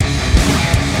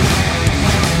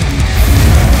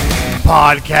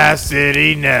Podcast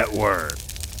City Network.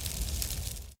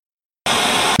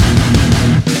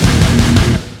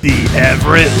 The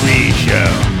Everett Lee Show.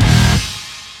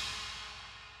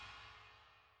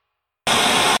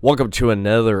 Welcome to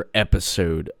another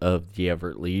episode of The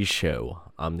Everett Lee Show.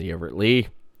 I'm the Everett Lee.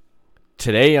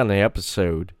 Today on the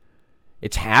episode,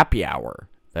 it's Happy Hour.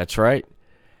 That's right.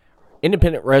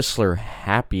 Independent wrestler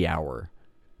Happy Hour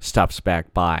stops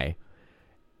back by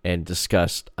and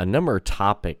discussed a number of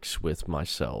topics with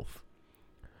myself.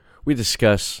 We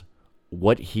discuss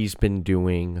what he's been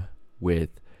doing with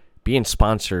being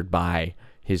sponsored by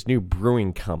his new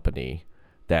brewing company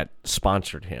that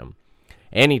sponsored him.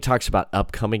 And he talks about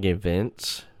upcoming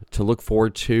events to look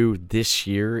forward to this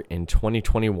year in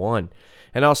 2021.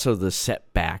 And also the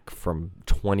setback from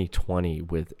 2020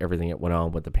 with everything that went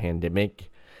on with the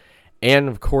pandemic. And,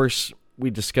 of course,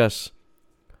 we discuss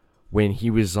when he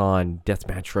was on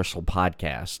Deathmatch Wrestle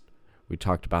Podcast. We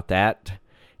talked about that.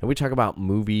 And we talk about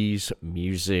movies,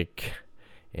 music,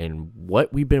 and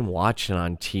what we've been watching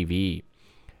on TV.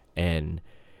 And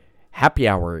Happy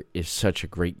Hour is such a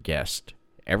great guest.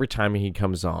 Every time he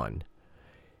comes on,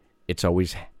 it's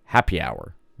always Happy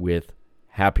Hour with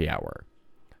Happy Hour.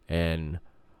 And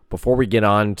before we get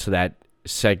on to that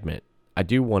segment, I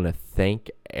do want to thank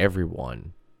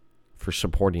everyone for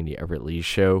supporting the Everett Lee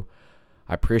Show.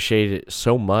 I appreciate it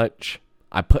so much.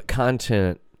 I put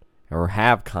content, or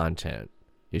have content,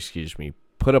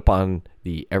 put up on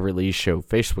the Everett Lee Show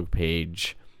Facebook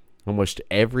page almost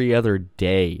every other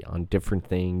day on different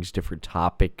things, different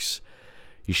topics.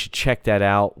 You should check that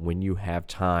out when you have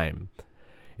time.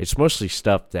 It's mostly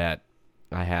stuff that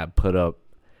I have put up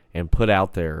and put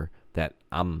out there that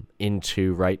I'm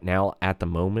into right now at the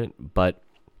moment. But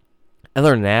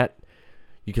other than that,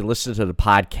 you can listen to the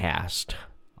podcast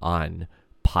on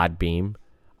Podbeam,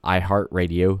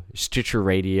 iHeartRadio, Stitcher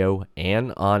Radio,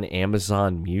 and on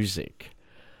Amazon Music.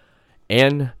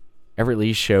 And Everett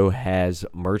Lee Show has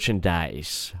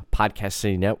merchandise, Podcast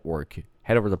City Network.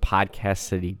 Head over to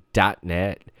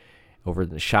podcastcity.net. Over in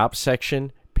the shop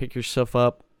section, pick yourself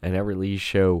up an Everett Lee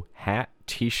Show hat,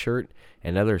 t-shirt,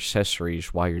 and other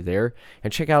accessories while you're there.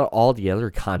 And check out all the other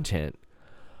content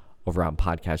over on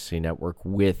Podcast City Network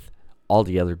with all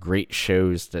the other great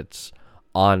shows that's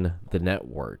on the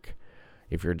network.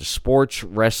 If you're into sports,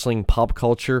 wrestling, pop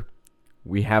culture,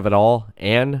 we have it all.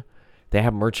 And they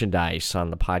have merchandise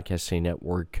on the Podcast City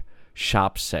Network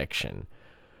shop section.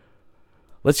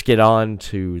 Let's get on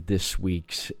to this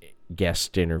week's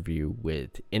guest interview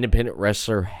with independent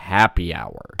wrestler Happy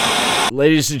Hour.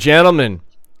 Ladies and gentlemen,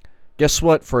 guess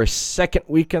what? For a second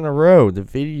week in a row, the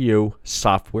video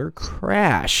software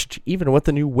crashed, even with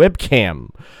the new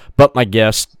webcam. But my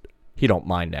guest, he don't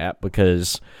mind that,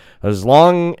 because as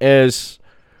long as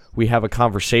we have a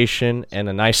conversation and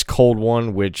a nice cold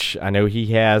one, which I know he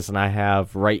has and I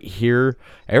have right here,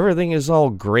 everything is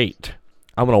all great.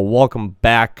 I'm going to welcome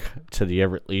back to the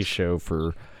Everett Lee Show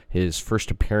for his first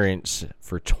appearance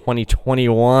for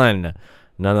 2021,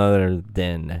 none other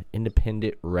than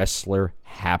independent wrestler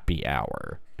Happy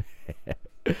Hour.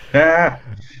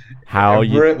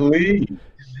 Everett Lee.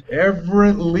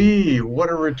 Everett Lee. What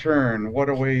a return. What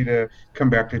a way to come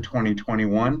back to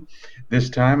 2021. This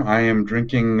time I am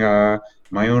drinking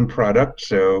my own product,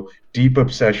 so Deep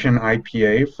Obsession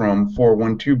IPA from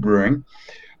 412 Brewing.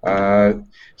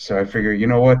 So I figure, you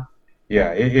know what?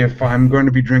 Yeah, if I'm going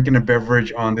to be drinking a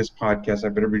beverage on this podcast, I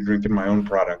better be drinking my own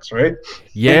products, right?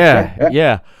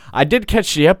 Yeah. I did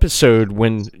catch the episode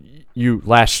when you,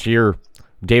 last year,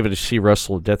 David C.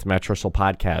 Russell, Deathmatch Wrestle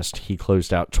Podcast, he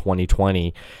closed out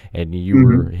 2020, and you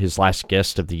were his last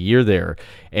guest of the year there.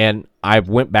 And I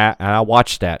went back and I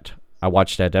watched that.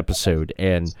 Episode,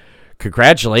 and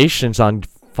congratulations on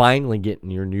finally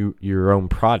getting your own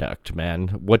product, man.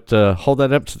 Hold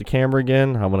that up to the camera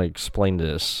again. I want to explain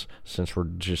this since we're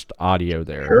just audio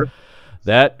there. Sure.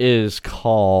 That is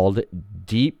called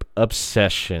Deep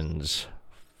Obsessions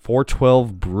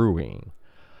 412 Brewing.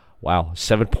 Wow,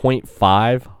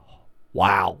 7.5.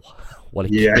 Wow. What a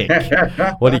kick.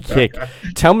 What a kick.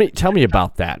 Tell me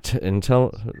about that, and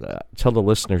tell the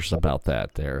listeners about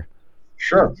that there.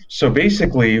 Sure. So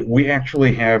basically, we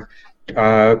actually have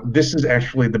this is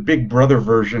actually the big brother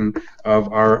version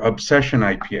of our Obsession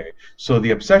IPA. So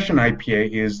the Obsession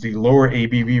IPA is the lower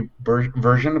ABV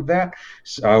version of that,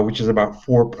 which is about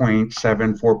 4.7,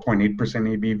 4.8%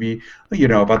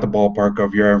 ABV, about the ballpark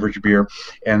of your average beer.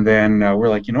 And then we're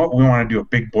like, you know what, we want to do a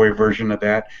big boy version of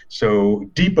that. So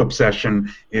Deep Obsession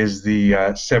is the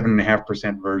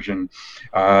 7.5% version,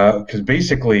 because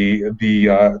basically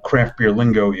the craft beer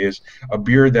lingo is a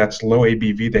beer that's low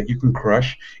ABV that you can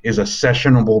crush is a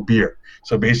sessionable beer.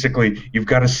 So basically, you've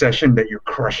got a session that you're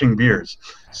crushing beers.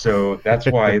 So that's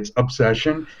why it's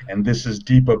obsession, and this is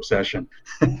deep obsession.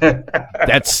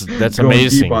 That's Going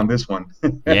amazing. deep on this one.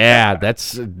 Yeah,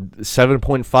 that's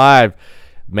 7.5.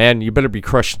 Man, you better be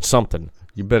crushing something.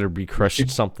 You better be crushing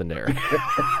something there.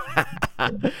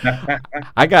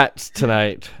 I got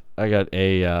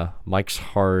a Mike's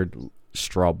Hard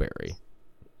Strawberry.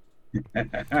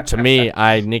 To me,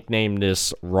 I nicknamed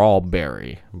this Raw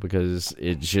Berry because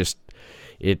it's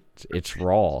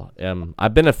raw.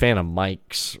 I've been a fan of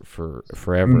Mike's for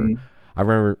forever. Mm-hmm. I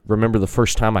remember the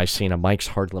first time I seen a Mike's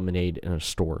Hard Lemonade in a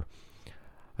store.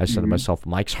 I said to myself,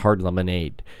 Mike's Hard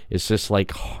Lemonade. Is this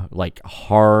like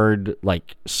hard,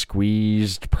 like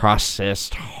squeezed,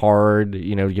 processed hard,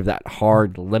 give that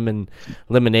hard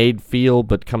lemonade feel,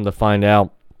 but come to find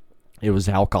out it was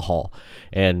alcohol.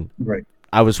 And Right.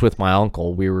 I was with my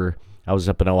uncle. I was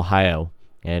up in Ohio,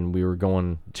 and we were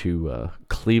going to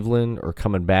Cleveland or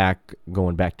going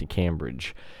back to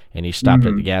Cambridge. And he stopped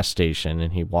at the gas station,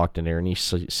 and he walked in there, and he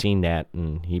seen that,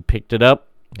 and he picked it up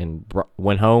and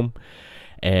went home.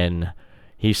 And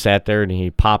he sat there and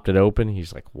he popped it open.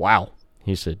 He's like, wow.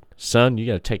 He said, son, you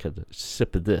got to take a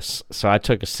sip of this. So I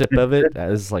took a sip of it. I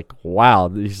was like, wow.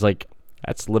 He's like,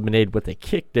 that's lemonade with a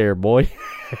kick there, boy.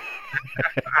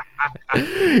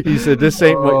 He said, this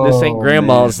ain't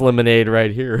grandma's lemonade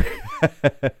right here.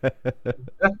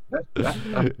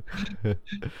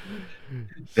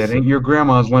 That ain't your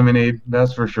grandma's lemonade,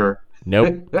 that's for sure.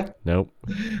 Nope. No.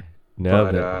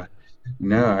 But,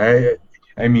 no,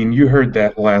 I mean, you heard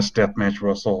that last Deathmatch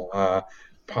Russell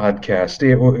podcast.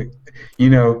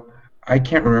 I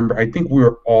can't remember. I think we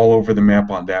were all over the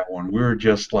map on that one. We were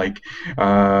just like,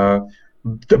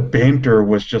 the banter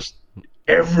was just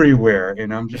everywhere.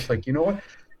 And I'm just like, you know what?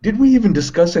 Did we even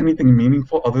discuss anything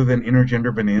meaningful other than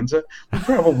Intergender Bonanza? We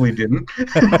probably didn't.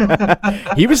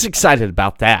 He was excited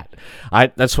about that.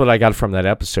 That's what I got from that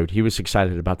episode. He was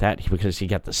excited about that because he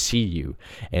got to see you,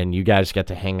 and you guys got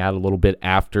to hang out a little bit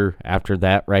after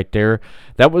that right there.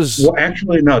 That was... Well,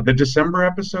 actually, no. The December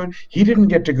episode, he didn't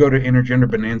get to go to Intergender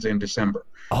Bonanza in December.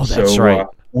 Oh, that's right.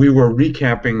 We were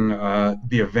recapping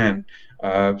the event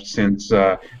since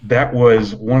that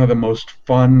was one of the most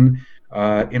fun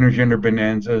Intergender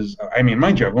Bonanzas. I mean,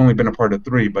 mind you, I've only been a part of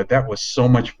 3, but that was so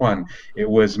much fun. It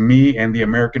was me and the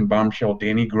American Bombshell,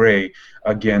 Danny Gray,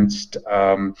 against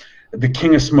the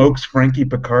King of Smokes, Frankie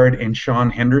Picard, and Sean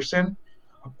Henderson.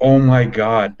 Oh my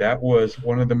God, that was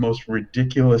one of the most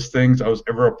ridiculous things I was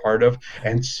ever a part of,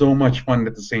 and so much fun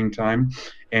at the same time.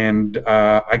 And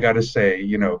I got to say,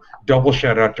 double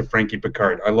shout out to Frankie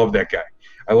Picard. I love that guy.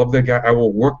 I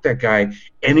will work that guy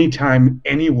anytime,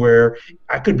 anywhere.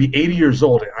 I could be 80 years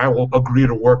old, and I will agree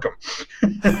to work him.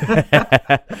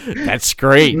 That's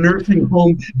great. Nursing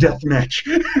home death match.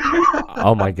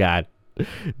 Oh, my God.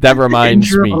 That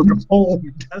reminds me.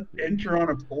 Enter on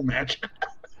a pole match.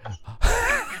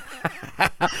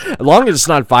 As long as it's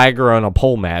not Viagra on a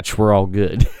pole match, we're all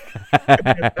good.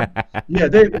 Yeah,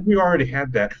 we already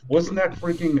had that. Wasn't that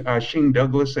freaking Shane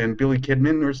Douglas and Billy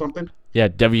Kidman or something? Yeah,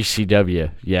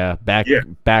 WCW. Yeah, back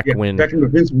when back in the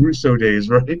Vince Russo days,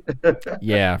 right?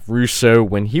 Yeah, Russo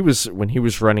when he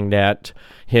was running that,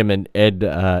 him and Ed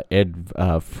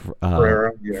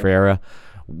Ferreira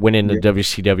went into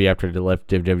WCW after they left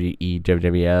WWE,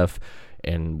 WWF,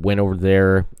 and went over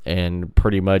there, and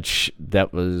pretty much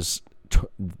that was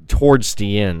towards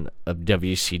the end of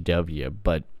WCW,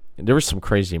 but there were some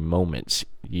crazy moments.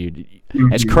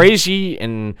 As crazy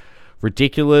and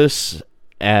ridiculous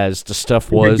as the stuff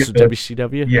was at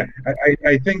WCW. Yeah,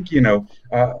 I think,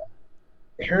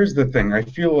 here's the thing. I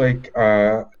feel like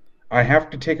I have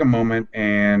to take a moment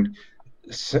and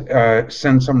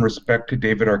send some respect to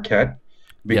David Arquette,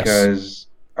 because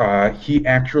he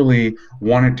actually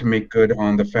wanted to make good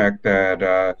on the fact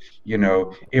that,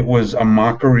 it was a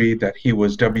mockery that he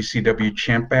was WCW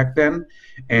champ back then.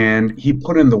 And he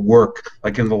put in the work,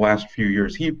 like in the last few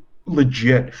years. He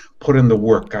legit put in the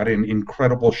work, got in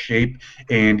incredible shape,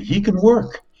 and he can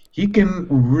work. He can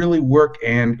really work.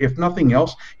 And if nothing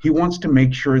else, he wants to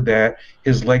make sure that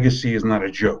his legacy is not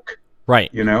a joke.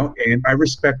 Right. And I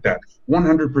respect that.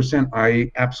 100%,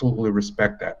 I absolutely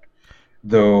respect that.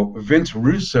 Though Vince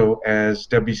Russo as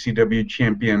WCW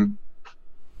champion,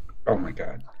 oh my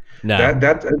God, no,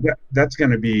 that's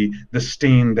going to be the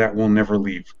stain that will never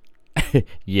leave.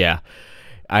 Yeah,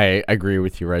 I agree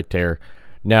with you right there.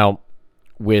 Now,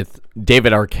 with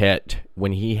David Arquette,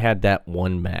 when he had that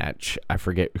one match, I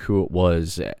forget who it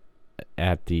was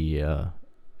at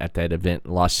that event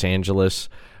in Los Angeles.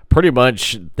 Pretty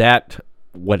much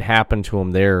what happened to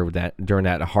him there during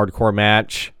that hardcore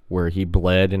match where he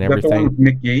bled and everything. Is that the one with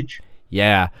Nick Gage?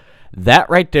 Yeah, that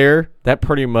right there, that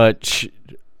pretty much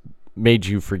made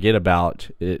you forget about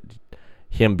it,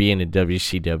 him being in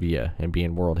WCW and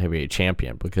being World Heavyweight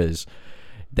Champion, because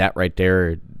that right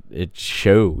there, it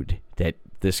showed that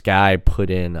this guy put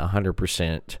in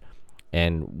 100%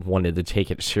 and wanted to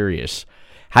take it serious.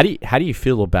 How do you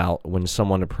feel about when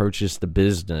someone approaches the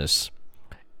business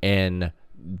and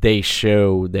they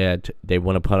show that they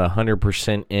want to put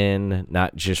 100% in,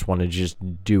 not just want to just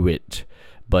do it,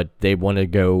 but they want to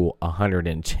go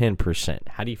 110%?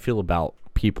 How do you feel about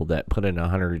people that put in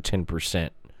 110%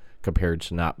 compared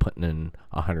to not putting in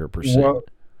 100%?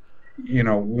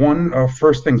 Well,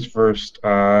 first things first.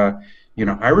 I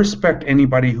respect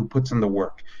anybody who puts in the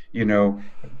work.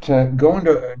 To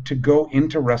go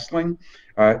into wrestling,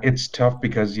 it's tough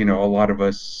because a lot of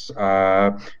us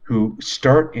who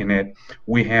start in it,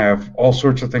 we have all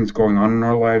sorts of things going on in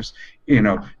our lives.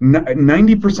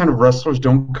 90% of wrestlers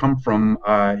don't come from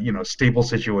stable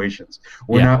situations.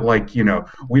 We're not like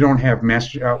we don't have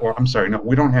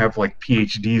we don't have like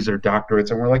PhDs or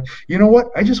doctorates, and we're like, you know what?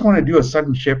 I just want to do a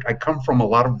sudden shift. I come from a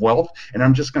lot of wealth, and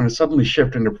I'm just going to suddenly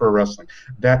shift into pro wrestling.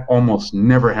 That almost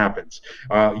never happens.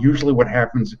 Usually, what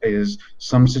happens is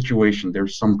some situation.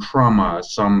 There's some trauma,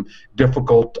 some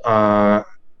difficult.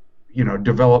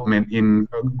 Development in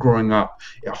growing up.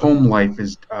 Home life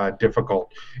is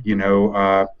difficult.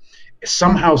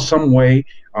 Somehow, some way,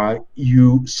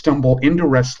 you stumble into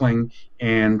wrestling,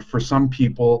 and for some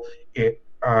people, it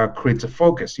creates a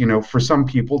focus. For some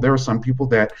people, there are some people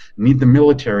that need the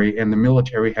military, and the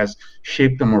military has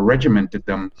shaped them or regimented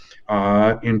them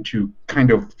into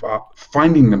kind of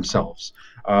finding themselves.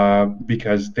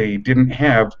 Because they didn't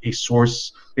have a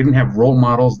source, they didn't have role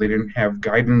models, they didn't have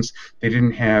guidance, they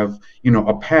didn't have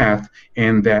a path,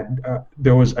 and that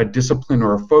there was a discipline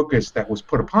or a focus that was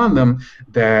put upon them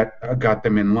that got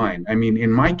them in line. I mean,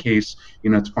 in my case,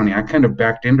 it's funny. I kind of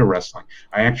backed into wrestling.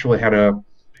 I actually had a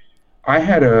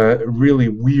really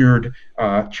weird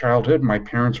childhood. My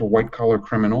parents were white collar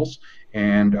criminals,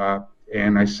 and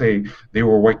I say they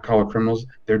were white collar criminals.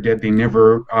 They're dead. They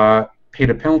never paid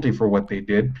a penalty for what they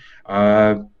did,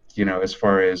 as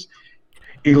far as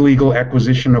illegal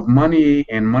acquisition of money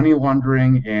and money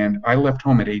laundering. And I left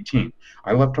home at 18.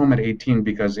 I left home at 18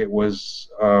 because it was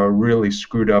a really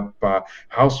screwed up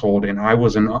household. And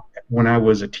when I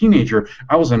was a teenager,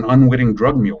 I was an unwitting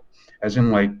drug mule. As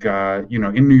in, like,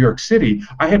 in New York City,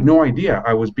 I had no idea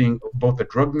I was being both a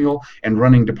drug mule and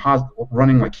running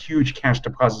like huge cash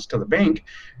deposits to the bank.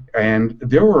 And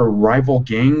there were rival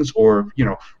gangs or,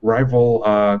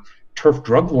 rival turf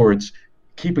drug lords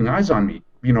keeping eyes on me.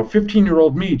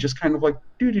 15-year-old me just kind of like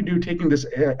taking this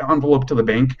envelope to the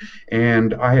bank,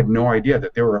 and I had no idea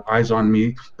that there were eyes on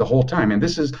me the whole time. And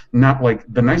this is not like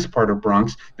the nice part of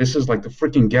Bronx. This is like the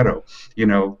freaking ghetto.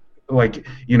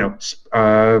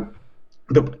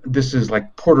 This is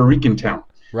like Puerto Rican town.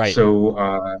 Right. So,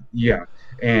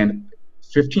 and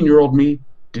 15-year-old me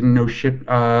didn't know shit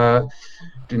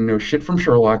from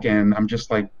Sherlock, and I'm just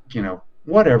like,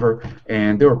 whatever.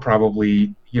 And there were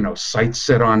probably, sights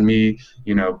set on me,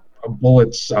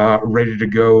 bullets ready to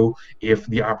go if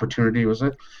the opportunity was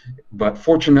it. But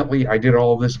fortunately, I did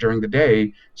all of this during the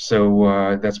day,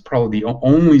 so that's probably the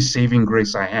only saving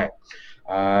grace I had.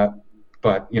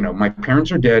 But, my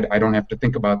parents are dead. I don't have to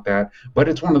think about that. But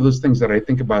it's one of those things that I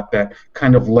think about that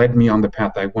kind of led me on the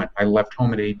path I went. I left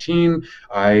home at 18.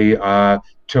 I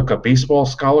took a baseball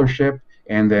scholarship,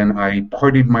 and then I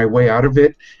partied my way out of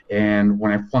it. And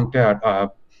when I flunked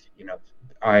out,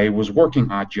 I was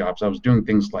working odd jobs. I was doing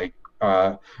things like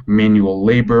manual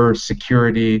labor,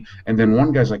 security. And then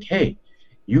one guy's like, hey,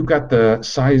 you got the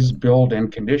size, build,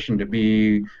 and condition to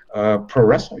be a pro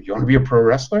wrestler. You want to be a pro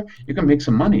wrestler? You can make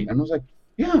some money. And I was like,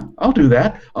 yeah, I'll do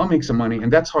that. I'll make some money.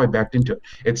 And that's how I backed into it.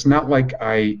 It's not like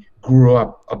I grew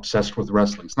up obsessed with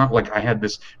wrestling. It's not like I had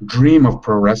this dream of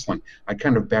pro wrestling. I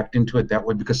kind of backed into it that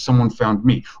way because someone found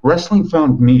me. Wrestling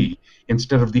found me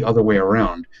instead of the other way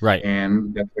around. Right.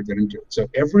 And that's what I got into it. So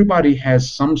everybody has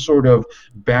some sort of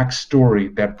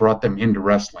backstory that brought them into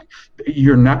wrestling.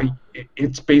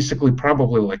 It's basically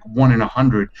probably like 1 in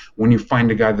 100 when you find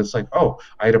a guy that's like, oh,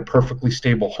 I had a perfectly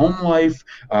stable home life.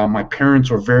 My parents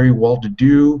were very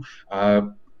well-to-do.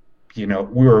 We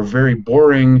were a very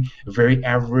boring, very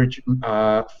average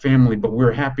family, but we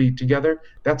were happy together.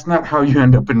 That's not how you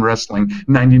end up in wrestling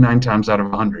 99 times out of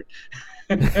 100.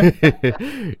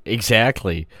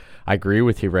 Exactly. I agree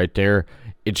with you right there.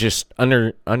 It just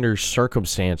under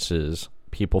circumstances,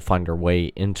 people find their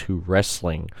way into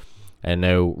wrestling. And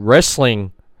no,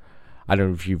 wrestling, I don't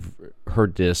know if you've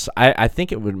heard this. I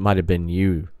think it might have been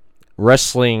you.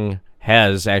 Wrestling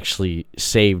has actually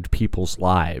saved people's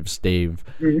lives.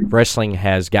 Wrestling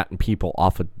has gotten people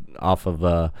off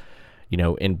of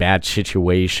in bad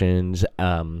situations,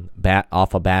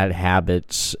 off of bad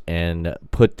habits, and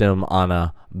put them on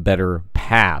a better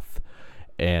path,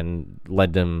 and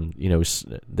led them.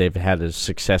 They've had a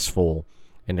successful,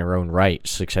 in their own right,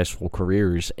 successful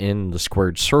careers in the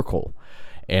squared circle.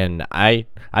 And I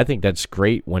think that's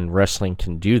great when wrestling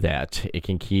can do that. It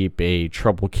can keep a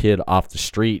trouble kid off the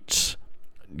streets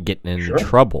getting into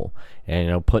trouble,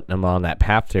 and putting them on that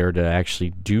path there to actually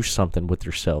do something with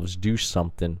yourselves,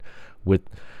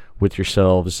 with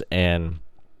yourselves, and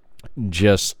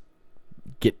just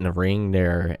get in the ring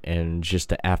there, and just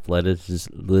the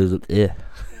athleticism.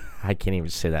 I can't even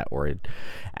say that word.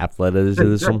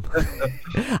 Athleticism.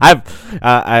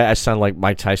 I sound like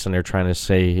Mike Tyson there trying to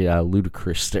say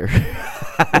ludicrous there.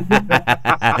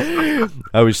 I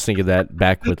was thinking that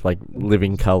back with like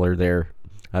Living Color there.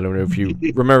 I don't know if you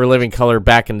remember Living Color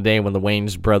back in the day when the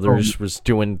Wayans brothers was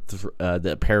doing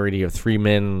the parody of Three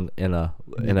Men and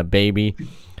a Baby.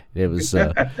 It was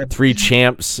 3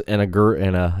 champs and a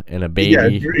baby. Yeah,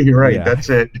 you're right. Yeah. That's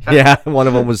it. Yeah, one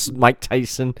of them was Mike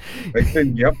Tyson.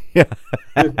 Yep.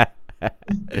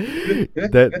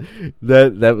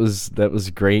 that was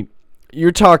great.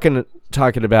 You're talking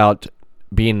about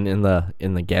being in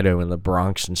the ghetto in the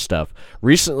Bronx and stuff.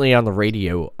 Recently on the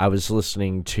radio, I was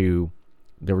listening to.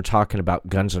 They were talking about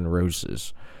Guns N'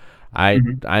 Roses. I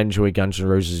enjoy Guns N'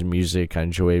 Roses music. I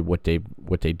enjoy what they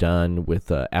done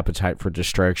with Appetite for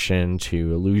Destruction,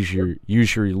 to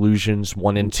Use Your Illusions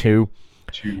 1 and 2.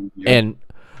 And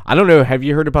I don't know, have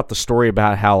you heard about the story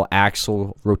about how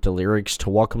Axl wrote the lyrics to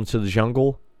Welcome to the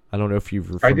Jungle? I don't know if you've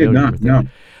familiar I did not, with no. it.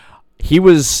 He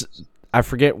was, I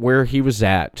forget where he was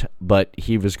at, but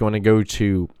he was going to go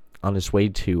on his way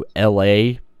to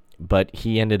L.A., but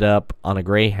he ended up on a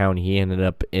Greyhound. He ended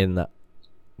up in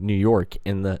New York,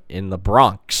 in the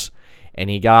Bronx, and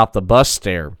he got off the bus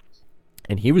there,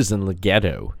 and he was in the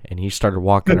ghetto, and he started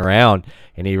walking around,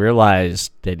 and he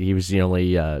realized that he was the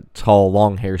only tall,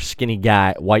 long hair,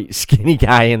 white skinny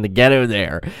guy in the ghetto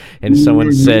there, and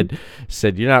someone said,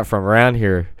 "You're not from around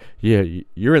here. Yeah,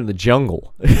 you're in the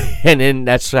jungle," and then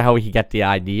that's how he got the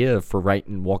idea for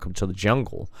writing "Welcome to the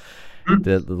Jungle."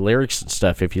 The lyrics and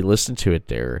stuff, if you listen to it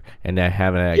there and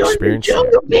having that experience, you're in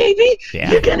the jungle, baby.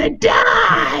 Yeah. You're gonna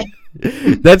die.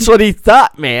 That's what he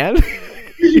thought, man.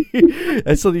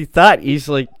 That's what he thought. He's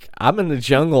like, I'm in the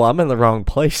jungle. I'm in the wrong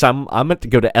place. I'm meant to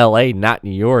go to L.A., not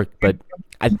New York. But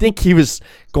I think he was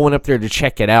going up there to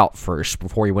check it out first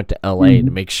before he went to L.A.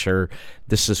 to make sure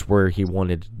this is where he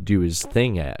wanted to do his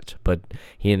thing at. But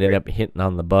he ended up hitting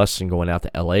on the bus and going out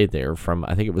to L.A. there from,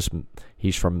 I think it was,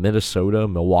 he's from Minnesota,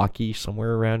 Milwaukee,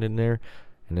 somewhere around in there.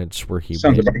 And that's where he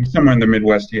sounds about, somewhere in the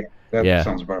Midwest, yeah. That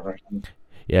sounds about right.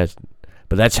 Yeah,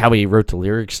 but that's how he wrote the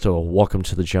lyrics to Welcome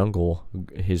to the Jungle,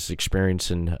 his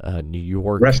experience in New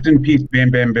York. Rest in peace,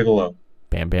 Bam Bam Bigelow.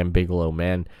 Bam Bam Bigelow,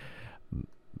 man.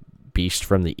 Beast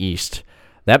from the East.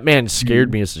 That man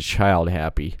scared me as a child,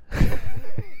 Happy.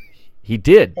 He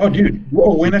did. Oh, dude.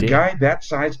 Well, when a guy that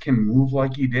size can move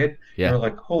like he did, you're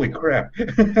like, holy crap.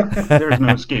 There's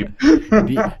no escape.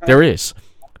 There is.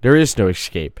 There is no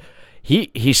escape.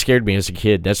 He scared me as a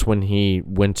kid. That's when he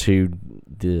went to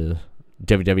the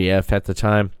WWF at the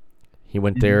time. He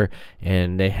went there,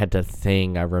 and they had the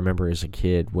thing I remember as a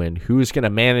kid when who was going to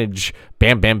manage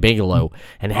Bam Bam Bigelow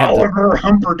and had Oliver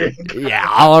Humperdinck. Yeah,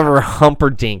 Oliver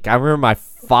Humperdinck. I remember my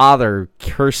father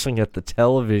cursing at the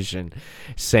television,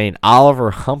 saying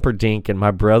Oliver Humperdinck, and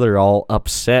my brother all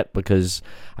upset because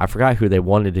I forgot who they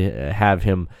wanted to have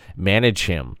him manage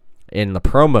him in the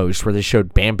promos where they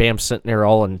showed Bam Bam sitting there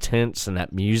all intense and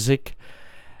that music.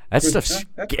 That stuff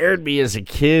scared me as a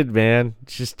kid, man.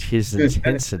 Just his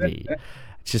intensity.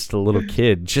 Just a little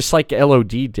kid. Just like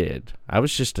LOD did. I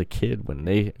was just a kid when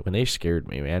they scared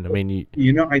me, man. I mean,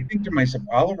 I think to myself,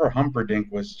 Oliver Humperdinck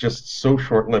was just so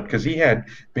short-lived because he had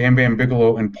Bam Bam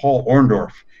Bigelow and Paul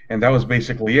Orndorff, and that was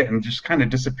basically it, and just kind of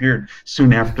disappeared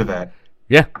soon after that.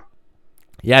 Yeah.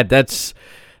 Yeah, that's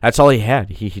all he had.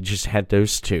 He just had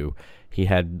those two. He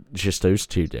had just those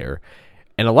two there.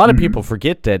 And a lot of people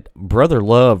forget that Brother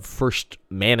Love first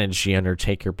managed The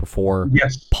Undertaker before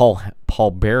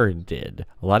Paul Bearer did.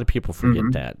 A lot of people forget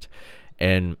that.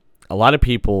 And a lot of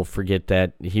people forget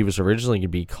that he was originally going to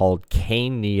be called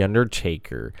Kane the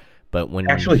Undertaker. But when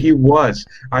actually he was.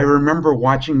 I remember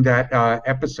watching that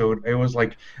episode. It was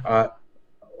like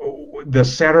the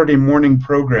Saturday morning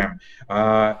program.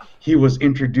 He was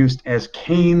introduced as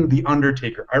Kane the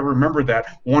Undertaker. I remember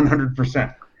that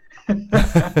 100%.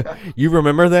 You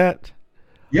remember that?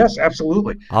 Yes,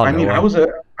 absolutely. Oh, I mean, I was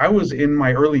I was in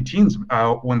my early teens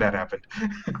when that happened.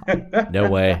 No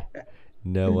way.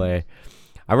 No way.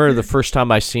 I remember the first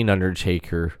time I seen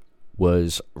Undertaker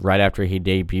was right after he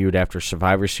debuted after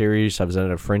Survivor Series. I was at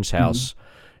a friend's house,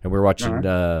 and we were watching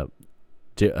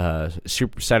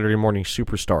Saturday Morning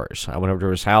Superstars. I went over to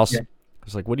his house. Yeah. I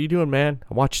was like, "What are you doing, man?"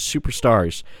 I watched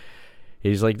Superstars.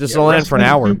 He's like, "This will land for an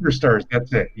hour." Superstars,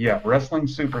 that's it. Yeah, wrestling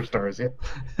superstars. Yeah.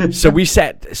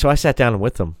 So I sat down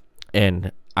with him,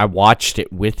 and I watched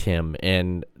it with him,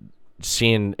 and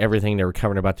seeing everything they were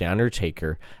covering about the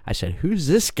Undertaker, I said, "Who's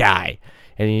this guy?"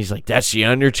 And he's like, "That's the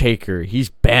Undertaker. He's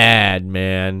bad,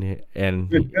 man."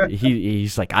 And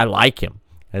he's like, "I like him."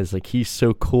 I was like, "He's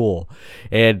so cool."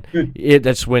 And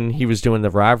that's when he was doing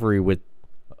the rivalry with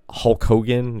Hulk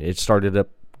Hogan. It started up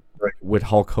with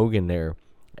Hulk Hogan there.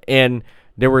 And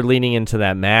they were leaning into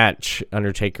that match,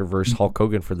 Undertaker versus Hulk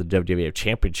Hogan for the WWF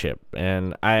Championship.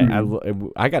 And I got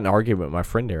in an argument with my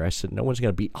friend there. I said, no one's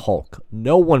going to beat Hulk.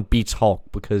 No one beats Hulk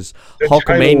because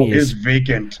Hulkamania is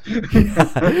vacant.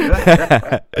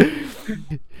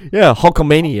 Yeah,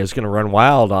 Hulkamania is going to run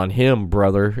wild on him,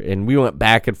 brother. And we went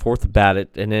back and forth about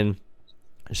it. And then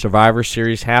Survivor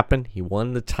Series happened. He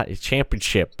won the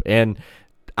championship. And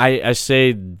I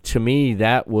say, to me,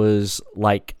 that was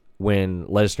like when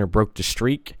Lesnar broke the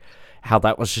streak, how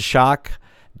that was a shock.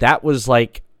 That was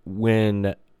like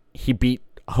when he beat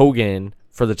Hogan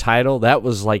for the title. That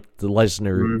was like the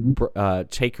Lesnar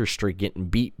Taker streak getting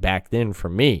beat back then for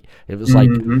me. It was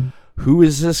like, who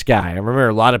is this guy? I remember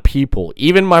a lot of people,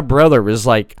 even my brother, was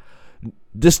like,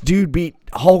 this dude beat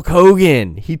Hulk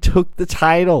Hogan. He took the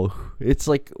title. It's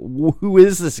like, who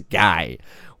is this guy?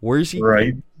 Where's he?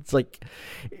 Right. It's like,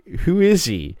 who is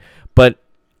he? But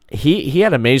he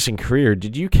had an amazing career.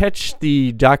 Did you catch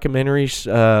the documentaries,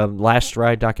 Last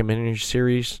Ride documentary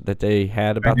series that they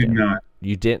had about that? I did not.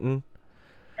 You didn't?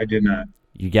 I did not.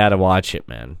 You got to watch it,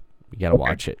 man. You got to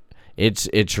watch it.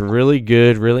 It's really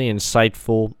good, really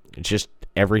insightful. It's just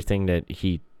everything that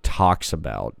he talks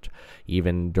about,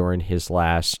 even during his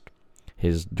last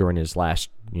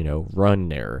run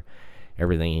there.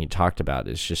 Everything he talked about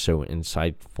is just so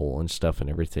insightful and stuff and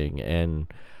everything. And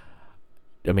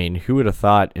I mean, who would have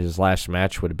thought his last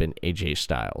match would have been AJ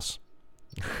Styles?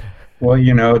 Well,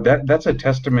 that's a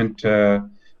testament to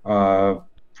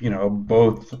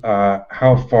both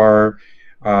how far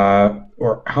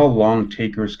or how long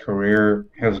Taker's career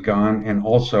has gone, and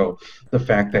also the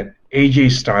fact that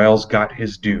AJ Styles got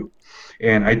his due.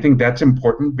 And I think that's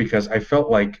important because I felt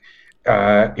like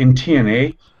in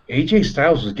TNA, AJ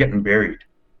Styles was getting buried.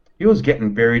 He was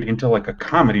getting buried into like a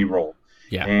comedy role.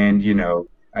 Yeah.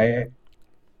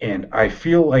 And I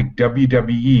feel like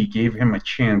WWE gave him a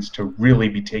chance to really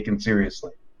be taken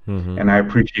seriously. And I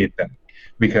appreciate that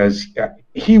because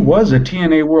he was a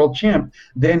TNA World Champ.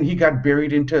 Then he got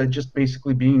buried into just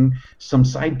basically being some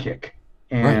sidekick.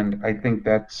 And I think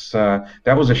that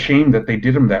was a shame that they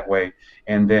did him that way.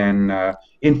 And then,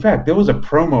 in fact, there was a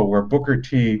promo where Booker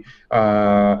T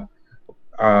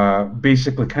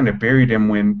basically kind of buried him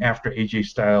when after AJ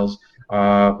Styles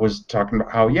was talking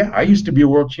about how, I used to be a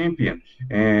world champion.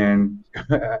 And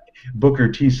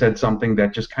Booker T said something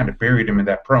that just kind of buried him in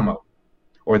that promo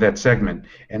or that segment.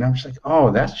 And I'm just like,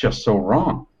 oh, that's just so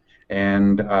wrong.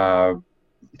 And,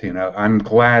 I'm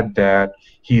glad that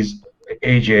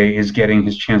AJ is getting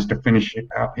his chance to finish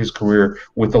out his career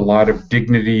with a lot of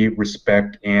dignity,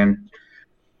 respect, and,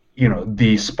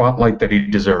 the spotlight that he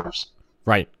deserves.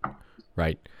 Right.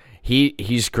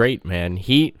 He's great, man.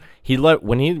 He left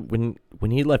when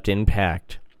he left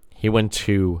Impact. He went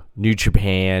to New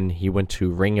Japan. He went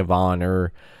to Ring of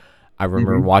Honor. I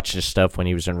remember watching his stuff when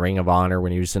he was in Ring of Honor,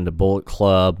 when he was in the Bullet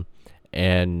Club,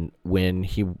 and when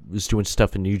he was doing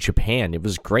stuff in New Japan. It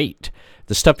was great.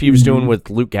 The stuff he was doing with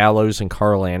Luke Gallows and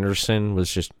Carl Anderson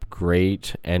was just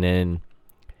great. And then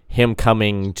him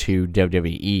coming to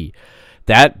WWE.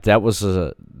 That was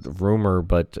a rumor,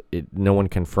 but no one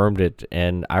confirmed it.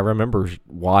 And I remember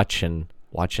watching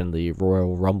the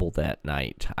Royal Rumble that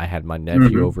night. I had my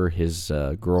nephew over, his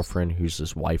girlfriend, who's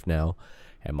his wife now,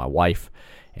 and my wife,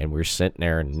 and we were sitting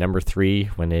there. And number 3,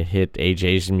 when it hit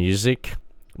AJ's music,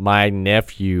 my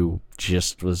nephew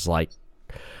just was like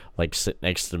sitting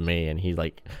next to me, and he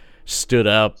like stood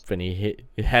up, and he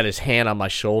had his hand on my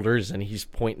shoulders, and he's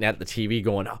pointing at the TV,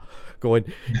 going,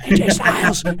 AJ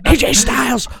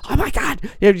Styles, oh my God.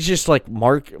 It was just like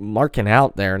marking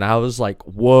out there. And I was like,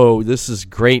 whoa, this is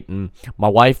great. And my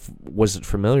wife wasn't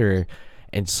familiar.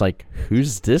 And it's like,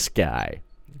 who's this guy?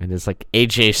 And it's like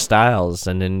AJ Styles.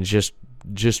 And then just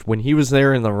when he was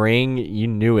there in the ring, you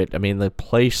knew it. I mean, the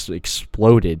place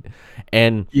exploded.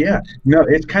 And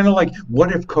it's kind of like,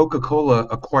 what if Coca-Cola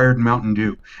acquired Mountain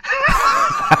Dew?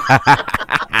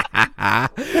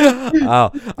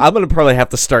 Oh, I'm gonna probably have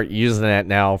to start using that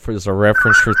now as a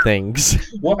reference for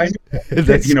things. Well, I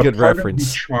That's you know, good part reference. of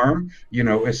the charm, you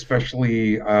know,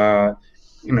 especially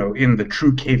you know, in the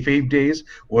true kayfabe days,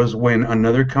 was when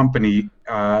another company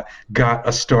got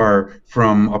a star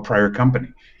from a prior company,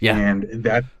 Yeah. and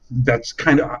that's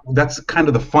kind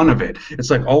of the fun of it. It's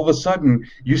like all of a sudden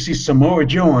you see Samoa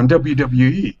Joe on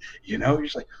WWE, you know, you're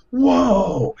just like,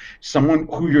 whoa, someone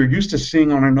who you're used to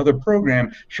seeing on another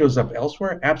program shows up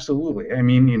elsewhere. Absolutely. I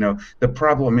mean, you know, the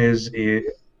problem is.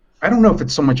 I don't know if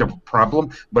it's so much of a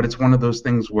problem, but it's one of those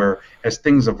things where, as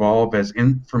things evolve, as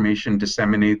information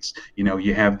disseminates, you know,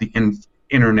 you have the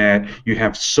internet, you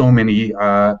have so many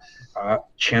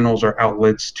channels or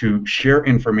outlets to share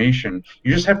information.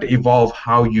 You just have to evolve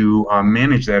how you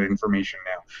manage that information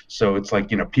now. So it's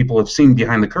like, you know, people have seen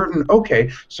behind the curtain.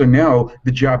 Okay, so now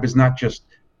the job is not just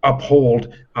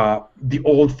uphold the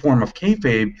old form of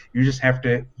kayfabe. You just have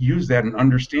to use that and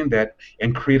understand that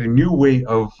and create a new way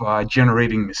of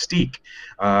generating mystique.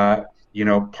 You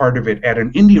know, part of it at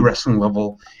an indie wrestling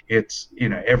level, it's, you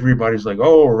know, everybody's like,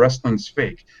 oh, wrestling's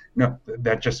fake. No,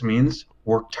 that just means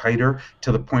work tighter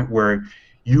to the point where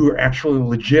you are actually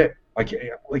legit.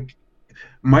 Like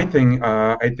my thing,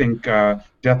 I think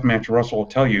Deathmatch Russell will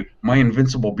tell you, my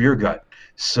invincible beer gut.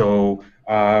 So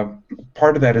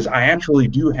part of that is I actually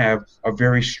do have a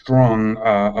very strong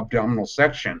abdominal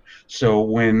section. So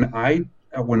when my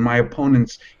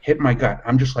opponents hit my gut,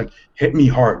 I'm just like, hit me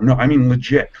hard. No, I mean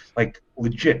legit,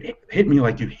 hit me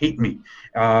like you hate me.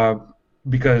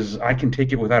 Because I can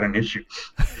take it without an issue.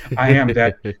 I'm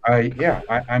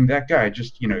that guy.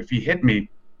 Just, you know, if you hit me,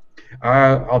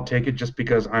 I'll take it just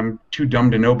because I'm too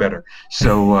dumb to know better.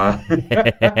 So,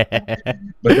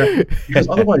 because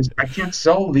otherwise I can't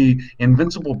sell the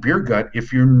invincible beer gut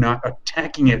if you're not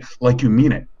attacking it like you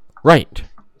mean it. Right.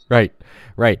 Like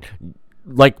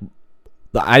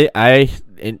I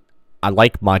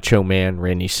like Macho Man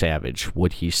Randy Savage,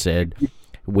 what he said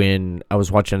when I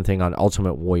was watching a thing on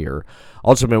Ultimate Warrior.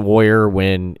 Ultimate Warrior,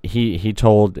 when he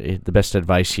told, the best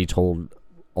advice he told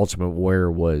Ultimate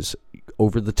Warrior was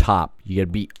over the top. You got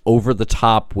to be over the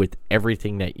top with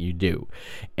everything that you do,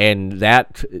 and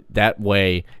that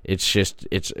way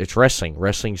it's wrestling.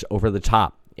 Wrestling's over the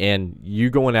top, and you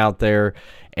going out there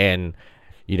and,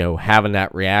 you know, having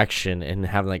that reaction and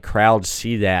having that crowd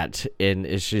see that, and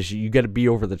it's just, you got to be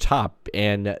over the top,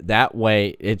 and that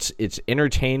way it's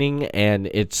entertaining, and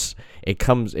it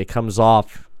comes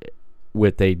off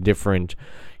with a different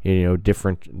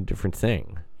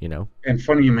thing, you know. And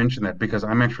funny you mention that, because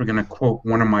I'm actually going to quote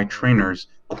one of my trainers,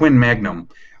 Quinn Magnum,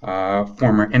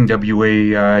 former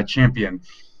NWA champion.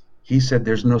 He said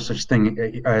there's no such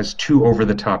thing as too over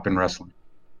the top in wrestling.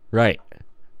 Right.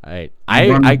 I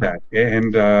agree.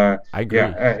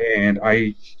 Yeah,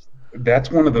 and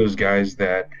that's one of those guys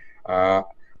that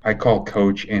I call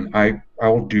coach, and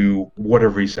I'll do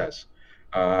whatever he says,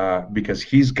 because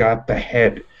he's got the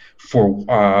head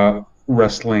for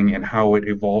wrestling and how it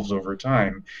evolves over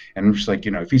time. And I'm just like,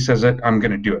 you know, if he says it, I'm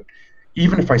going to do it.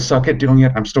 Even if I suck at doing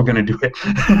it, I'm still going to do it.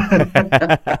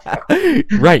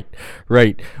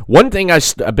 Right. One thing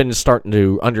I've been starting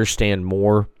to understand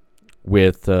more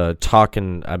with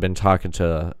I've been talking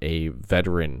to a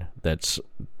veteran that's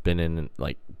been in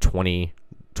like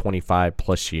 25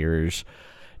 plus years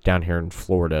down here in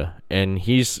Florida, and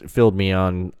he's filled me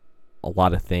on a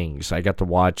lot of things. I got to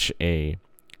watch a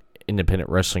independent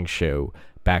wrestling show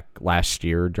back last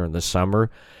year during the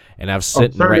summer, and I've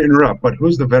sitting sorry to interrupt, but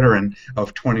who's the veteran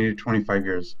of 20 to 25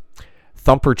 years?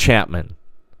 Thumper Chapman.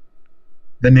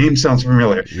 The name sounds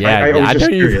familiar. Yeah, I know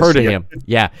you've heard of him.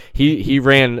 Yeah, he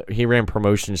ran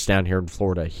promotions down here in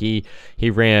Florida. He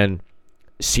ran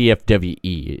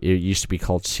CFWE. It used to be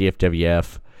called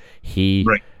CFWF.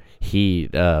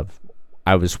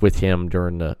 I was with him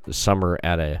during the summer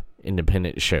at a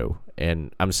independent show,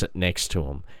 and I'm sitting next to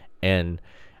him, and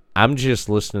I'm just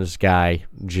listening to this guy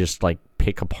just like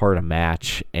pick apart a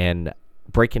match and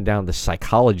breaking down the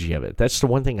psychology of it. That's the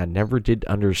one thing I never did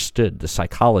understood, the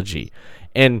psychology.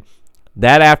 And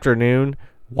that afternoon,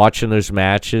 watching those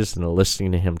matches and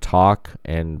listening to him talk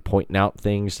and pointing out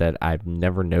things that I've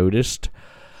never noticed,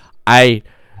 I've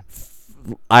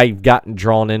gotten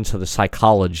drawn into the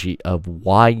psychology of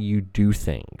why you do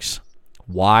things.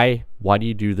 Why do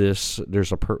you do this?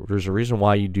 There's a reason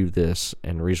why you do this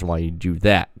and a reason why you do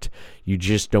that. You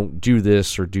just don't do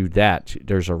this or do that.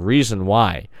 There's a reason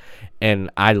why. And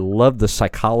I love the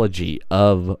psychology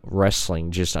of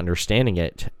wrestling, just understanding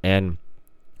it and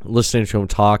listening to him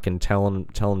talk and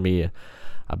telling me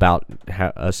about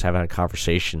us having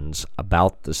conversations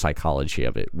about the psychology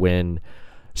of it. When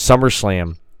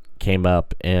SummerSlam came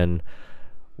up in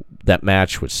that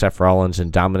match with Seth Rollins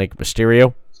and Dominic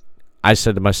Mysterio, I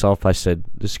said to myself, this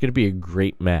is going to be a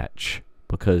great match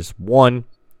because, one,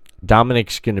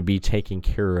 Dominic's going to be taken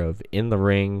care of in the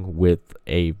ring with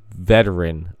a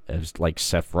veteran as like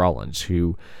Seth Rollins,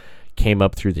 who came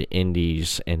up through the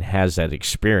indies and has that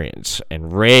experience.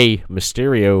 And Rey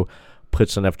Mysterio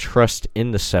puts enough trust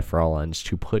into Seth Rollins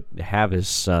to have his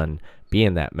son be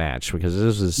in that match because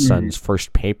this is his son's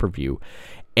first pay-per-view.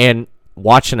 And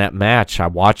watching that match, I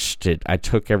watched it. I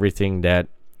took everything that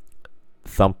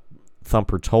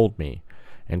Thumper told me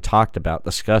and talked about,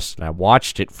 discussed, and I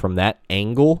watched it from that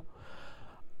angle.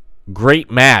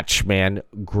 Great match, man.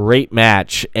 Great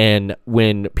match. And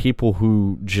when people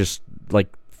who just like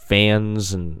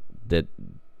fans and that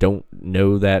don't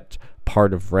know that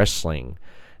part of wrestling,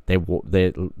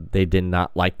 they did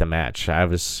not like the match. I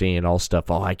was seeing all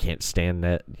stuff. Oh, I can't stand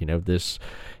that.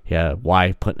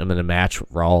 Why putting him in a match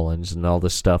with Rollins and all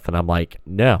this stuff? And I'm like,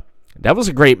 no, that was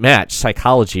a great match,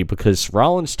 psychology, because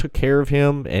Rollins took care of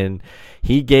him and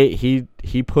he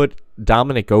put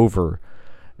Dominic over.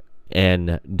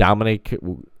 And Dominic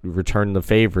returned the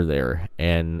favor there,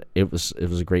 and it was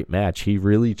a great match. He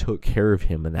really took care of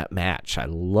him in that match. I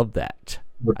love that.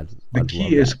 The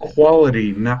key is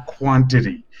quality, not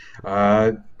quantity.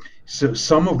 So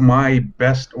some of my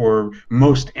best or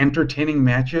most entertaining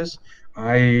matches,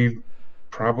 I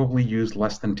probably used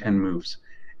less than 10 moves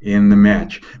in the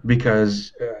match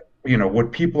because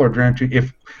what people are drawn to.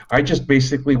 If I just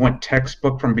basically went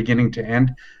textbook from beginning to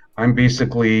end, I'm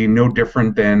basically no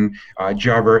different than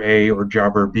Jobber A or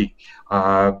Jobber B.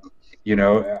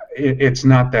 It's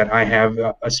not that I have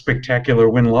a spectacular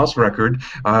win-loss record.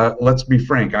 Let's be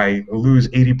frank. I lose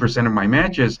 80% of my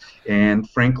matches, and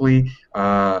frankly,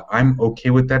 I'm okay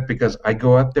with that because I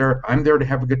go out there. I'm there to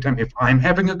have a good time. If I'm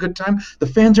having a good time, the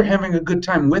fans are having a good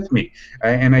time with me,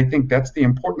 and I think that's the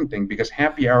important thing because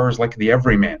happy hour is like the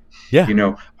everyman. Yeah.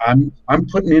 I'm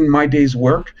putting in my day's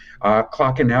work,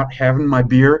 clocking out, having my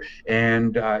beer,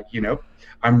 and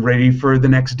I'm ready for the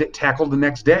next day, tackle the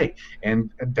next day. And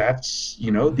that's,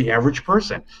 the average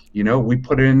person. We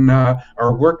put in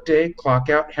our work day, clock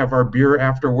out, have our beer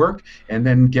after work, and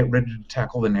then get ready to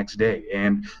tackle the next day.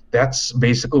 And that's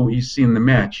basically what you see in the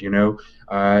match.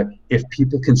 If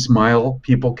people can smile,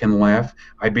 people can laugh.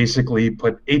 I basically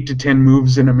put 8 to 10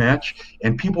 moves in a match,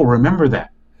 and people remember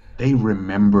that. They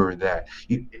remember that.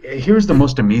 Here's the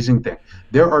most amazing thing.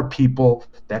 There are people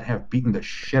that have beaten the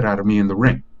shit out of me in the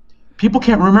ring. People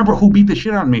can't remember who beat the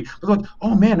shit out of me. They're like,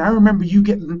 oh, man, I remember you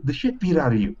getting the shit beat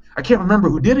out of you. I can't remember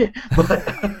who did it. But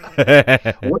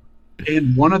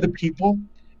and one of the people,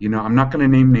 I'm not going to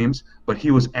name names, but he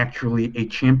was actually a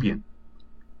champion.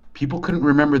 People couldn't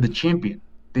remember the champion.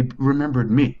 They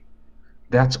remembered me.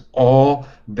 That's all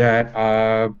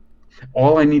that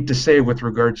all I need to say with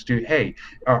regards to, hey,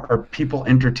 are people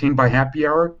entertained by happy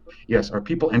hour? Yes. Are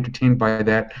people entertained by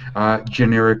that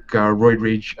generic roid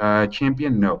rage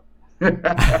champion? No.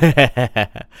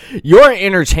 You're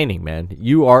entertaining, man.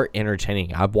 You are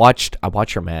entertaining. I watched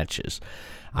your matches.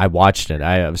 I watched it.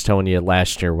 I was telling you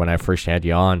last year when I first had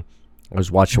you on, I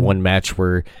was watching one match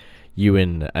where you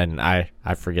and I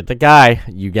forget the guy,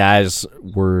 you guys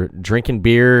were drinking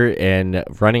beer and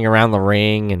running around the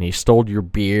ring, and he stole your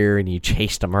beer and you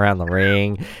chased him around the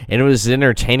ring, and it was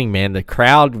entertaining, man. The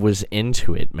crowd was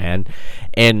into it, man.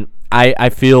 And I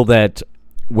feel that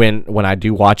when I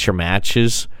do watch your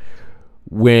matches,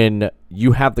 when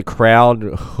you have the crowd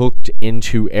hooked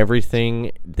into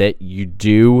everything that you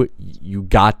do, you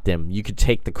got them. You could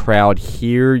take the crowd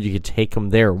here, you could take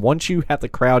them there. Once you have the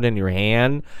crowd in your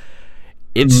hand,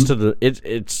 it's to the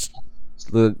it's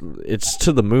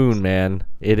to the moon, man.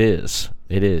 It is.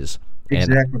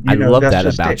 Exactly. And I love that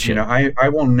about you. I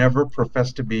will never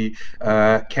profess to be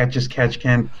catch as catch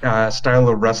can style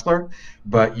of wrestler,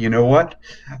 but you know what?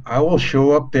 I will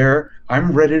show up there.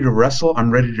 I'm ready to wrestle.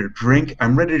 I'm ready to drink.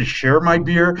 I'm ready to share my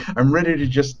beer. I'm ready to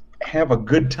just have a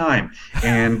good time.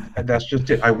 And that's just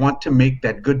it. I want to make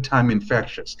that good time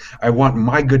infectious. I want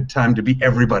my good time to be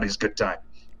everybody's good time.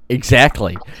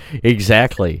 Exactly.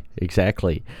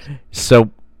 So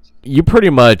you pretty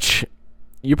much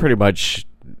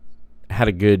had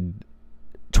a good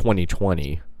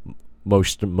 2020,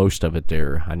 most of it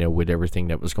there. I know with everything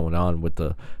that was going on with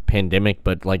the pandemic,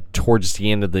 but like towards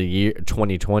the end of the year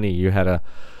 2020, you had a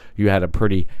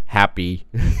pretty happy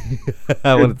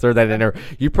I want to throw that in there.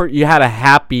 You had a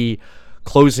happy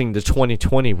closing to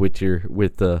 2020 with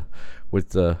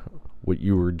what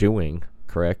you were doing,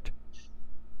 correct?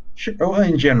 Sure. Well,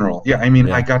 in general, yeah. I mean,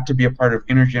 Yeah. I got to be a part of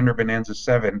Intergender Bonanza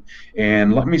 7,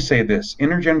 and let me say this: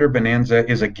 Intergender Bonanza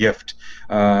is a gift,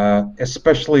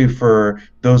 especially for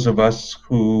those of us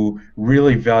who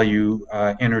really value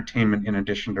entertainment in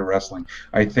addition to wrestling.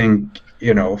 I think,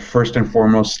 first and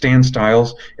foremost, Stan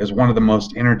Styles is one of the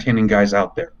most entertaining guys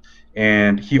out there.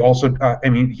 And he also, I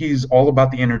mean, he's all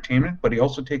about the entertainment, but he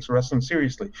also takes wrestling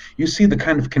seriously. You see the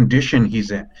kind of condition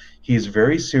he's in. He's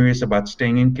very serious about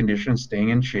staying in condition, staying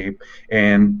in shape.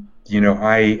 And,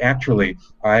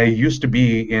 I used to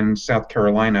be in South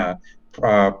Carolina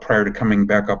prior to coming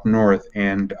back up north.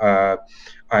 And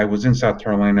I was in South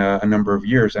Carolina a number of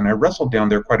years, and I wrestled down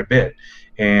there quite a bit.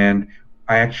 And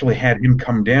I actually had him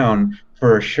come down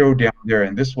for a show down there,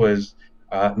 and this was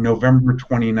November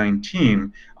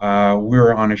 2019. We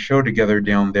were on a show together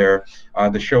down there.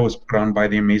 The show was put on by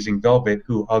the Amazing Velvet,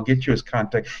 who I'll get you his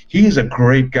contact. He's a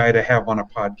great guy to have on a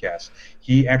podcast.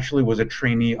 He actually was a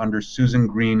trainee under Susan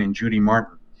Green and Judy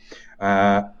Martin.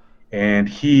 And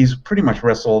he's pretty much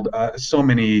wrestled so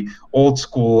many old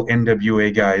school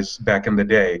NWA guys back in the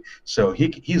day. So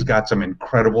he's got some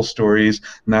incredible stories,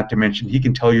 not to mention he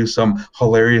can tell you some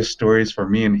hilarious stories for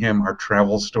me and him, our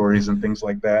travel stories and things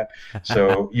like that.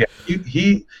 So yeah,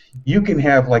 you can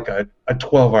have like a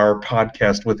 12-hour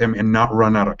podcast with him and not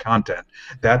run out of content.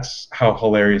 That's how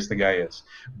hilarious the guy is.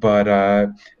 But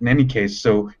in any case,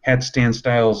 so had Stan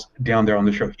Styles down there on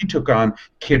the show. He took on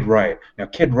Kid Riot. Now,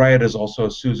 Kid Riot is also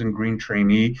a Susan Green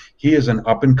trainee. He is an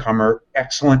up-and-comer,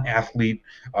 excellent athlete,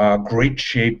 great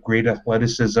shape, great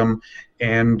athleticism,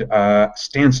 and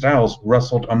Stan Styles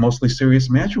wrestled a mostly serious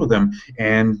match with him.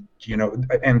 And,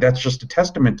 and that's just a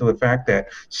testament to the fact that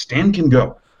Stan can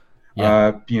go.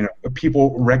 Yeah.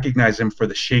 People recognize him for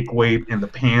the shake weight and the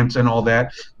pants and all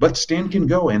that, but Stan can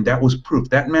go, and that was proof.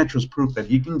 That match was proof that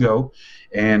he can go.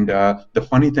 And the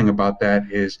funny thing about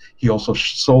that is he also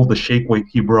sold the shake weight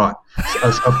he brought.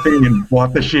 A fan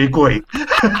bought the shake weight.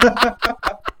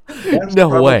 That's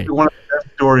No way. One of the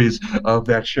best stories of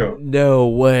that show. No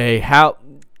way. How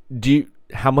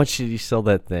much did he sell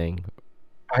that thing?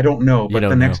 I don't know, but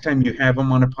the next know. time you have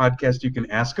him on a podcast, you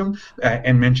can ask him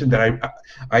and mention that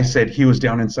I said he was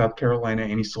down in South Carolina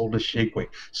and he sold a shake weight.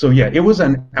 So yeah, it was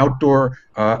an outdoor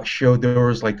show. There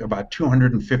was like about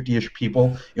 250-ish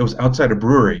people. It was outside a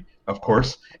brewery, of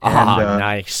course. And,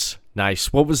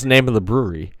 nice. What was the name of the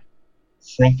brewery?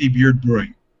 Frothy Beard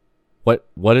Brewing.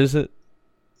 What is it?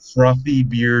 Frothy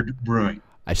Beard Brewing.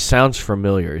 It sounds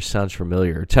familiar. It's down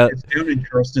in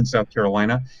Charleston, South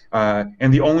Carolina.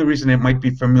 And the only reason it might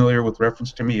be familiar with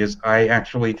reference to me is I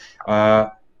actually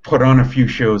put on a few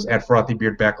shows at Frothy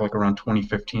Beard back like around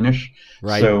 2015-ish.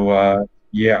 Right. So,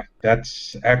 yeah,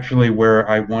 that's actually where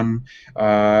I won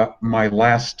my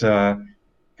last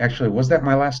actually, was that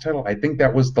my last title? I think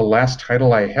that was the last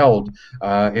title I held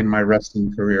in my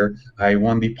wrestling career. I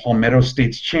won the Palmetto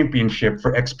States Championship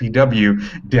for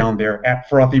XPW down there at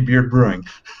Frothy Beard Brewing.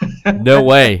 No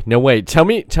way. Tell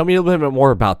me a little bit more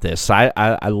about this.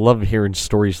 I love hearing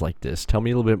stories like this. Tell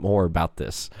me a little bit more about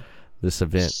this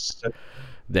event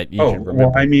that you can remember.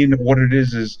 Well, I mean, what it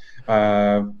is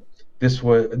this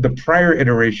was the prior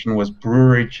iteration was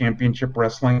Brewery Championship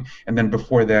Wrestling, and then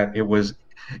before that it was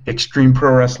Extreme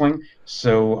Pro Wrestling.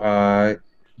 So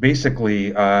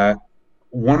basically, I'll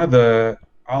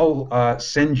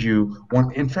send you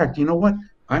one. In fact, you know what?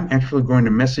 I'm actually going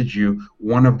to message you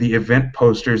one of the event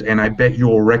posters, and I bet you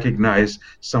will recognize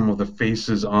some of the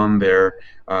faces on there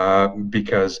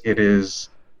because it's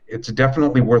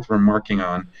definitely worth remarking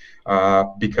on.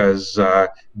 Because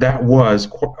that was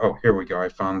here we go. I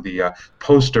found the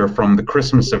poster from the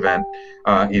Christmas event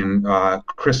in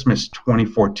Christmas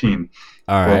 2014.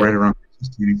 All right. Well, right around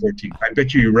Christmas 2014. I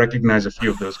bet you recognize a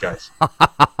few of those guys.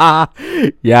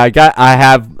 Yeah, I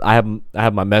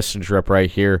have my messenger up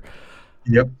right here.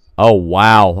 Yep. Oh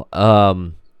wow.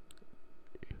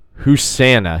 Who's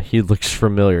Santa? He looks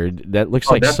familiar. That looks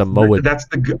like Samoa. That's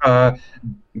the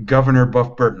Governor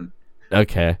Buff Burton.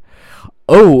 Okay.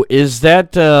 Oh, is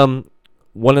that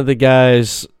one of the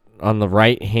guys on the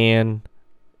right hand?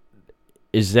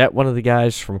 Is that one of the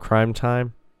guys from Crime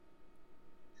Time?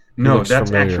 No, that's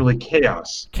familiar. Actually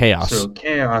Chaos. Chaos. So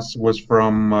Chaos was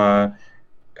from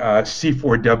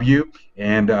C4W,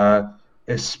 and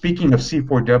speaking of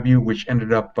C4W, which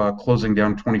ended up closing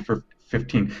down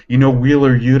 2015. You know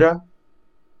Wheeler Yuta?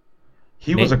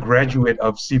 He was a graduate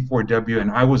of C4W, and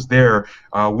I was there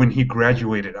when he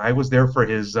graduated. I was there for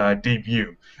his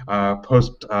debut.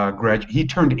 Post-grad, he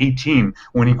turned 18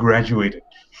 when he graduated.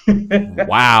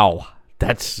 Wow,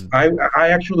 that's. I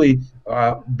actually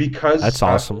because that's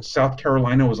awesome. South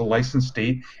Carolina was a licensed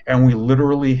state, and we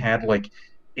literally had like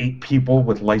 8 people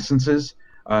with licenses.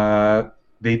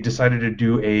 they decided to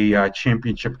do a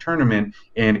championship tournament,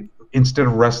 and instead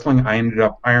of wrestling, I ended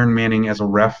up Iron Manning as a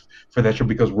ref for that show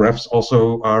because refs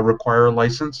also require a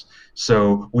license.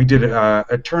 So we did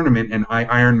a tournament, and I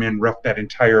Iron Man ref that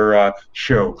entire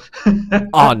show.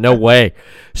 Oh, no way.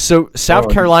 So South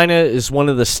Carolina is one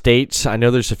of the states. I know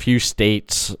there's a few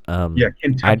states. Yeah,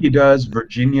 Kentucky does,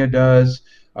 Virginia does,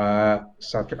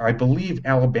 I believe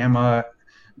Alabama,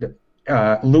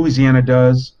 Louisiana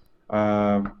does.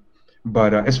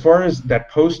 But as far as that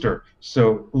poster,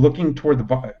 so look toward the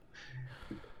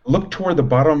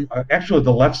bottom, actually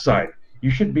the left side. You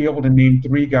should be able to name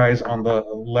 3 guys on the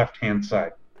left-hand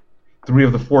side. 3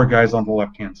 of the 4 guys on the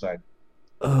left-hand side.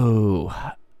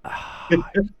 Oh.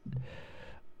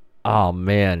 Oh,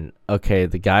 man. Okay,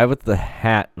 the guy with the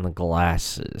hat and the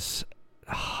glasses.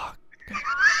 Oh,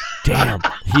 damn,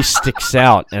 he sticks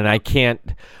out, and I can't.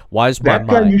 Why is my that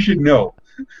guy mind? You should know.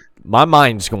 My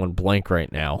mind's going blank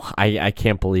right now. I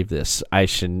can't believe this. I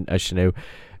should know.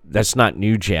 That's not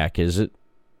New Jack, is it?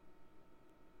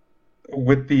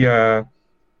 With the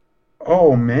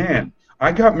oh man,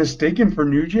 I got mistaken for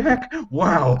New Jack.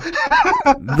 Wow.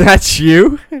 That's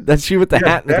you. That's you with the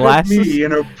hat and the glasses. That is me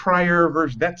in a prior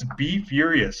version. That's B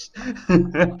Furious.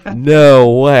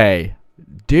 No way,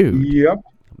 dude. Yep.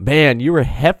 Man, you were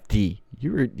hefty.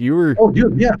 You were. Oh,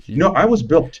 dude, yeah. No, I was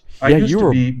built. I Yeah, used you to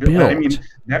were be built. I mean,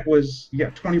 that was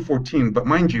 2014. But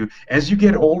mind you, as you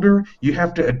get older, you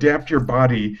have to adapt your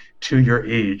body to your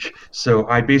age. So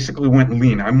I basically went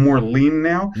lean. I'm more lean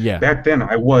now. Yeah. Back then,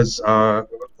 I was a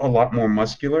lot more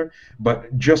muscular.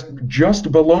 But just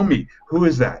below me, who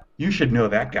is that? You should know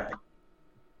that guy.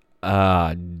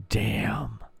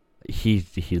 Damn. He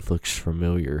looks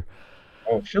familiar.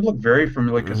 Oh, it should look very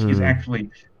familiar because he's actually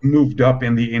moved up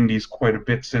in the Indies quite a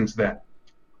bit since then.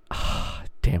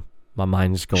 Damn, my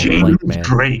mind's going James blank, man.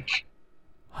 Drake.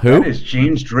 Who? That is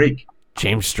James Drake.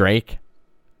 James Drake?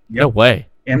 Yep. No way.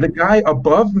 And the guy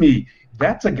above me,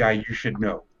 that's a guy you should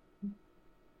know.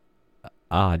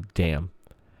 Damn.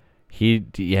 He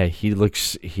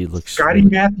looks Scotty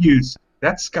Matthews.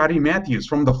 That's Scotty Matthews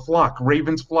from the flock,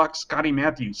 Ravens flock, Scotty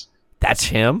Matthews. That's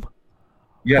him?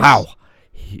 Yes. Wow.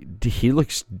 He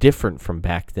looks different from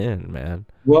back then, man.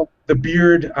 Well, the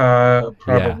beard,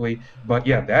 probably. Yeah. But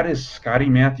yeah, that is Scotty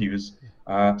Matthews.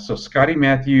 So Scotty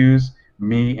Matthews,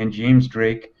 me, and James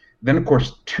Drake. Then, of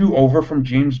course, 2 over from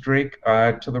James Drake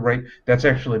to the right. That's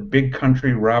actually Big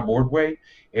Country Rob Ordway.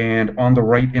 And on the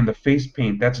right in the face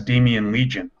paint, that's Damian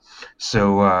Legion.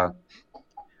 So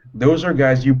those are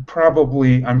guys you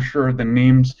probably, I'm sure the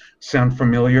names sound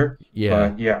familiar.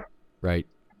 Yeah. Yeah. Right.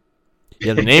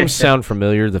 Yeah, the names sound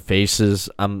familiar. The faces,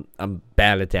 I'm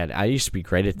bad at that. I used to be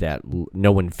great at that,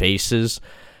 knowing faces.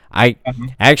 I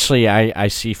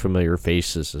see familiar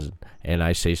faces, and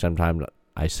I say sometimes,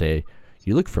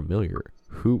 you look familiar.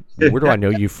 Where do I know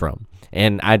you from?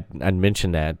 And I'd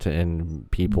mention that,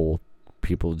 and people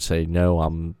would say, no,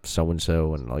 I'm so and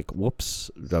so, and like,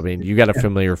 whoops. I mean, you got a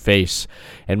familiar face,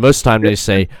 and most of the time they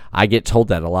say, I get told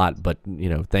that a lot, but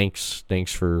thanks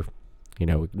for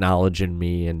acknowledging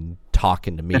me and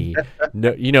talking to me,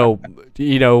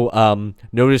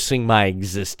 noticing my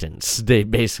existence. They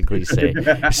basically say,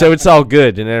 so it's all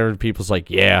good. And then people's like,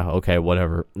 yeah, okay,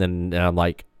 whatever. And I'm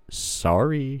like,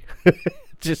 sorry.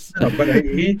 But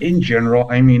in general,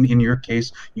 I mean, in your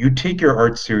case, you take your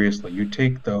art seriously. You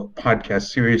take the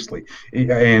podcast seriously.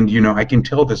 And, I can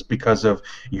tell this because of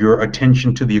your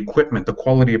attention to the equipment, the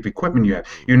quality of equipment you have.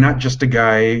 You're not just a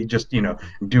guy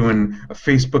doing a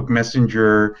Facebook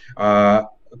Messenger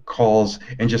calls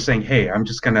and just saying, hey, I'm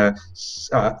just going to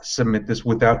submit this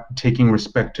without taking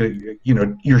respect to,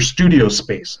 your studio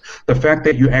space. The fact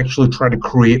that you actually try to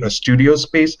create a studio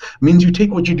space means you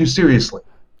take what you do seriously.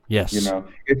 Yes.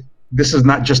 This is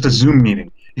not just a Zoom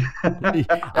meeting.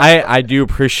 I do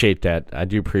appreciate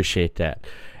that.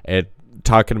 And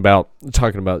talking about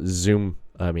Zoom,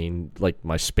 I mean, like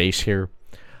my space here,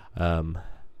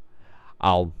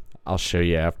 I'll show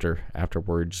you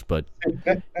afterwards, but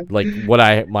like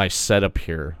my setup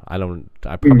here, I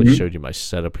probably showed you my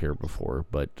setup here before,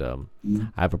 but I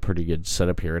have a pretty good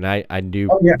setup here, and I do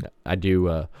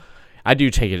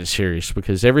take it serious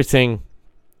because everything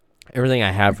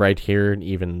I have right here, and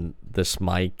even this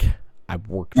mic, I've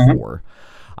worked for.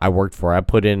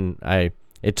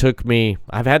 It took me.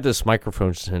 I've had this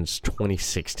microphone since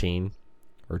 2016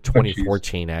 or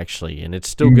 2014 actually, and it's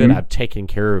still good. I've taken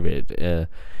care of it.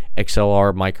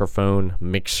 XLR microphone,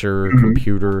 mixer,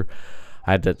 computer.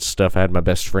 I had that stuff. I had my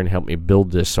best friend help me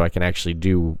build this so I can actually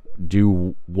do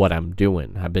what I'm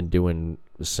doing. I've been doing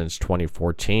since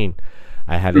 2014.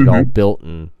 I had it all built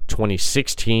in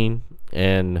 2016,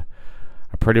 and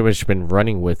I pretty much been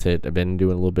running with it. I've been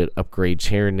doing a little bit upgrades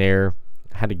here and there.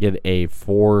 I had to get a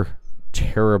 4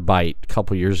 terabyte a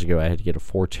couple years ago. I had to get a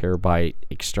 4 terabyte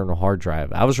external hard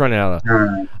drive. I was running out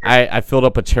of I filled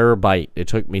up a terabyte. It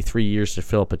took me 3 years to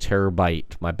fill up a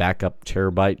terabyte, my backup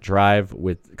terabyte drive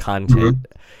with content.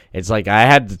 It's like I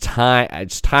had the time.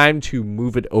 It's time to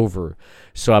move it over.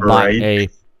 So I bought a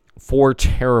 4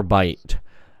 terabyte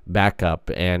backup,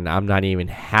 and I'm not even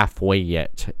halfway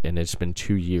yet, and it's been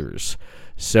 2 years.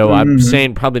 So I'm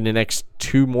saying probably the next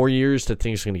 2 more years the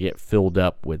thing's going to get filled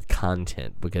up with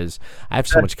content, because I have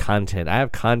so much content. I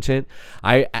have content.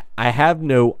 I have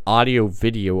no audio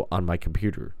video on my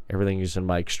computer. Everything is in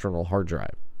my external hard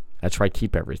drive. That's where I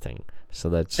keep everything. So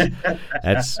that's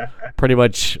pretty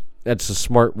much, that's a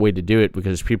smart way to do it,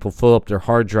 because people fill up their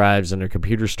hard drives and their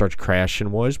computer starts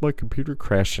crashing. Why is my computer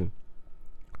crashing?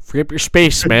 Free up your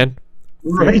space, man.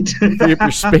 Right. Free up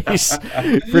your space.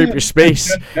 Free up your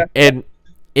space. And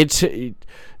it's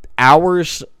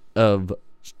hours of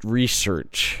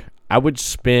research. I would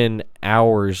spend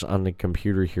hours on the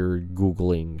computer here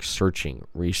Googling, searching,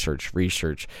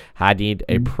 research. I need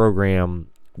a program.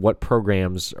 What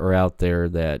programs are out there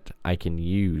that I can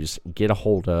use, get a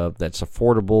hold of, that's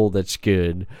affordable, that's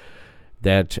good,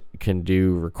 that can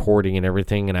do recording and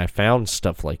everything. And I found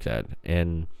stuff like that.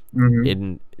 And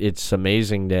it's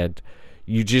amazing that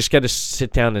you just got to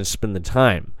sit down and spend the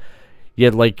time. Yeah,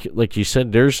 like you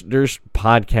said, there's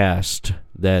podcasts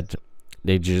that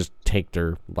they just take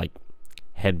their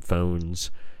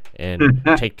headphones and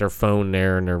take their phone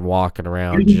there and they're walking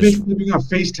around. You're basically on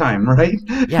FaceTime, right?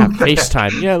 Yeah,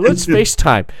 FaceTime. Yeah, let's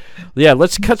FaceTime. Yeah,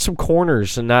 let's cut some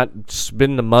corners and not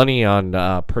spend the money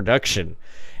on production.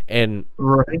 And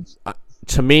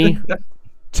to me,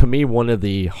 one of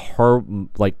the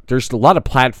there's a lot of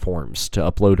platforms to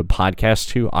upload a podcast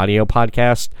to, audio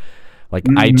podcast. Like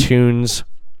iTunes.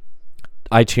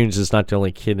 iTunes is not the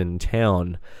only kid in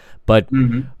town, but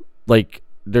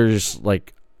there's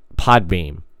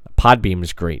Podbeam. Podbeam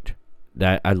is great.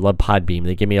 I love Podbeam.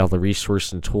 They give me all the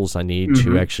resources and tools I need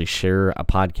to actually share a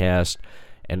podcast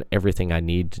and everything I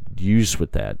need to use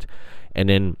with that. And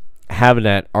then having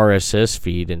that RSS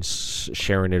feed and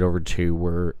sharing it over to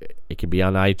where it can be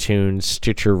on iTunes,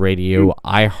 Stitcher Radio,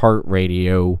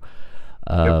 iHeartRadio,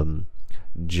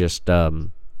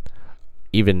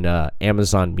 even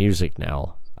Amazon Music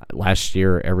now. Last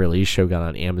year, Everett Lee Show got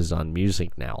on Amazon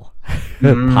Music now.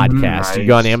 Podcast. Nice. You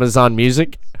go on Amazon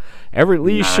Music, Everett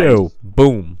Lee Show.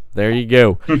 Boom. There you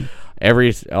go.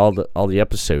 All the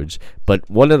episodes. But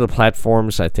one of the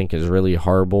platforms I think is really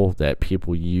horrible that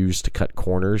people use to cut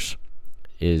corners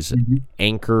is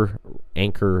Anchor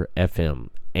FM.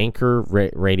 Anchor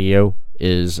Radio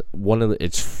is one of the.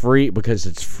 It's free because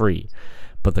it's free,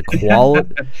 but the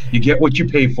quality you get what you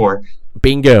pay for.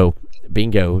 Bingo.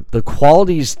 The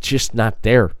quality's just not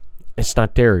there. It's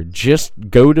not there. Just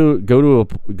go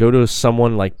to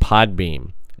someone like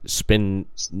Podbeam. Spend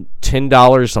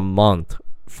 $10 a month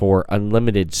for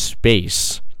unlimited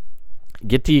space.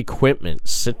 Get the equipment.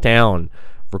 Sit down.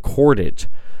 Record it.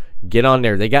 Get on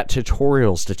there. They got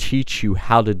tutorials to teach you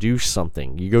how to do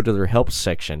something. You go to their help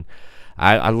section.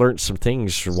 I learned some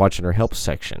things from watching their help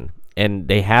section. And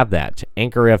they have that.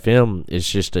 Anchor FM is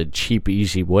just a cheap,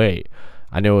 easy way.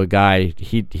 I know a guy,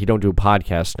 he don't do a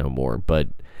podcast no more, but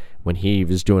when he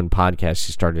was doing podcasts,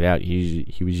 he started out, he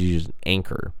was using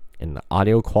Anchor. And the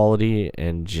audio quality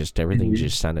and just everything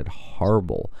just sounded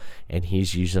horrible. And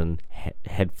he's using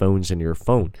headphones in your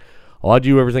phone. Oh, I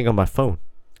do everything on my phone.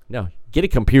 No, get a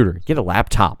computer. Get a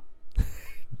laptop.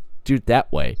 Do it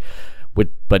that way.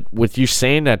 But with you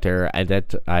saying that there,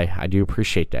 I do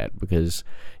appreciate that, because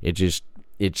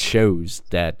it shows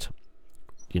that,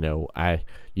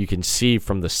 you can see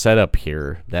from the setup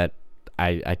here that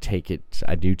I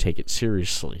do take it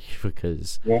seriously,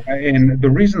 because and the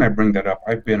reason I bring that up,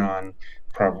 I've been on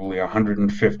probably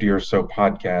 150 or so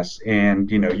podcasts, and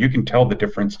you can tell the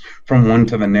difference from one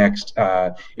to the next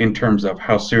in terms of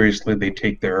how seriously they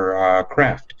take their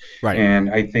craft. Right. And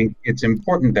I think it's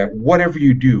important that whatever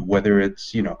you do, whether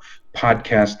it's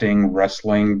podcasting,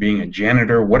 wrestling, being a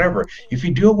janitor, whatever, if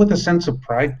you do it with a sense of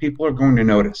pride, people are going to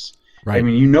notice. Right. I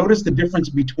mean, you notice the difference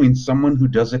between someone who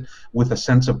does it with a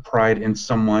sense of pride and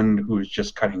someone who is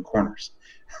just cutting corners.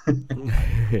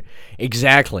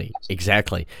 Exactly.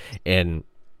 And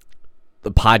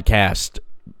the podcast,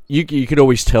 you could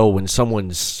always tell when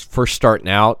someone's first starting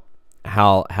out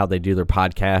how they do their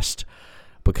podcast,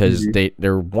 because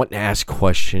they're wanting to ask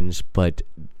questions, but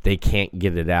they can't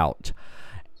get it out.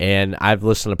 And I've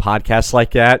listened to podcasts like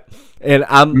that, and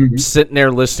I'm sitting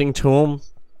there listening to them,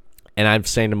 And I'm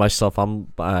saying to myself,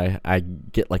 I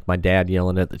get like my dad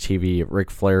yelling at the TV at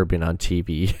Ric Flair being on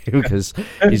TV because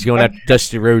he's going after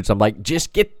Dusty Rhodes. I'm like,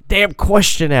 just get the damn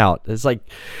question out.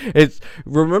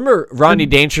 Remember Rodney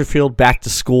Dangerfield Back to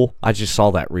School? I just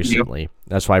saw that recently.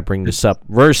 That's why I bring this up.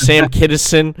 Where's Sam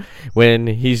Kinison when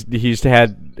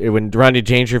when Rodney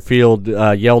Dangerfield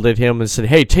yelled at him and said,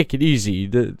 "Hey, take it easy,"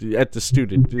 at the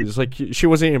student. It's like she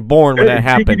wasn't even born when that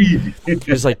happened.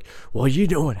 It's like, well, you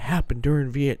know what happened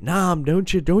during Vietnam,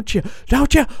 don't you? Don't you?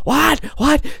 What?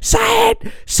 Say it.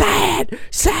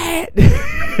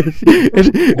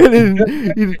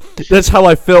 and that's how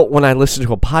I felt when I listened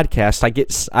to a podcast.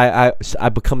 I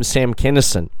become Sam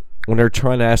Kinison when they're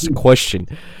trying to ask a question.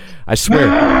 I swear.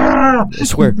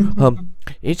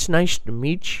 It's nice to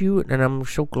meet you, and I'm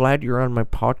so glad you're on my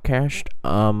podcast.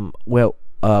 I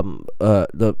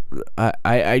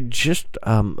just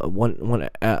want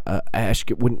to ask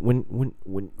you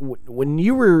when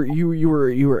you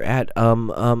were at I'm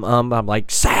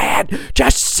like sad,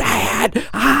 just sad.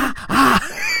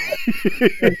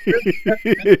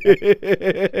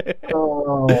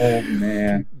 Oh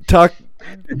man.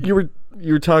 You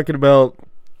were talking about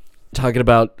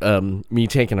me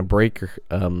taking a break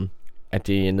at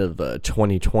the end of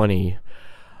 2020.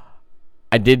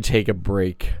 I did take a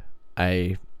break.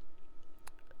 I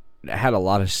had a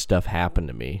lot of stuff happen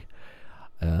to me.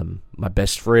 My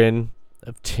best friend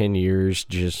of 10 years,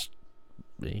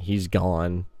 he's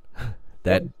gone.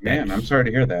 I'm sorry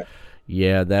to hear that.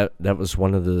 Yeah, that was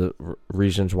one of the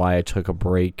reasons why I took a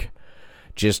break.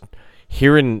 Just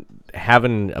having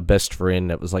a best friend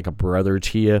that was like a brother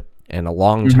to you and a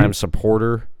long-time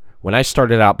supporter. When I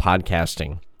started out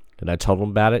podcasting and I told him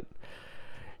about it,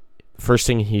 first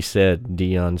thing he said,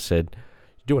 Dion said,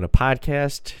 "Doing a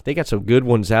podcast? They got some good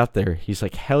ones out there." He's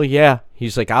like, "Hell yeah."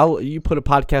 He's like, you put a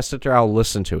podcast out there, I'll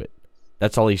listen to it.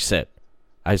 That's all he said.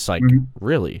 I was like,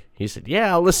 really? He said,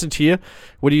 "Yeah, I'll listen to you.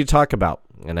 What do you talk about?"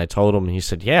 And I told him, he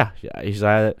said, "Yeah." He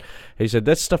said,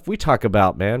 "That's stuff we talk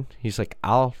about, man." He's like,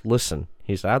 "I'll listen."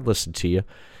 He said, "I'd listen to you."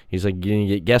 He's like, "You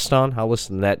get guest on? I'll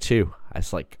listen to that too." I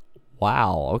was like,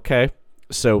 wow, okay.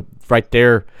 So right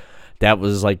there, that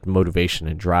was like motivation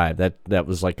and drive. That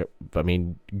was like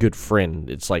good friend.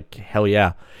 It's like, hell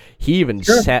yeah. He even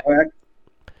sat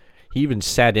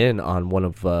in on one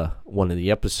of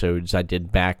the episodes I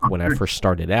did back when I first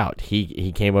started out.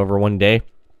 He came over one day.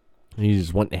 He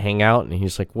just wanted to hang out, and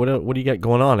he's like, "What do you got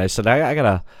going on?" I said,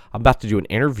 I'm about to do an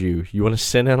interview. You want to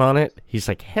sit in on it?" He's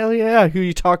like, "Hell yeah, who are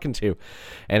you talking to?"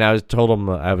 And I told him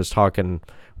I was talking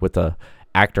with a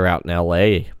actor out in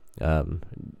L.A.,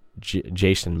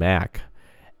 Jason Mack.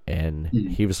 And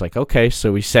he was like, "Okay."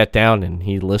 So we sat down and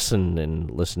he listened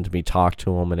to me talk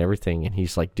to him and everything. And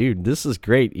he's like, "Dude, this is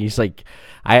great." He's like,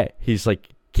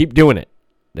 "Keep doing it."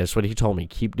 That's what he told me.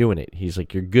 Keep doing it. He's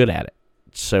like, "You're good at it."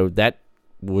 So that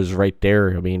was right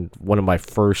there. I mean, one of my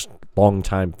first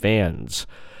longtime fans,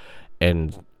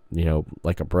 and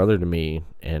like a brother to me.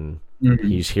 And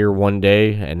he's here one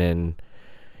day, and then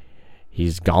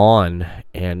he's gone,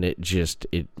 and it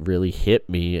really hit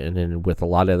me. And then with a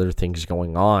lot of other things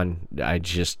going on, I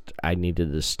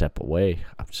needed to step away.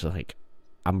 I'm just like,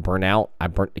 I'm burnt out. I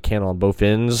burnt the candle on both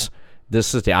ends.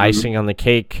 This is the icing on the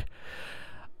cake.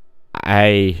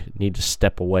 I need to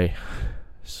step away.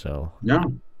 So yeah,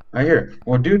 I hear.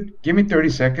 Well, dude, give me 30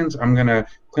 seconds. I'm gonna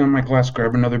clean my glass,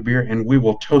 grab another beer, and we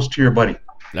will toast to your buddy.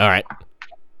 All right.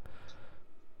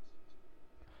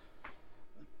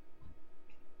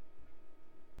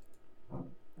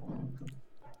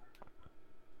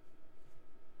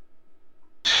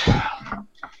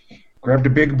 Grabbed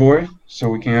a big boy so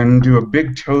we can do a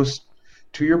big toast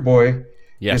to your boy.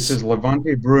 Yes. This is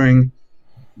Levante Brewing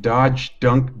Dodge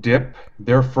Dunk Dip.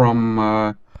 They're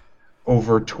from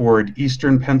over toward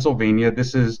eastern Pennsylvania.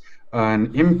 This is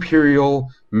an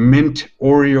Imperial Mint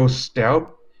Oreo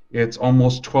Stout. It's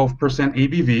almost 12%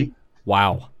 ABV.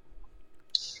 Wow.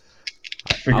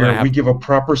 I figure we give a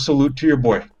proper salute to your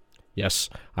boy. Yes.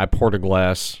 I poured a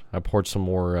glass. I poured some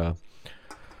more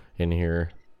in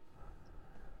here.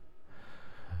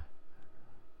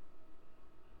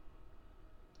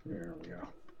 There we go.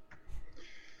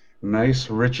 Nice,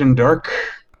 rich and dark.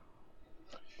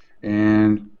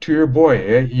 And to your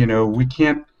boy, we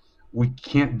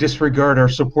can't disregard our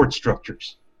support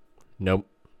structures. Nope.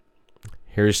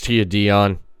 Here's to you,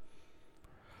 Dion.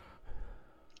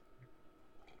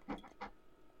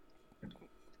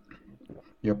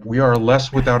 Yep, we are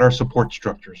less without our support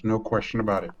structures, no question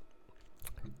about it.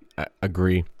 I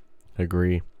agree.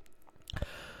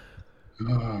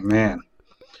 Oh man.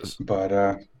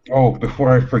 But before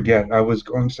I forget, I was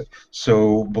going to say,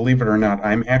 so believe it or not,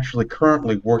 I'm actually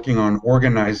currently working on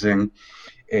organizing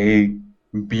a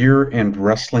beer and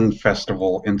wrestling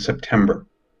festival in September.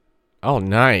 Oh,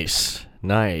 nice. So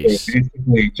Nice.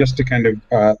 basically, just to kind of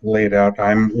lay it out,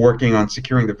 I'm working on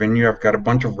securing the venue. I've got a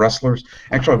bunch of wrestlers.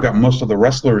 Actually, I've got most of the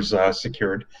wrestlers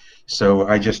secured. So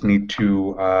I just need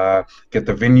to get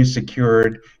the venue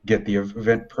secured, get the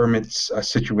event permits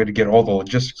situated, get all the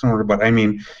logistics in order. But I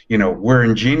mean, we're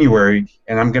in January,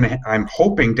 and I'm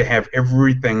hoping to have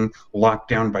everything locked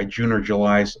down by June or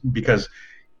July, because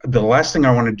the last thing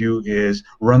I want to do is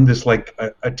run this like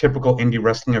a typical indie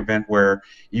wrestling event where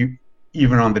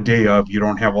even on the day of, you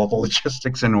don't have all the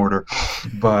logistics in order.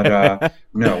 But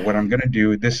no, what I'm going to do,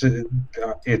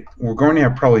 we're going to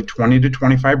have probably 20 to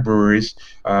 25 breweries.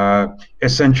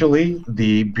 Essentially,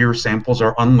 the beer samples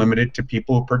are unlimited to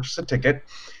people who purchase a ticket.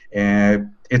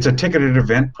 And it's a ticketed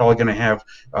event, probably going to have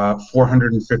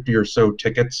 450 or so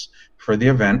tickets for the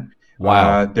event.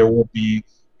 Wow. There will be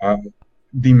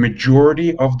the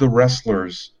majority of the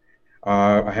wrestlers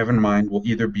I have in mind will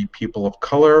either be people of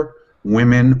color,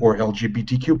 women, or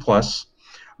LGBTQ+,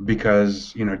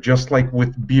 because, just like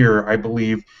with beer, I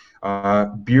believe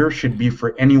beer should be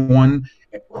for anyone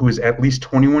who is at least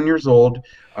 21 years old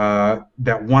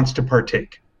that wants to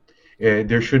partake.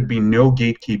 There should be no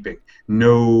gatekeeping,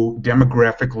 no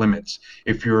demographic limits.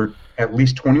 If you're at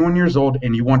least 21 years old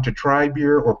and you want to try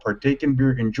beer or partake in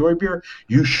beer, enjoy beer,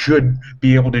 you should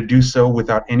be able to do so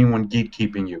without anyone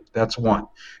gatekeeping you. That's one.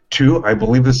 Two, I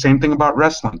believe the same thing about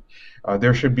wrestling.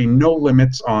 There should be no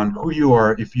limits on who you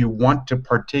are. If you want to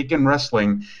partake in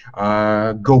wrestling,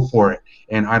 go for it.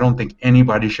 And I don't think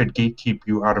anybody should gatekeep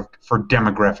you for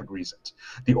demographic reasons.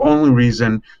 The only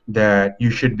reason that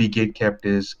you should be gatekept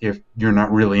is if you're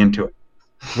not really into it.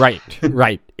 Right,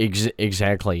 right,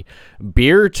 exactly.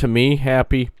 Beer, to me,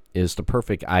 Happy, is the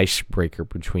perfect icebreaker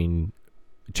between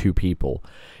two people.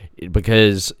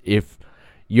 Because if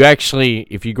you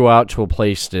go out to a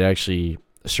place that actually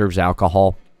serves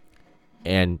alcohol,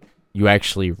 and you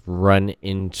actually run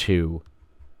into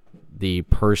the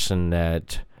person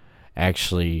that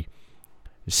actually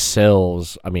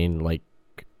sells, like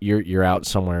you're out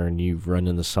somewhere and you've run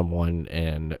into someone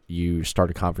and you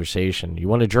start a conversation. You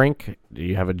want a drink?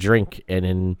 You have a drink, and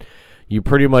then you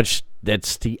pretty much,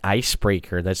 that's the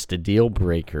icebreaker, that's the deal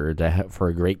breaker for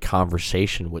a great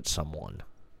conversation with someone.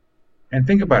 And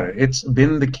think about it. It's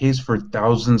been the case for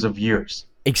thousands of years.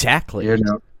 Exactly.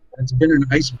 It's been an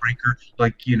icebreaker,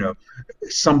 like,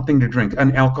 something to drink.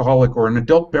 An alcoholic or an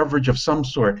adult beverage of some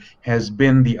sort has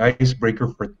been the icebreaker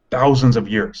for thousands of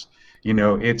years.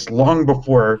 It's long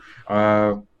before,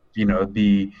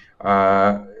 the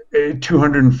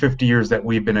 250 years that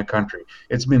we've been a country.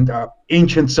 It's been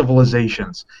ancient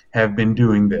civilizations have been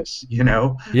doing this,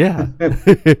 Yeah,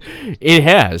 it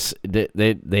has.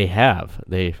 They have.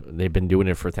 They've been doing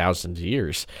it for thousands of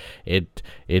years. It's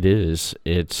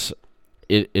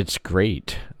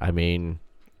great.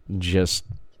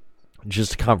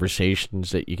 Just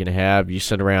conversations that you can have. You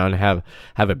sit around, have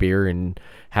a beer, and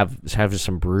have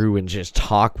some brew, and just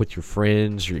talk with your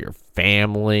friends or your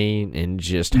family, and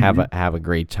just have a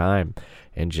great time,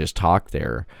 and just talk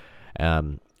there.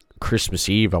 Christmas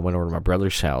Eve, I went over to my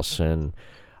brother's house, and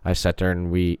I sat there, and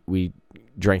we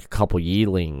drank a couple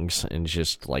Yeelings and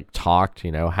just talked.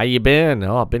 How you been?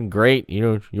 Oh, I've been great.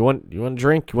 You want a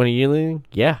drink? You want a Yeeling?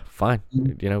 Yeah, fine.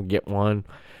 Get one.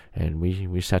 And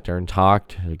we sat there and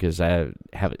talked, because I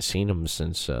haven't seen him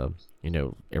since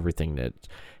everything that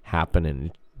happened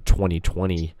in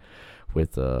 2020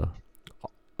 with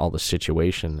all the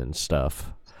situation and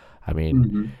stuff.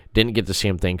 Didn't get to see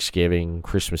him Thanksgiving.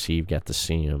 Christmas Eve got to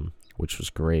see him, which was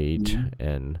great.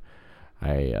 And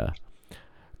I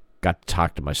got to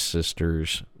talk to my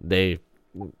sisters.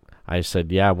 I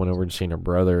said, yeah, I went over and seen her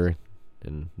brother,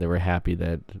 and they were happy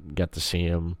that got to see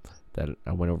him, that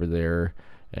I went over there.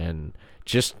 And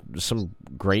just some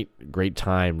great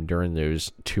time during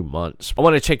those 2 months. I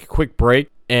want to take a quick break,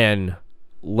 and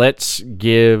let's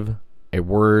give a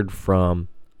word from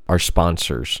our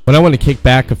sponsors. When I want to kick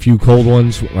back a few cold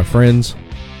ones with my friends,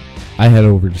 I head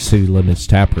over to City Limits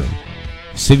Tap Room.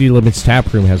 City Limits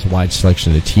Tap Room has a wide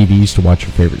selection of TVs to watch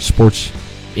your favorite sports,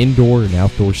 indoor and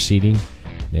outdoor seating.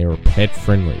 They are pet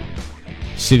friendly.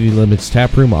 City Limits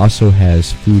Tap Room also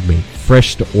has food made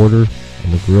fresh to order,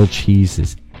 and the grilled cheese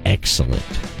is excellent.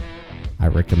 I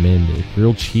recommend the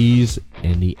grilled cheese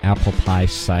and the apple pie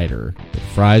cider. The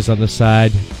fries on the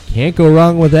side, can't go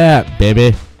wrong with that,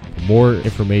 baby. For more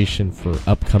information for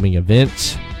upcoming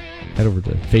events, head over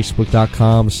to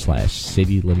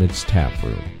facebook.com/City Limits Tap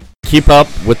Room. Keep up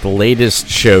with the latest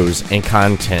shows and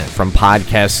content from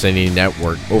Podcast City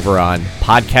Network over on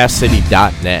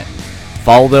podcastcity.net.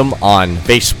 Follow them on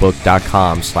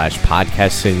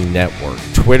Facebook.com/Podcast City Network,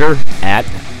 Twitter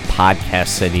 @Podcast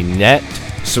City Net.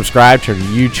 Subscribe to our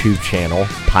YouTube channel,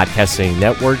 Podcast City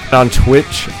Network. On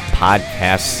Twitch,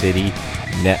 Podcast City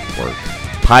Network.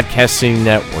 Podcast City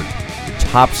Network, the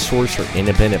top source for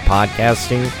independent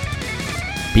podcasting.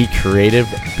 Be creative,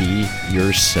 be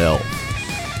yourself.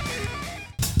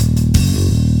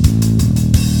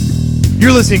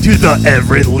 You're listening to The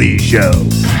Everett Lee Show.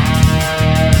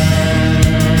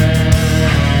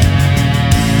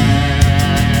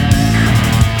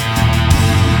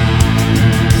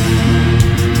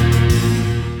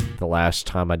 The last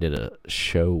time I did a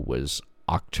show was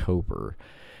October,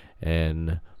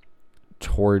 and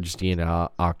towards the end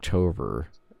of October,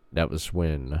 that was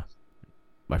when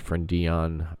my friend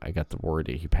Dion, I got the word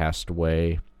that he passed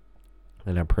away,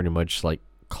 and I pretty much like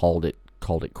called it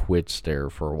quits there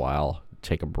for a while,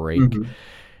 take a break.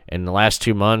 And the last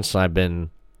 2 months I've been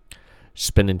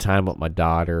spending time with my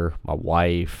daughter, my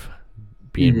wife,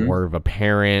 being more of a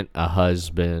parent, a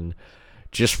husband,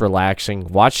 just relaxing.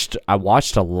 I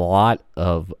watched a lot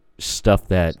of stuff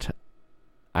that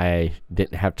I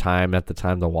didn't have time at the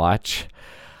time to watch.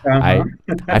 I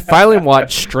finally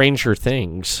watched Stranger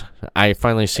Things. I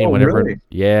finally seen really?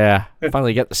 I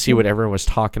finally got to see what everyone was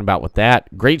talking about with that.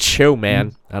 Great show,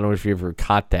 man. I don't know if you ever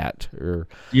caught that or.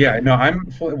 Yeah, no,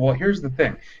 well, here's the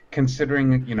thing.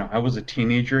 Considering, I was a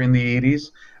teenager in the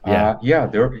 80s, there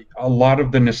a lot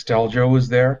of the nostalgia was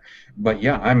there, but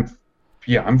I'm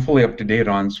fully up to date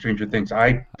on Stranger Things.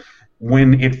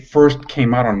 When it first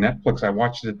came out on Netflix, I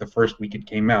watched it the first week it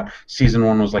came out. Season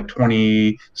 1 was like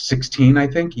 2016, I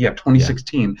think.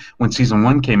 2016 when season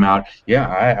 1 came out.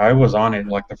 I was on it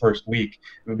like the first week.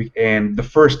 And the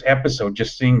first episode,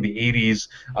 just seeing the 80s,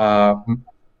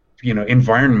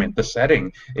 environment, the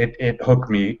setting, it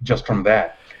hooked me just from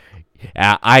that.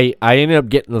 I ended up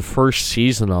getting the first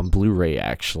season on Blu-ray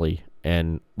actually.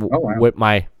 And with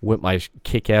my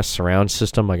kick-ass surround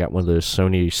system, I got one of those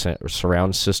Sony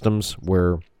surround systems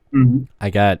where I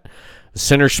got the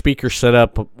center speaker set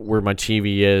up where my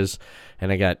TV is,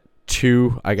 and I got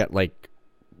like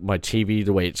my TV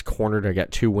the way it's cornered. I got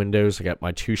 2 windows. I got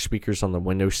my 2 speakers on the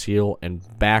window sill, and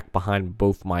back behind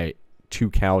both my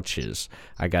 2 couches,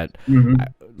 I got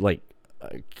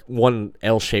one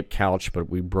L-shaped couch, but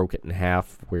we broke it in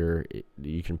half where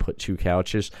you can put 2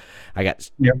 couches. I got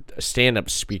stand-up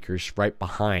speakers right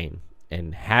behind,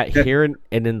 and here and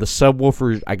in the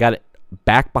subwoofer, I got it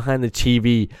back behind the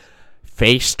TV,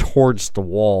 face towards the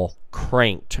wall,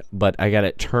 cranked, but I got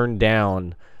it turned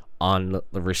down on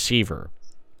the receiver.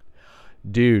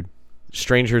 Dude,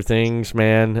 Stranger Things,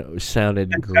 man,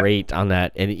 sounded great on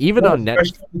that, and even on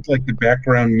Netflix, like the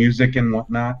background music and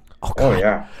whatnot. Oh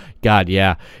yeah. God,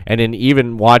 yeah. And then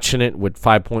even watching it with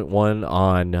 5.1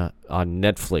 on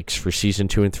Netflix for season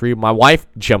 2 and 3, my wife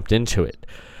jumped into it.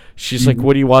 She's like,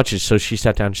 "What are you watching?" So she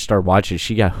sat down and started watching.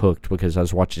 She got hooked because I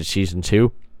was watching season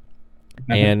 2,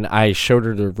 and I showed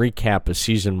her the recap of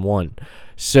season 1.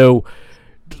 So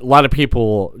a lot of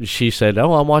people, she said,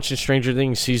 "Oh, I'm watching Stranger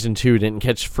Things season 2. Didn't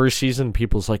catch the first season."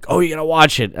 People's like, "Oh, you gotta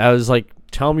watch it." I was like,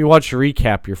 "Tell them you watch the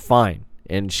recap. You're fine."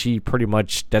 And she pretty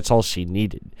much, that's all she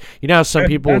needed. You know how some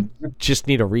people just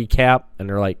need a recap and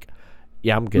they're like,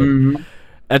 "Yeah, I'm good."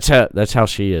 That's how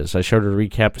she is. I showed her a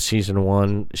recap of season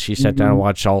 1. She sat down and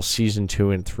watched all season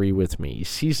 2 and 3 with me.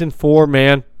 Season 4,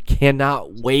 man,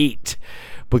 cannot wait.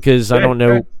 Because I don't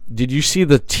know, did you see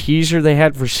the teaser they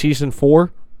had for season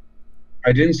 4?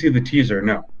 I didn't see the teaser,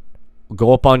 no.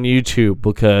 Go up on YouTube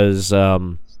because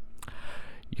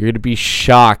you're going to be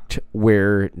shocked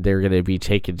where they're going to be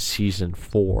taking season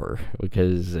 4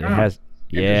 because it has.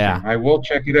 Yeah, I will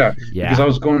check it out. Yeah, because I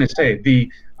was going to say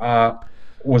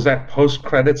was that post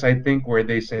credits, I think, where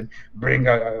they said bring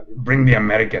the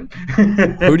American.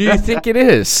 Who do you think it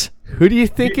is? Who do you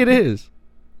think it is?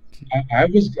 I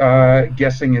was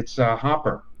guessing it's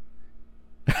Hopper.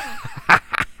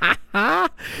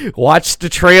 Watch the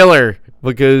trailer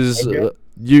because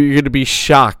you're going to be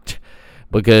shocked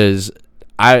because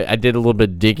I did a little bit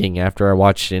of digging after I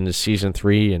watched into season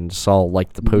 3 and saw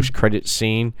like the post-credit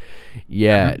scene.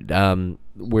 Yeah,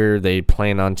 where they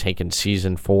plan on taking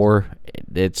season 4.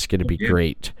 It's going to be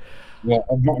great. Well,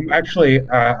 actually,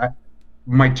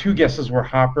 my 2 guesses were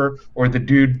Hopper or the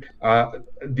dude,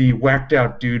 the whacked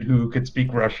out dude who could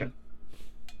speak Russian.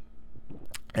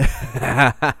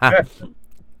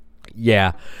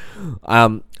 Yeah.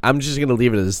 I'm just going to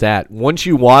leave it as that. Once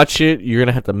you watch it, you're going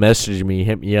to have to message me,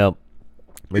 hit me up,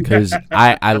 because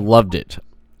I loved it.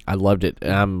 I loved it.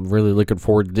 And I'm really looking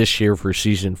forward this year for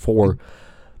season 4.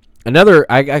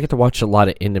 I get to watch a lot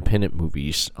of independent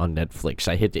movies on Netflix.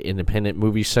 I hit the independent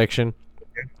movie section,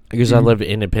 because I love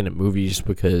independent movies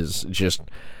because just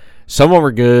some of them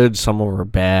are good, some of them are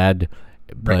bad,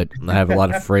 but I have a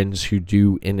lot of friends who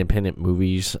do independent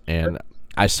movies, and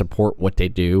I support what they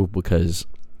do because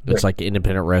it's like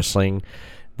independent wrestling.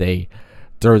 They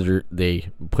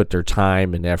put their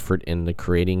time and effort into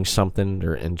creating something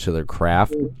or into their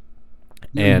craft.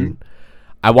 And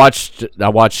I watched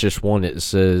this one. It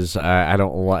says I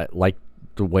don't like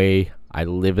the way I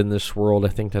live in this world. I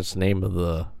think that's the name of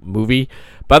the movie,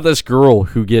 about this girl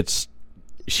who gets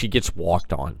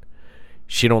walked on.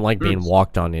 She don't like being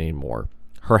walked on anymore.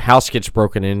 Her house gets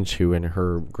broken into and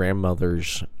her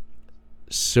grandmother's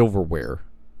silverware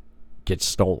gets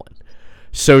stolen.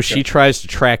 So she tries to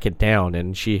track it down,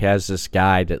 and she has this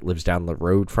guy that lives down the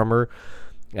road from her,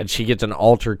 and she gets an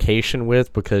altercation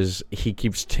with because he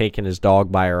keeps taking his dog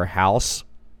by her house,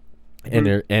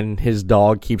 and his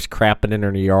dog keeps crapping in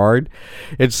her yard.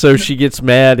 And so she gets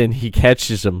mad, and he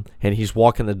catches him, and he's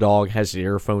walking the dog, has the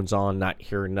earphones on, not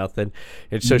hearing nothing.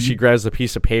 And so she grabs a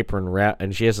piece of paper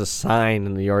and she has a sign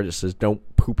in the yard that says, "Don't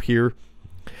poop here."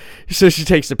 So she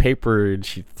takes the paper and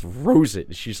she throws it,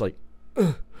 and she's like,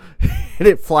 "Ugh." And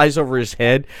it flies over his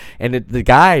head, and the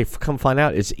guy, come find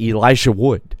out, is Elijah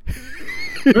Wood.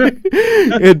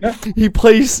 And he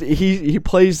plays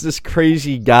this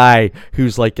crazy guy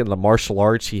who's like in the martial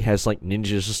arts. He has like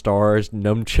ninja stars,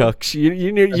 nunchucks.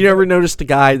 You never noticed the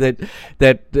guy that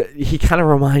he kind of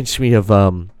reminds me of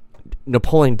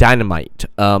Napoleon Dynamite,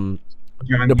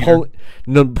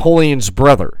 Napoleon's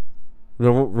brother.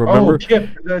 Remember? Oh, Kip,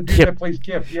 the dude that plays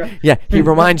Kip, yeah. Yeah, he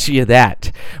reminds you of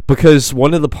that because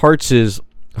one of the parts is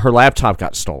her laptop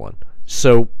got stolen.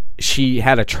 So she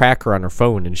had a tracker on her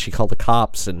phone, and she called the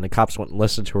cops, and the cops went and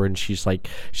listened to her, and she's like,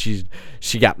 she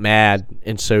got mad,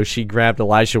 and so she grabbed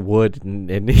Elijah Wood,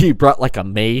 and he brought like a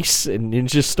mace and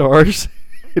ninja stars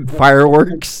and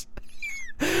fireworks.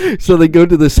 So they go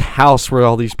to this house where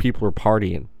all these people are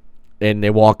partying, and they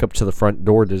walk up to the front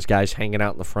door. This guy's hanging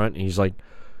out in the front, and he's like,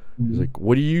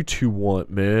 "What do you two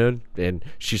want, man?" And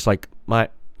she's like, my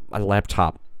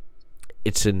laptop.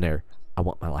 It's in there. I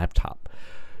want my laptop.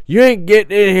 You ain't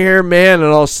getting in here, man.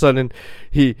 And all of a sudden,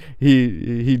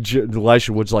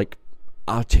 Elijah Wood's like,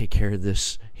 "I'll take care of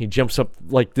this." He jumps up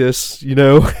like this,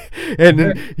 and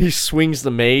then he swings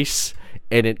the mace,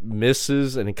 and it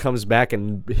misses, and it comes back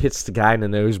and hits the guy in the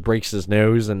nose, breaks his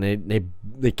nose, and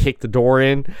they kick the door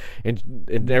in,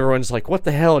 and everyone's like, "What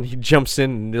the hell?" And he jumps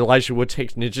in, and Elijah Wood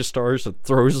takes ninja stars and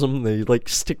throws them. They like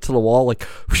stick to the wall, like,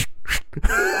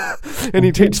 and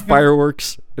he takes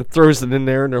fireworks and throws it in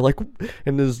there, and they're like,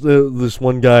 and this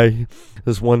one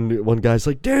guy's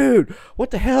like, "Dude,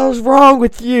 what the hell is wrong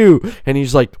with you?" And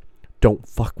he's like, "Don't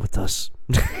fuck with us."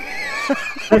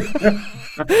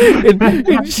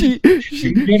 and she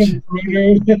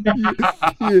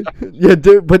yeah,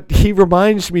 dude, but he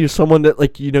reminds me of someone that,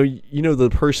 like, the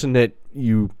person that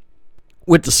you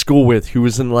went to school with who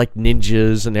was in like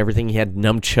ninjas and everything. He had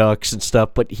nunchucks and stuff,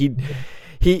 but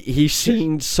he's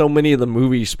seen so many of the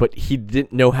movies, but he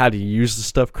didn't know how to use the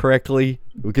stuff correctly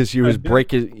because he was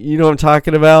breaking. You know what I'm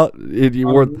talking about?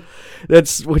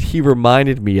 That's what he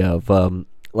reminded me of.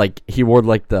 Like he wore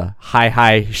like the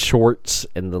high shorts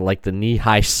and the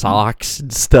knee-high socks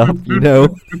and stuff,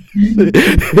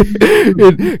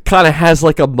 It kind of has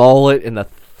like a mullet and a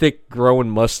thick growing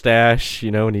mustache,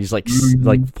 and he's like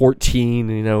 14,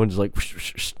 and he's like,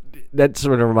 that's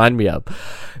what it reminded me of.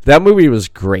 That movie was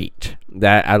great.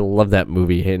 I love that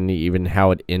movie, and even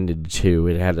how it ended too.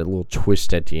 It had a little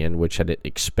twist at the end, which I didn't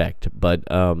expect. But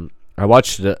I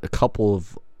watched a couple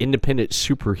of independent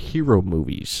superhero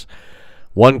movies.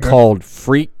 One called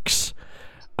Freaks,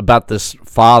 about this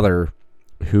father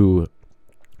who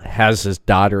has his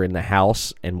daughter in the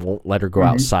house and won't let her go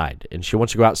outside. And she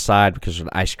wants to go outside because there's an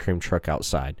ice cream truck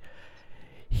outside.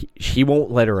 He won't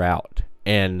let her out.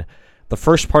 And the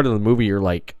first part of the movie, you're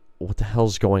like, what the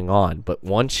hell's going on? But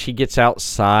once she gets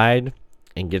outside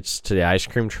and gets to the ice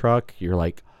cream truck, you're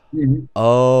like,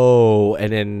 oh,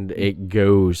 and then it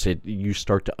goes. You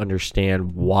start to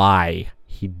understand why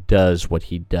he does what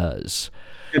he does.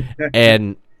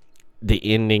 And the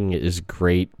ending is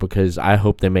great because I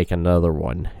hope they make another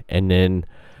one. And then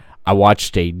I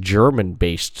watched a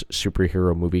German-based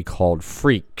superhero movie called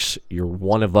Freaks, You're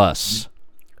One of Us.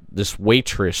 This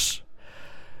waitress,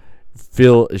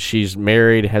 she's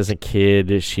married, has a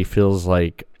kid. She feels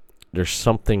like there's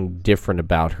something different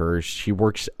about her. She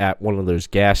works at one of those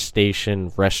gas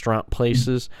station restaurant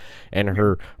places, and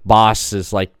her boss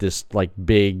is like this like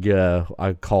big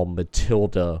I call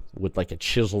Matilda with like a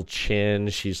chiseled chin.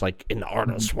 She's like in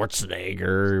Arnold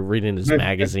Schwarzenegger reading his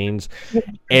magazines,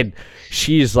 and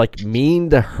she's like mean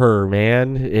to her,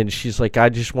 man. And she's like, I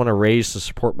just want to raise to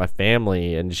support my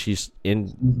family, and she's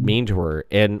mean to her.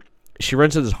 And she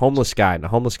runs into this homeless guy, and the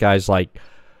homeless guy's like,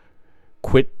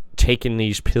 quit taking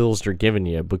these pills they're giving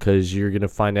you because you're going to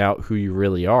find out who you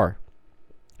really are.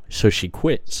 So she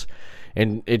quits.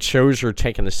 And it shows her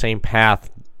taking the same path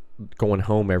going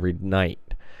home every night.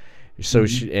 So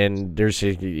and there's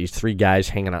these three guys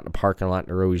hanging out in the parking lot, and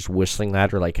they're always whistling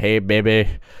at her like, hey, baby.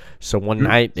 So one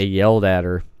night they yelled at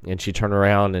her, and she turned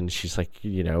around, and she's like,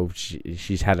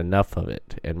 she's had enough of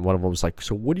it. And one of them was like,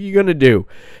 so what are you going to do?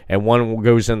 And one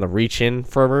goes in to reach in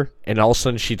for her, and all of a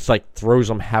sudden she like throws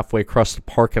him halfway across the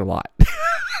parking lot.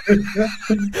 And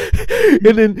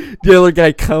then the other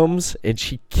guy comes, and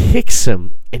she kicks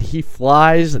him, and he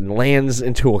flies and lands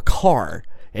into a car.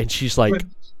 And she's like,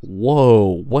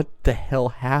 whoa, what the hell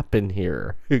happened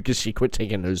here? Because she quit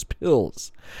taking those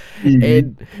pills.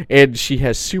 And she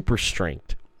has super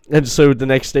strength. And so the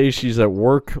next day she's at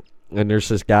work, and there's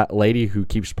this lady who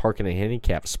keeps parking a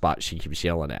handicap spot she keeps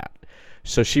yelling at.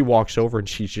 So she walks over, and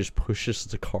she just pushes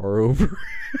the car over.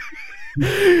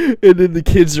 And then the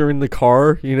kids are in the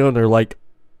car, and they're like...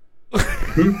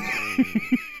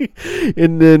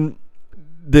 And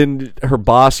then her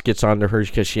boss gets onto her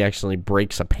because she accidentally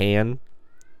breaks a pan.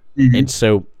 And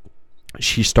so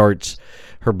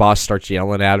her boss starts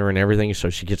yelling at her and everything, so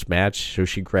she gets mad. So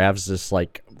she grabs this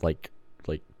like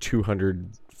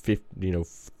 250,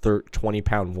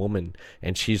 20-pound woman,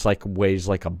 and she's like weighs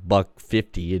like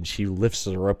 $150, and she lifts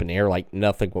her up in the air like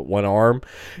nothing but one arm,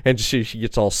 and she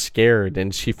gets all scared,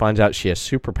 and she finds out she has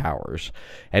superpowers,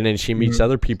 and then she meets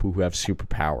other people who have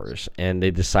superpowers, and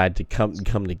they decide to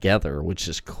come together, which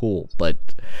is cool. But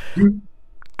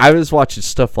I was watching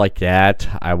stuff like that.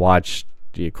 I watched,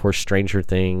 of course, Stranger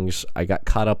Things. I got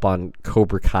caught up on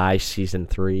Cobra Kai season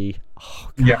 3.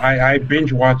 Oh, yeah, I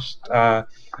binge watched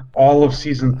all of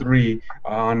season 3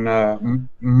 on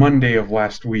Monday of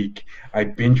last week. I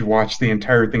binge watched the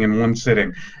entire thing in one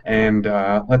sitting. And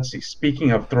let's see,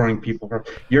 speaking of throwing people,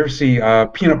 you ever see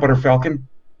Peanut Butter Falcon?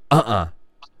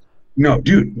 No,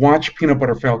 dude, watch Peanut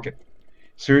Butter Falcon.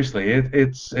 Seriously,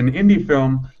 it's an indie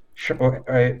film. Star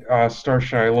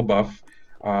Shia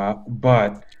LaBeouf,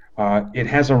 but it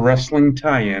has a wrestling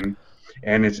tie-in,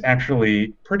 and it's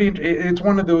actually it's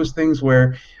one of those things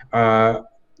where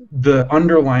the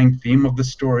underlying theme of the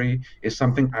story is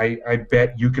something I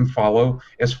bet you can follow,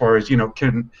 as far as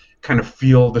can kind of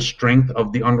feel the strength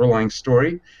of the underlying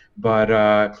story. But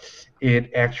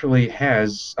it actually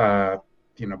has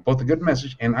both a good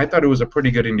message, and I thought it was a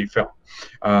pretty good indie film.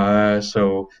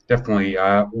 So definitely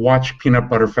watch Peanut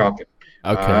Butter Falcon.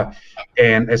 Okay.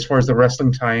 And as far as the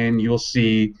wrestling tie-in, you'll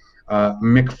see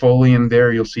Mick Foley in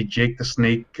there. You'll see Jake the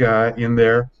Snake in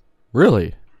there.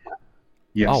 Really?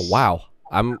 Yes. Oh wow.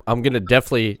 I'm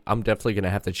definitely gonna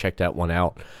have to check that one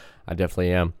out. I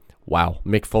definitely am. Wow.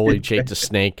 Mick Foley, Jake the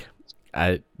Snake.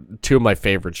 Two of my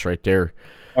favorites right there.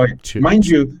 Oh, mind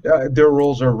you, their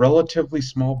roles are relatively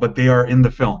small, but they are in the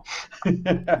film.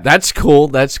 That's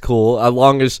cool. As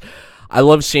long as I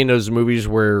love seeing those movies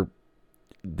where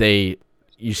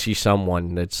you see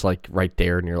someone that's like right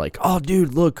there, and you're like, oh,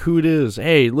 dude, look who it is.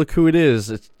 Hey, look who it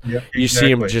is. Yep, you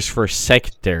see him just for a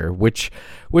second there, which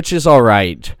is all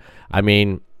right. I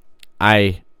mean,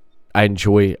 I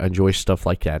enjoy stuff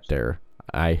like that there.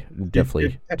 I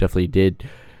definitely did.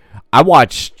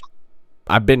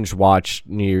 I binge watched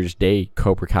New Year's Day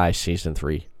Cobra Kai season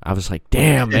 3. I was like,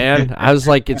 damn, man. I was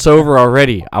like, it's over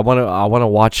already. I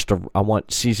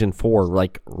want season 4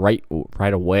 like right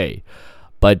away.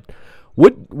 But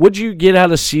what'd you get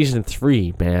out of season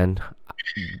 3, man?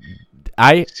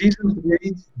 Season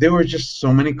 3, there were just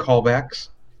so many callbacks.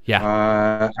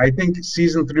 Yeah. I think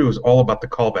season 3 was all about the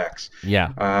callbacks.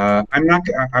 Yeah.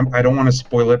 I don't want to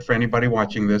spoil it for anybody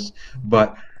watching this,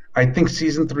 but I think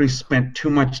season 3 spent too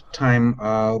much time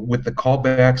with the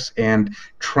callbacks and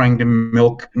trying to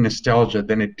milk nostalgia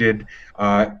than it did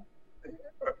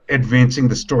advancing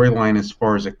the storyline as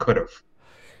far as it could have.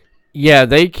 Yeah,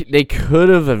 they could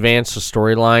have advanced the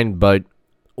storyline, but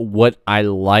what I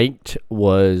liked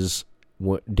was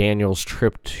Daniel's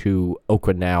trip to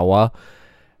Okinawa,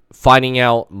 finding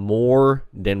out more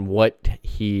than what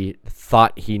he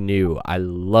thought he knew. I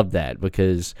love that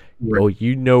because,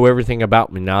 you know everything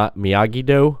about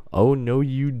Miyagi-Do? Oh, no,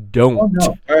 you don't. Oh,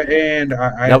 no. And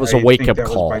that was a wake-up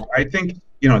call. I think,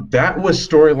 that was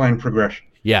storyline progression.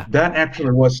 Yeah. That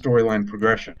actually was storyline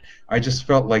progression. I just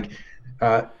felt like,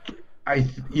 uh,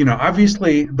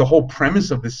 obviously the whole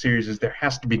premise of this series is there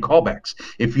has to be callbacks.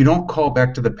 If you don't call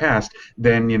back to the past,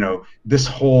 then this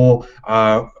whole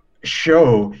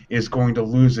show is going to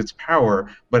lose its power.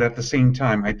 But at the same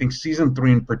time, I think season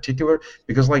 3 in particular,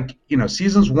 because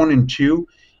seasons 1 and 2,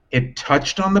 it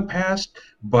touched on the past,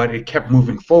 but it kept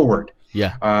moving forward.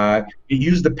 Yeah. It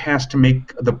used the past to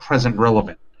make the present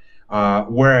relevant.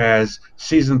 Whereas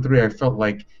season 3, I felt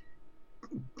like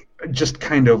just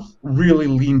kind of really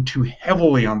leaned too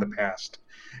heavily on the past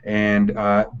and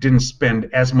didn't spend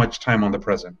as much time on the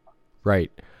present.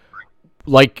 Right.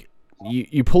 Like,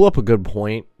 you pull up a good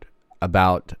point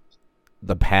about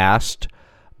the past,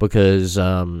 because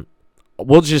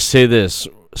we'll just say this.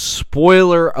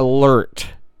 Spoiler alert.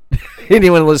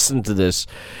 Anyone listen to this,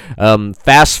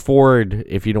 fast forward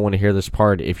if you don't want to hear this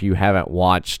part, if you haven't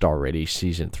watched already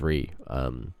season 3.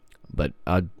 But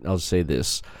I'll say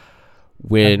this.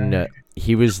 When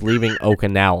he was leaving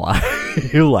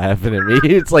Okinawa, you're laughing at me.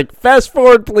 It's like, fast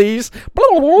forward, please.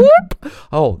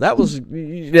 Oh, that was,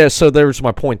 yeah, so there's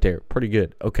my point there. Pretty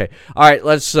good. Okay. All right,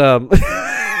 let's, now.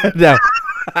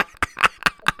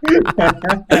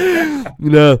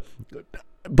 No,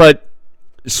 but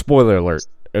spoiler alert.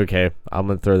 Okay, I'm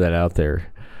going to throw that out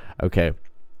there. Okay.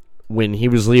 When he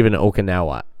was leaving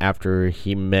Okinawa after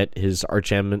he met his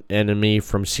arch enemy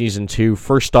from season 2,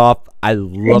 first off, I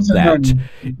love that.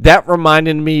 That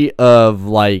reminded me of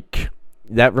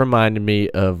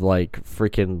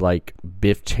freaking like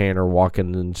Biff Tanner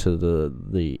walking into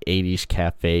the 80s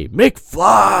cafe.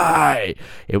 McFly!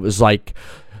 It was like,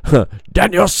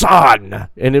 Daniel-san!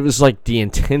 And it was like the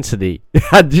intensity.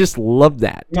 I just love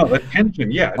that. No, the tension,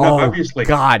 yeah. No, obviously.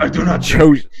 God. I do not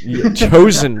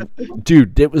Chosen.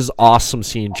 Dude, it was awesome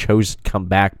seeing Chosen come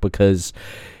back, because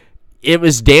it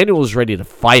was Daniel was ready to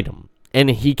fight him. And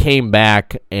he came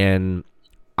back, and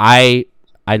I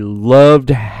loved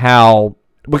how,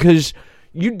 because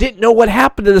you didn't know what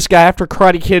happened to this guy after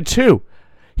Karate Kid 2.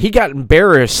 He got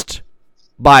embarrassed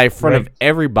by front of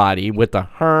everybody with the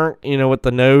with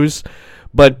the nose.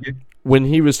 But when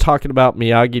he was talking about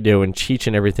Miyagi-Do and Cheech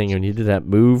and everything, and he did that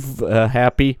move,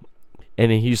 Happy,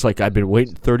 and he's like, I've been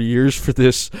waiting 30 years for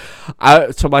this.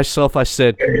 To myself, I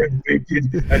said, I have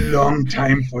waited a long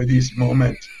time for this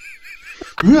moment.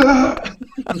 I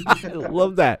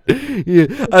love that.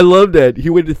 Yeah, I love that.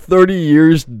 He waited 30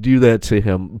 years to do that to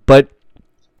him. But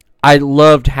I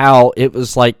loved how it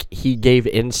was like he gave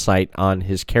insight on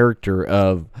his character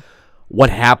of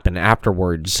what happened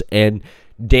afterwards. And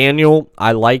Daniel,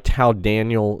 I liked how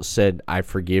Daniel said, I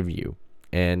forgive you.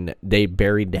 And they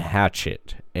buried the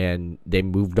hatchet and they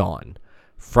moved on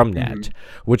from that,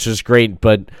 which is great.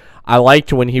 But I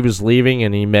liked when he was leaving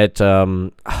and he met,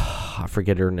 I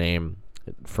forget her name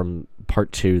from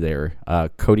part 2 there,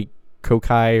 Cody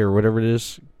Kokai or whatever it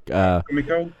is.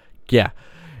 Kumiko? Yeah.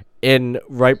 And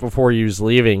right before he was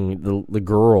leaving, the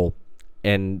girl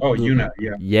and Yuna,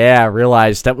 I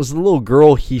realized that was the little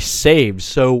girl he saved.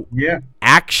 So yeah,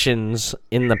 actions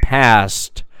in the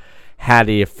past had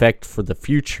an effect for the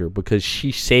future because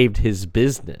she saved his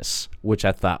business, which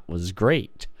I thought was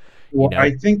great. Well,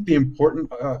 I think the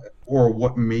important or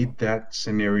what made that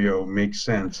scenario make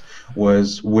sense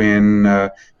was when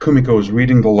Kumiko was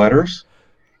reading the letters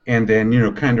and then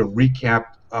kind of recap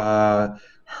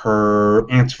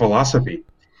her aunt's philosophy.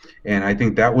 And I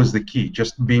think that was the key,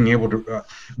 just being able to,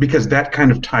 because that kind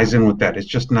of ties in with that. It's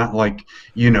just not like,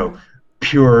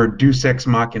 pure deus ex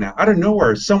machina. Out of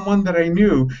nowhere, someone that I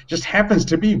knew just happens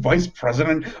to be vice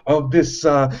president of this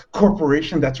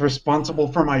corporation that's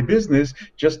responsible for my business,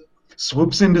 just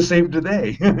swoops in to save the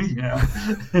day.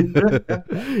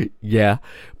 Yeah.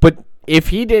 But if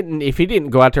he didn't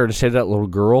go out there and save that little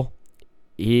girl,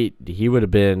 he would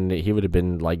have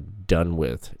been like done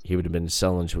with. He would have been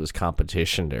selling to his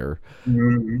competition there.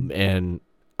 Mm-hmm. And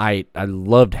I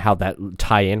loved how that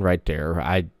tie in right there.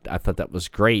 I thought that was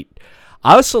great.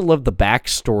 I also loved the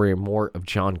backstory more of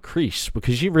John Kreese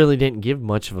because you really didn't give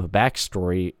much of a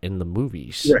backstory in the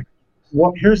movies. Right.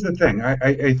 Well, here's the thing.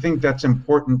 I think that's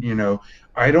important.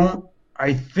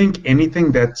 I think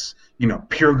anything that's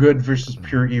pure good versus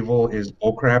pure evil is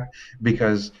bullcrap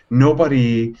because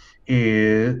nobody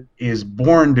is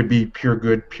born to be pure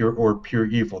good, pure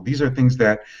evil. These are things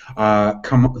that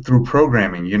come through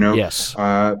programming. Yes.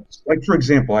 Like for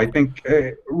example, I think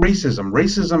racism.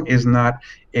 Racism is not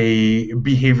a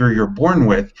behavior you're born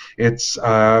with. It's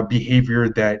behavior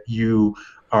that you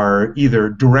are either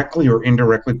directly or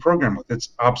indirectly programmed with. It's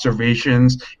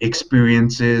observations,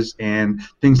 experiences, and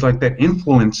things like that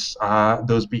influence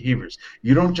those behaviors.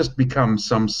 You don't just become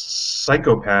some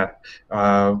psychopath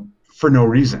for no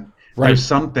reason. Right. There's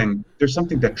something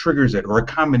that triggers it, or a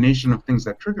combination of things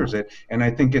that triggers it, and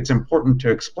I think it's important to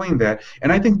explain that.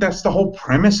 And I think that's the whole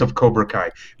premise of Cobra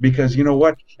Kai, because you know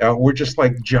what, we're just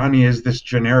like Johnny is this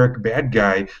generic bad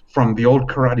guy from the old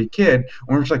Karate Kid.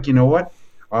 We're just like, you know what,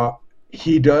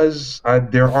 he does.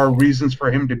 There are reasons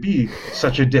for him to be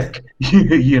such a dick.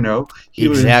 You know,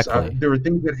 Exactly. there were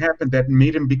things that happened that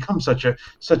made him become such a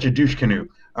douche canoe.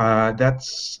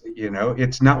 That's, you know,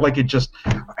 it's not like it just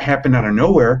happened out of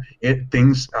nowhere.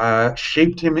 Things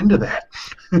shaped him into that.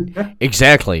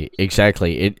 Exactly.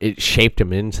 It shaped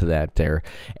him into that there,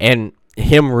 and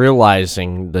him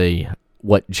realizing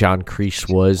what John Kreese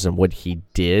was and what he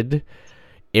did.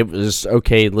 It was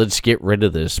okay. Let's get rid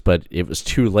of this, but it was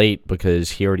too late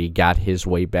because he already got his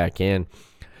way back in.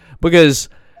 Because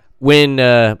when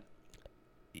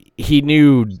he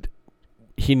knew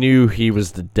he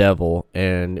was the devil,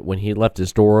 and when he left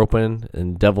his door open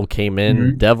and Devil came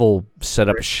in, Devil set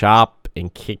up shop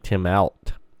and kicked him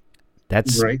out.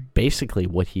 That's basically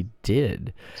what he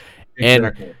did.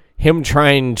 Exactly. And him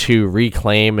trying to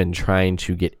reclaim and trying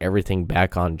to get everything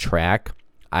back on track,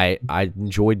 I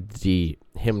enjoyed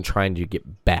him trying to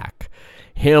get back.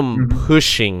 Him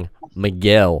pushing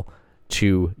Miguel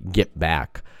to get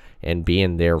back and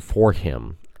being there for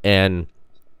him. And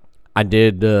I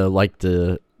did like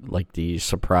the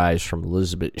surprise from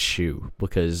Elizabeth Shue,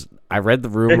 because I read the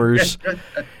rumors.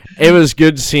 It was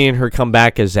good seeing her come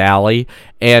back as Allie,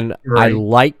 and I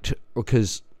liked,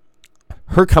 because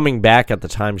her coming back at the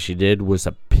time she did was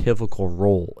a pivotal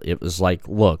role. It was like,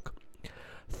 look,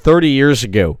 30 years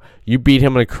ago, you beat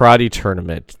him in a karate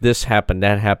tournament. This happened,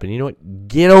 that happened. You know what?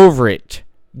 Get over it.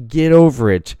 Get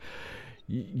over it.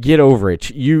 Get over it.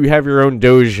 You have your own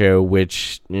dojo,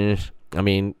 which, I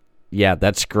mean, yeah,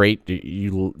 that's great.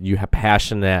 You have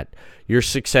passion that you're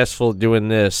successful at doing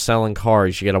this, selling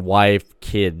cars. You got a wife,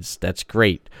 kids. That's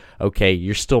great. Okay,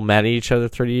 you're still mad at each other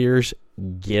 30 years.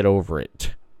 Get over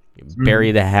it.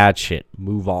 Bury the hatchet.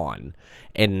 Move on.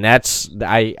 And that's,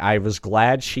 I was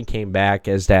glad she came back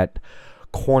as that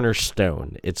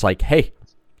cornerstone. It's like, hey,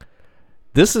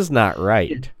 this is not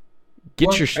right.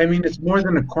 I mean, it's more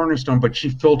than a cornerstone, but she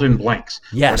filled in blanks.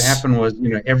 Yes. What happened was, you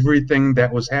know, everything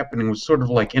that was happening was sort of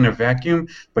like in a vacuum,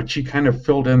 but she kind of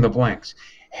filled in the blanks.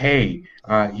 Hey,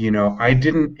 you know, I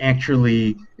didn't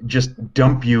actually just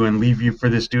dump you and leave you for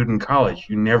this dude in college.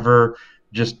 You never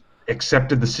just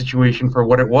accepted the situation for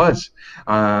what it was.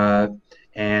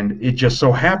 And it just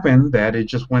so happened that it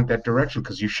just went that direction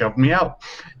because you shoved me out,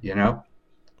 you know?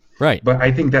 Right. But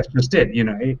I think that's just it. You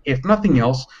know, if nothing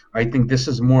else, I think this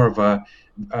is more of a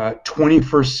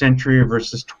 21st century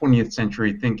versus 20th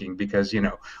century thinking, because, you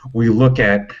know, we look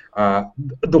at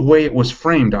the way it was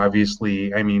framed,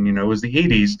 obviously. I mean, you know, it was the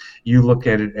 80s. You look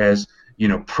at it as, you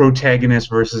know, protagonist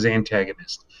versus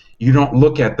antagonist. You don't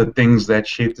look at the things that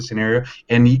shape the scenario,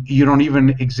 and you don't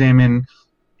even examine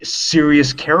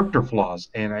serious character flaws.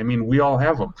 And, I mean, we all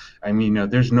have them. I mean,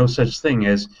 there's no such thing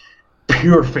as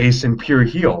pure face and pure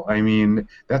heel. I mean,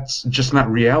 that's just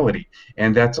not reality.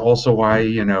 And that's also why,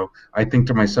 you know, I think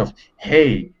to myself,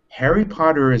 hey, Harry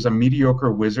Potter is a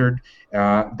mediocre wizard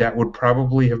that would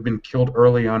probably have been killed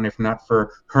early on if not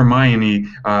for Hermione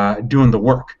doing the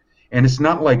work. And it's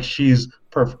not like she's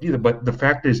perfect either, but the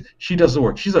fact is she does the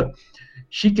work.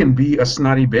 She can be a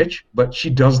snotty bitch, but she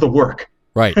does the work.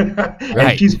 Right.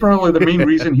 And she's probably the main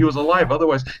reason he was alive.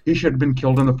 Otherwise, he should have been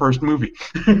killed in the first movie.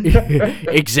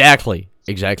 Exactly.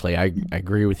 I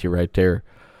agree with you right there.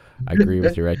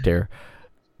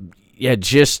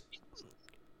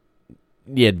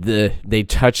 They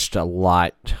touched a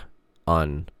lot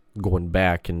on going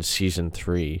back in season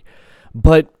 3,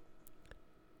 but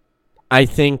I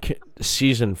think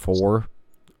season 4,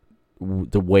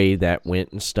 the way that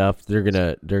went and stuff, they're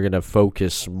gonna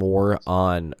focus more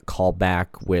on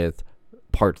callback with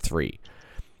part 3.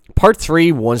 Part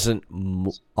 3 wasn't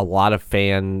a lot of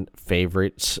fan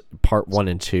favorites. Part 1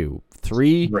 and 2,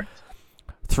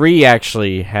 3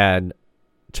 actually had,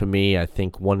 to me, I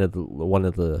think one of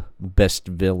the best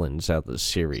villains out of the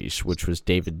series, which was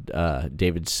David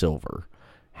Silver.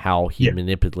 How he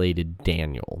manipulated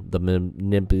Daniel, the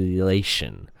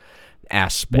manipulation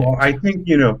aspect. Well, I think,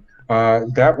 you know,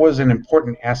 that was an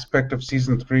important aspect of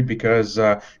season 3 because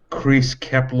Kreese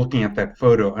kept looking at that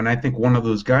photo, and I think one of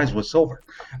those guys was Silver,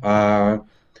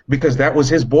 because that was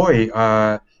his boy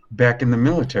back in the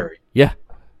military. Yeah.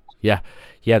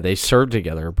 They served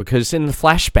together because in the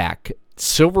flashback,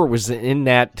 Silver was in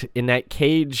that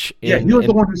cage. He was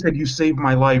the one who said, "You saved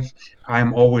my life.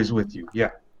 I'm always with you."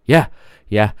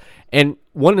 Yeah. And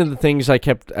one of the things I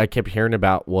kept hearing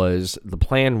about was the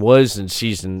plan was in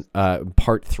season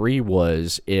part 3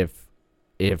 was if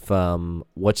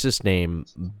what's his name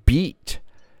beat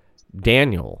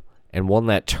Daniel and won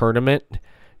that tournament,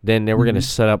 then they were going to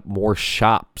set up more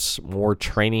shops, more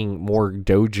training, more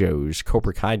dojos,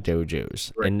 Cobra Kai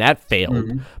dojos, and that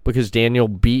failed because Daniel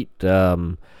beat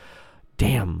Barnes.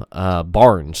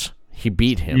 He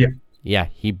beat him. Yeah,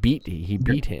 he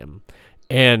beat him,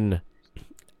 and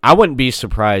I wouldn't be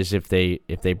surprised if they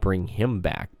bring him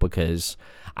back, because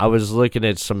I was looking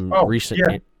at some recent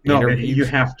interviews. You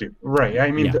have to, right? I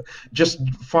mean, just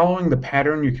following the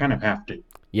pattern, you kind of have to.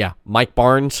 Yeah, Mike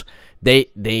Barnes.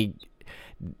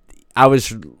 I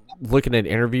was looking at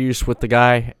interviews with the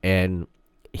guy, and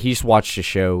he's watched the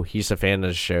show. He's a fan of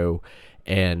the show,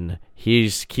 and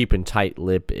he's keeping tight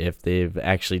lip if they've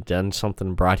actually done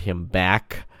something, brought him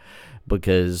back,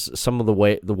 because some of the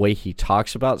way he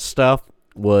talks about stuff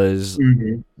was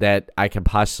that I can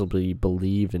possibly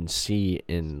believe and see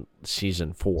in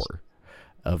season 4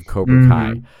 of Cobra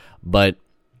Kai. But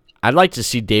I'd like to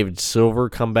see David Silver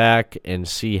come back and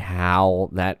see how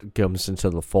that comes into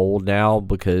the fold now,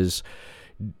 because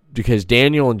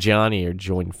Daniel and Johnny are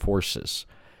joined forces.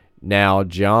 Now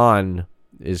John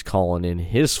is calling in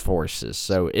his forces,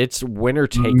 so it's winner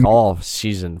take all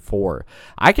season 4.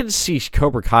 I can see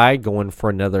Cobra Kai going for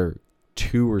another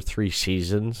 2 or 3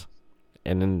 seasons,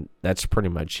 and then that's pretty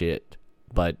much it.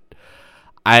 But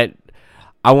I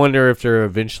wonder if they're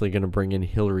eventually going to bring in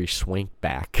Hilary Swank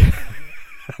back.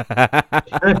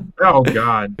 Oh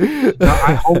God! No,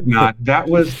 I hope not. That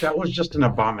was just an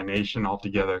abomination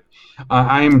altogether.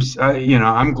 I'm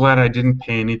glad I didn't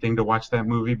pay anything to watch that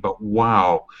movie, but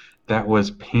wow, that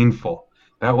was painful.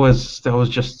 That was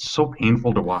just so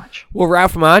painful to watch. Well,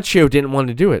 Ralph Macchio didn't want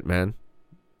to do it, man.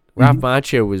 Ralph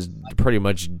Macchio was pretty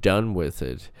much done with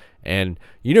it, and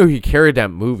he carried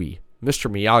that movie, Mr.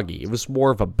 Miyagi. It was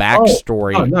more of a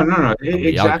backstory. Oh, no,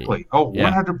 exactly. Oh,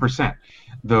 100%.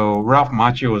 Though Ralph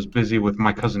Macchio was busy with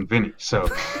My Cousin Vinny, so.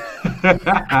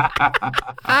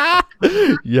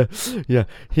 yeah.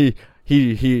 He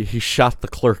shot the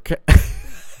clerk.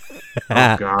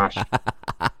 Oh gosh.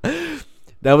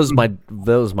 That was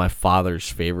my father's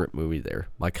favorite movie there,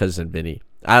 My Cousin Vinny.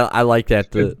 I like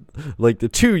that, the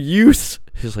two youths.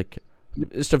 He's like,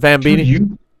 Mr.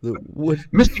 Vambini. What?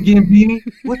 Mr. Gambini,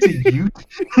 what's a youth?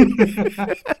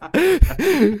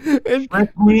 And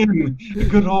Fred Gwynn,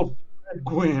 good old Fred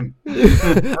Gwynn.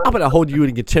 I'm gonna hold you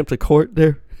in contempt of court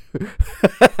there.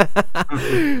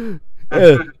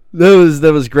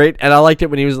 That was great, and I liked it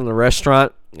when he was in the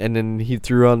restaurant, and then he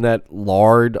threw on that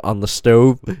lard on the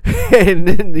stove, and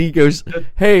then he goes,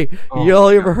 "Hey, y'all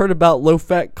ever heard about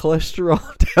low-fat cholesterol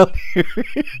down here?"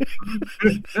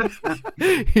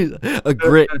 He's a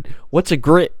grit. What's a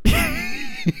grit?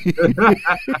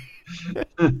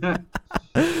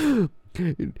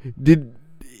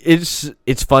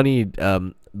 It's funny.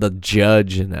 The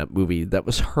judge in that movie, that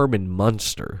was Herman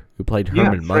Munster, who played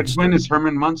Herman Munster. Fred Gwynn is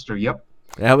Herman Munster. Yep.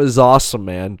 That was awesome,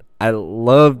 man. I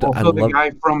loved. Also, the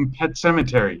guy from Pet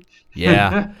Sematary.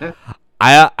 Yeah,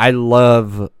 I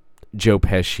love Joe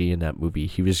Pesci in that movie.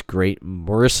 He was great.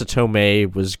 Marissa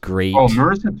Tomei was great. Oh,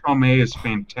 Marissa Tomei is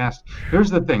fantastic. Here's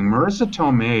the thing: Marissa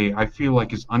Tomei, I feel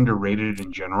like, is underrated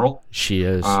in general. She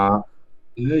is.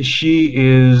 She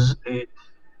is.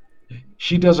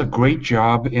 She does a great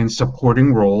job in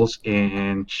supporting roles,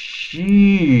 and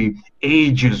she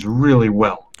ages really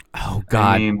well. Oh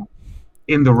God! I mean,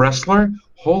 in The Wrestler,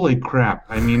 holy crap!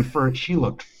 I mean, she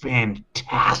looked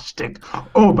fantastic.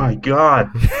 Oh my God!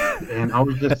 And I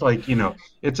was just like,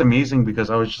 it's amazing, because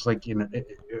I was just like,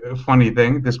 a funny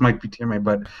thing. This might be TMI,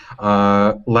 but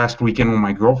last weekend when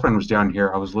my girlfriend was down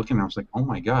here, I was looking, and I was like, oh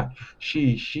my God,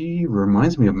 she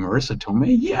reminds me of Marissa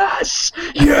Tomei. Yes.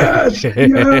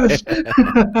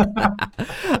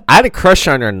 I had a crush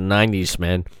on her in the 90s,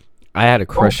 man. I had a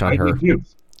crush on her.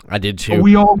 I did too. Oh,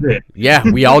 we all did. Yeah,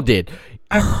 we all did.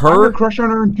 I had a crush on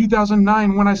her in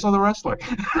 2009 when I saw The Wrestler.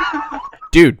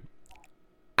 Dude,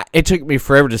 it took me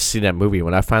forever to see that movie.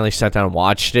 When I finally sat down and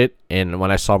watched it, and when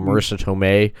I saw Marissa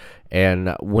Tomei,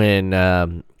 and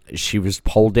when she was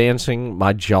pole dancing,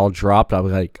 my jaw dropped. I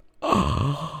was like,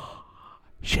 oh,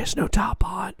 she has no top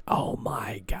on. Oh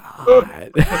my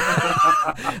God.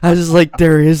 I was like,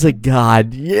 there is a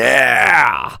God.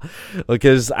 Yeah.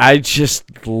 Because I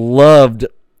just loved,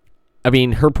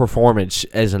 her performance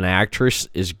as an actress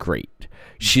is great.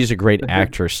 She's a great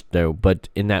actress, though. But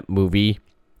in that movie,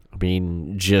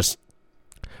 just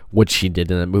what she did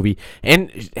in that movie.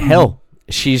 And hell,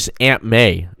 she's Aunt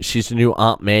May. She's the new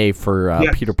Aunt May for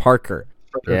Peter Parker.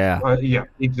 Yeah. Yeah,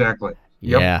 exactly.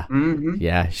 Yep. Yeah. Mm-hmm.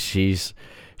 Yeah, she's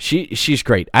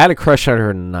great. I had a crush on her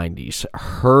in the 90s.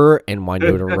 Her and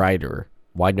Winona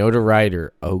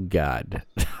Ryder. Oh God.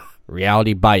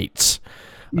 Reality Bites.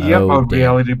 Yep, Oh, damn.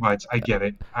 Reality Bites. I get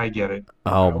it.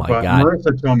 Oh my But God.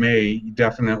 Marissa Tomei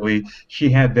definitely, she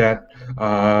had that,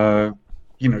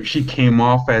 she came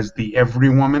off as the every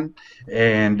woman.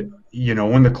 And,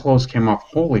 when the clothes came off,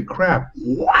 holy crap.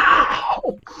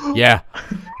 Wow. Yeah.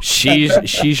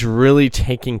 She's really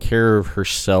taking care of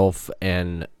herself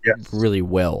and Yes. really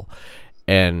well.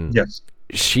 And Yes.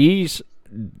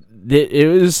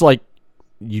 it was like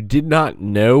you did not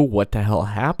know what the hell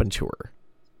happened to her.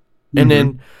 And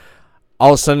then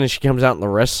all of a sudden she comes out in The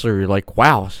Wrestler. You're like,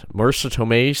 wow, Marissa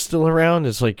Tomei's still around?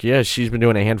 It's like, yeah, she's been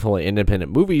doing a handful of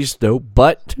independent movies, though,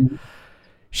 but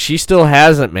she still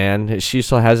has it, man. She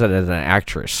still has it as an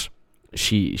actress.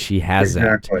 She has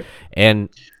Exactly. that. And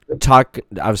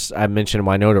I mentioned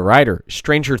Winona Ryder,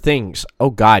 Stranger Things. Oh,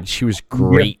 God, she was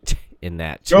great in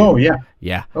that, too. Oh, yeah.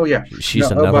 Yeah. Oh, yeah. She's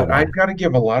No, another but one. I've got to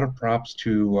give a lot of props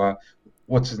to,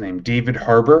 what's his name? David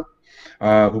Harbour,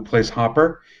 who plays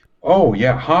Hopper. Oh,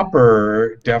 yeah.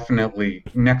 Hopper, definitely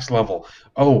next level.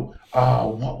 Oh,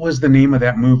 what was the name of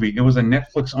that movie? It was a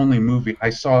Netflix-only movie.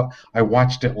 I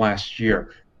watched it last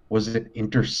year. Was it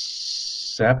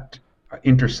Interception,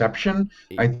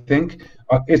 I think?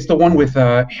 It's the one with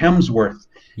Hemsworth.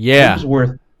 Yeah.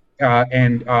 Hemsworth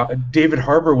and David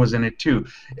Harbour was in it too.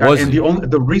 Was And he?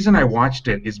 the reason I watched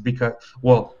it is because,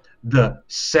 well, the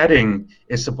setting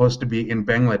is supposed to be in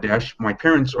Bangladesh. My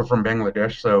parents are from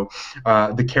Bangladesh, so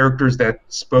the characters that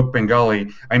spoke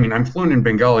Bengali, I mean, I'm fluent in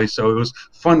Bengali, so it was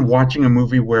fun watching a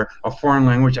movie where a foreign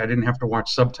language, I didn't have to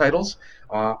watch subtitles.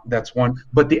 That's one.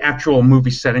 But the actual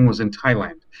movie setting was in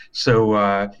Thailand.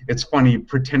 So it's funny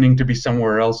pretending to be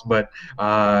somewhere else, but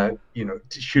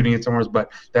shooting it somewhere else.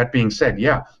 But that being said,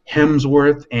 yeah,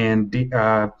 Hemsworth and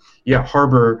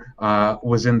Harbour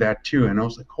was in that too, and I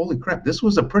was like, holy crap, this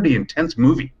was a pretty intense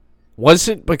movie. Was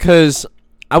it because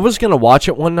I was going to watch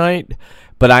it one night,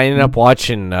 but I ended up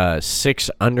watching Six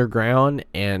Underground,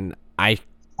 and I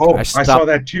saw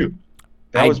that too.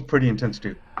 That was pretty intense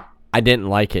too. I didn't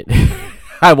like it.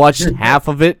 I watched half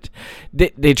of it.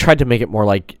 They tried to make it more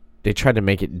like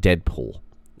Deadpool.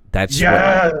 That's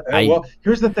well,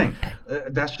 here's the thing.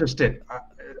 That's just it.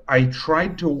 I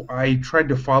tried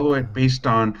to follow it based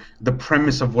on the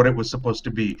premise of what it was supposed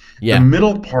to be. Yeah. The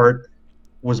middle part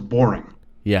was boring.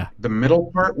 Yeah. The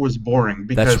middle part was boring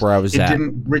because That's where I was it at.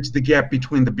 didn't bridge the gap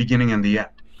between the beginning and the end.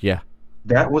 Yeah.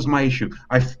 That was my issue.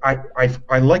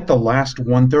 I liked the last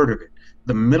 1/3 of it.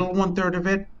 The middle 1/3 of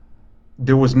it,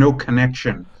 there was no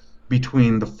connection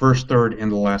between the first third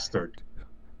and the last third.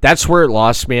 That's where it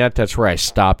lost me at. That's where I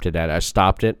stopped it at. I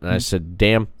stopped it and I said,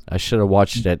 damn, I should have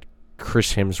watched that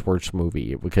Chris Hemsworth's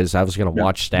movie because I was going to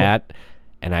watch that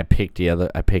and I picked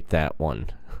that one.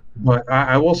 But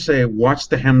I will say, watch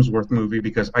the Hemsworth movie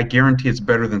because I guarantee it's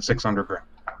better than Six Underground.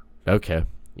 Okay.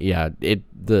 Yeah.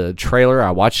 The trailer,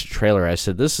 I watched the trailer. I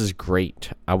said, this is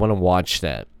great. I want to watch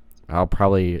that. I'll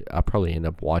probably end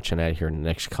up watching that here in the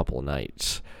next couple of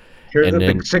nights. Here's the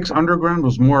thing. Six Underground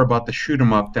was more about the shoot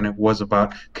 'em up than it was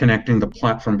about connecting the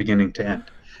plot from beginning to end.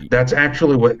 That's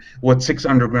actually what Six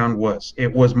Underground was.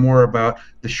 It was more about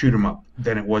the shoot 'em up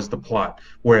than it was the plot.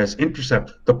 Whereas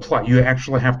Intercept, the plot, you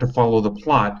actually have to follow the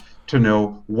plot to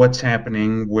know what's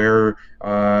happening, where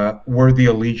the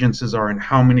allegiances are, and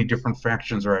how many different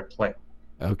factions are at play.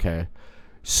 Okay.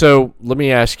 So let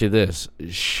me ask you this.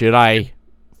 Should I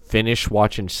finish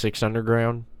watching Six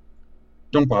Underground?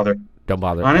 Don't bother. Don't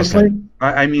bother. Honestly, okay.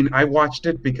 I mean, I watched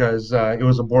it because it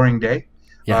was a boring day.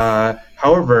 Yeah.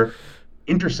 However,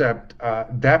 Intercept,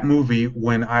 that movie,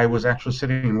 when I was actually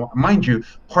sitting, mind you,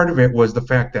 part of it was the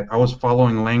fact that I was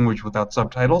following language without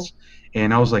subtitles,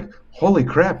 and I was like, holy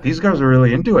crap, these guys are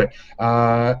really into it.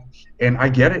 And I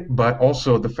get it, but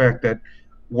also the fact that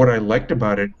what I liked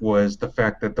about it was the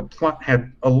fact that the plot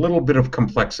had a little bit of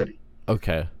complexity.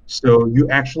 Okay. So you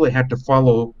actually had to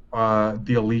follow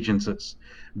the allegiances.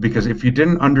 Because if you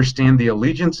didn't understand the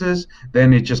allegiances,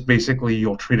 then it just basically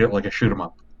you'll treat it like a shoot 'em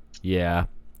up. Yeah,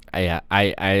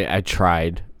 I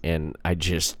tried, and I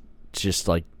just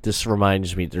like this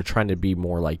reminds me they're trying to be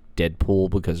more like Deadpool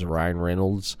because of Ryan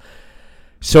Reynolds.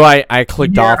 So I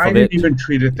clicked off of it. I didn't even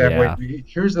treat it that Yeah. way.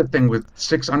 Here's the thing with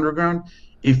Six Underground: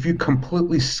 if you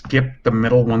completely skip the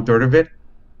middle 1/3 of it,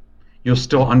 you'll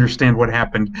still understand what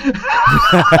happened.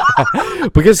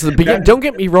 Because don't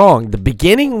get me wrong, the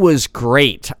beginning was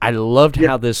great. I loved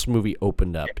how this movie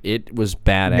opened up. It was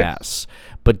badass. Yes.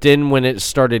 But then when it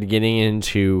started getting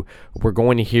into, we're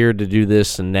going here to do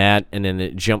this and that, and then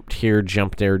it jumped here,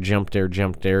 jumped there, jumped there,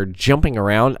 jumped there, jumping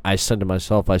around, I said to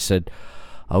myself,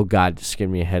 oh God, this is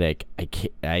giving me a headache.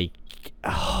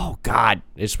 Oh God,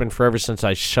 it's been forever since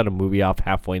I shut a movie off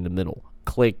halfway in the middle.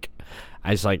 Click.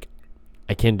 I was like,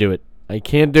 I can't do it. I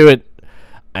can't do it.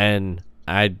 And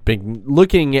I've been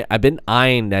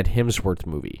eyeing that Hemsworth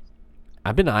movie.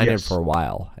 I've been eyeing it for a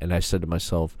while, and I said to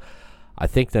myself, I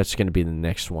think that's going to be the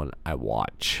next one I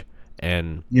watch.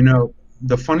 And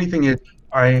the funny thing is,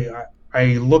 I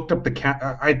looked up the cast.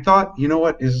 I thought, you know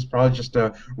what, this is probably just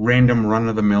a random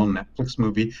run-of-the-mill Netflix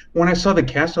movie. When I saw the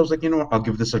cast, I was like, you know what, I'll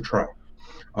give this a try.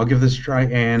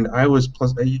 And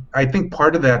I think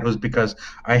part of that was because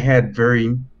I had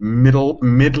very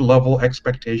mid-level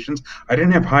expectations. I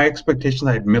didn't have high expectations.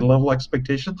 I had mid-level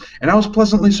expectations, and I was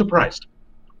pleasantly surprised.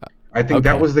 I think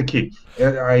that was the key.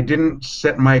 I didn't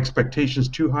set my expectations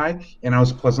too high, and I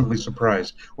was pleasantly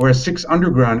surprised. Whereas Six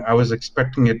Underground, I was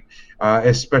expecting it,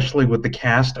 especially with the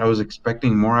cast, I was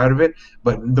expecting more out of it.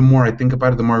 But the more I think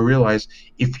about it, the more I realize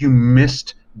if you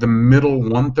missed the middle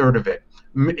 1/3 of it,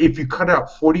 if you cut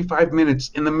out 45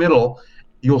 minutes in the middle,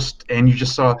 you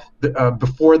just saw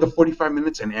before the 45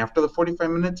 minutes and after the 45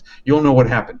 minutes, you'll know what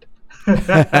happened.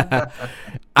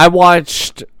 I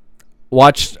watched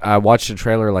the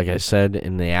trailer, like I said,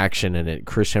 in the action, and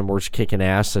Chris Hemsworth's kicking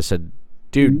ass. I said,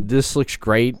 dude, this looks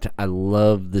great. I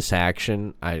love this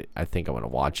action. I think I want to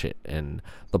watch it. And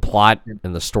the plot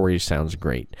and the story sounds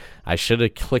great. I should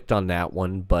have clicked on that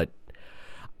one, but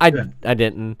I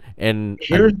didn't. And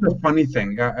here's the funny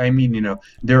thing. I mean,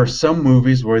 there are some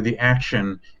movies where the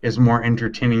action is more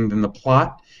entertaining than the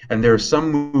plot, and there are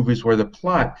some movies where the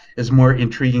plot is more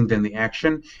intriguing than the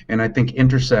action. And I think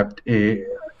Intercept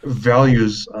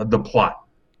values the plot.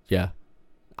 Yeah,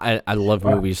 I love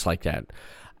movies like that.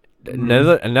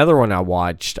 Another one I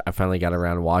finally got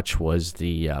around to watch was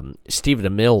the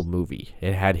Stephen Amell movie.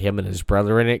 It had him and his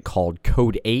brother in it, called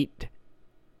Code 8.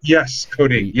 Yes,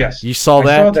 Code 8, yes. You saw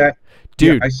that? I saw that.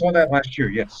 Dude. Yeah, I saw that last year,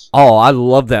 yes. Oh, I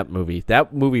love that movie.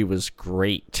 That movie was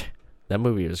great.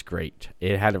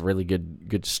 It had a really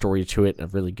good story to it, and a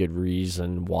really good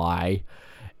reason why.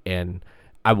 And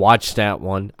I watched that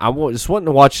one. I was wanting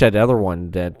to watch that other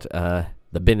one, that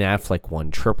the Ben Affleck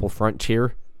one, Triple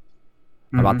Frontier,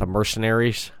 about the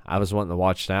mercenaries. I was wanting to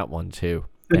watch that one too.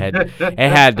 It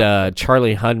had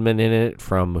Charlie Hunnam in it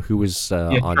from who was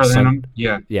on Sons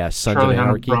of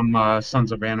Anarchy. From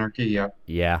Sons of Anarchy.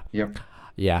 Yeah.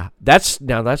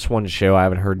 That's one show I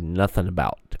haven't heard nothing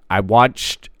about. I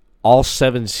watched all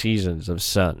 7 seasons of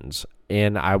Sons,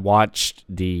 and I watched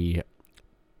the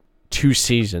 2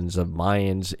 seasons of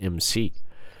Mayans MC.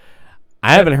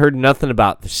 I haven't heard nothing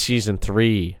about the season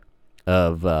 3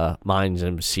 of Mayans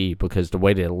MC, because the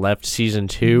way they left season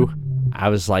 2, I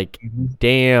was like,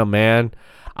 damn, man,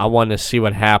 I want to see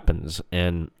what happens.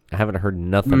 And I haven't heard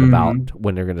nothing about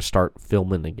when they're going to start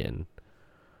filming again.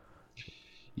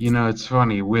 It's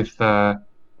funny with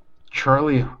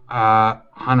Charlie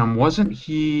Hunnam. Wasn't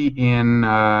he in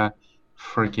what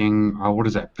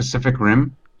is that, Pacific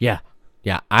Rim? Yeah,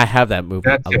 I have that movie.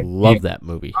 I love that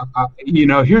movie.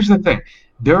 Here's the thing.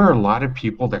 There are a lot of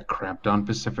people that crapped on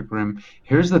Pacific Rim.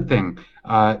 Here's the thing.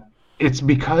 It's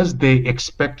because they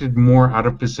expected more out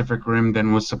of Pacific Rim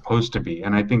than was supposed to be.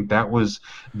 And I think that was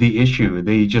the issue.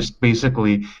 They just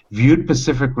basically viewed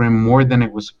Pacific Rim more than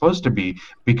it was supposed to be,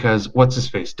 because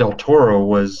what's-his-face? Del Toro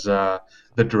was the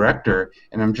director.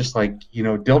 And I'm just like,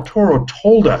 Del Toro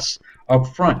told us up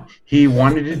front he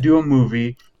wanted to do a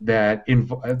movie that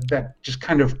just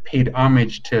kind of paid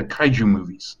homage to kaiju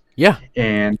movies. Yeah.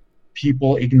 And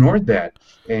people ignored that.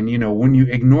 And when you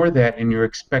ignore that and you're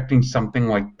expecting something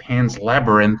like Pan's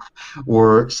Labyrinth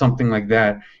or something like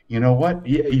that, you know what?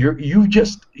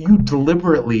 You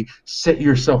deliberately set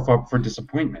yourself up for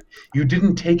disappointment. You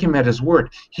didn't take him at his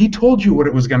word. He told you what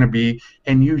it was going to be,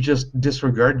 and you just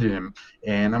disregarded him.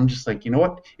 And I'm just like, you know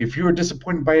what? If you were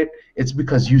disappointed by it, it's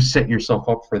because you set yourself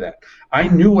up for that. I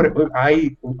knew what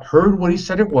I heard what he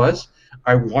said it was.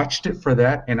 I watched it for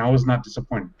that, and I was not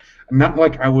disappointed. Not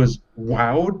like I was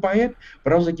wowed by it,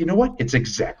 but I was like, you know what? It's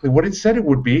exactly what it said it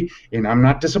would be, and I'm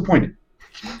not disappointed.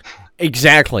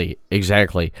 Exactly.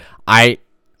 I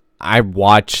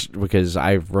watched, because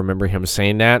I remember him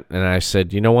saying that, and I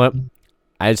said, you know what?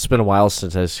 It's been a while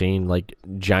since I've seen like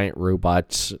giant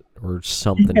robots or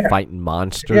something fighting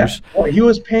monsters. Yeah. Well, he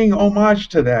was paying homage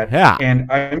to that. Yeah.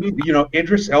 And I mean,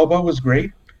 Idris Elba was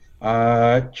great.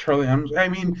 Charlie Hunnam. I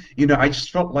mean, I just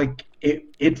felt like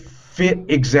it fit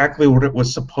exactly what it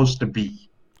was supposed to be.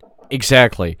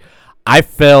 Exactly. I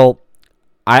felt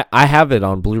I have it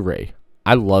on Blu-ray.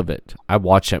 I love it. I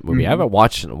watched that movie. I haven't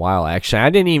watched it in a while, actually.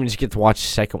 I didn't even get to watch the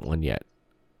second one yet.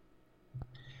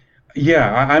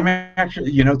 Yeah, I'm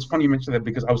actually, it's funny you mentioned that,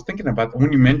 because I was thinking about that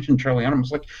when you mentioned Charlie Hunnam. I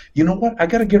was like, you know what? I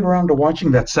got to get around to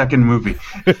watching that second movie.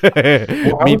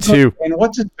 Me too. And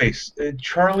what's his face?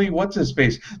 Charlie, what's his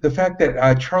face? The fact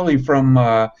that Charlie from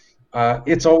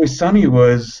It's Always Sunny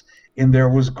was in there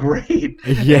was great.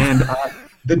 Yeah. And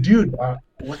the dude,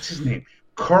 what's his name?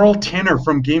 Carl Tanner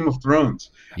from Game of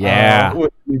Thrones. Yeah. Was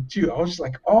in it too. I was just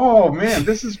like, oh man,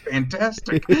 this is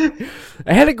fantastic. It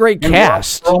had a great And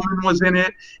cast. Ron Perlman was in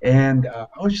it, and I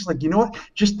was just like, you know what?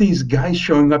 Just these guys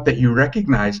showing up that you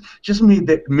recognize just made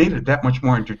it that much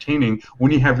more entertaining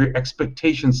when you have your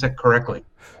expectations set correctly.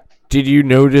 Did you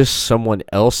notice someone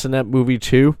else in that movie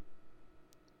too?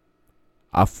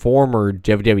 A former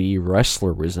WWE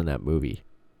wrestler was in that movie.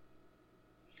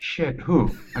 Shit,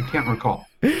 who? I can't recall.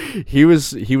 He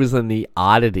was in the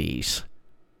Oddities.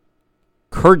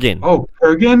 Kurgan. Oh,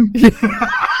 Kurgan?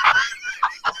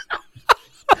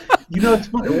 You know, it's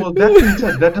funny. Well, that being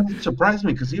said, that doesn't surprise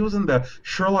me because he was in the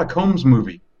Sherlock Holmes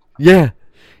movie. Yeah.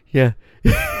 Yeah.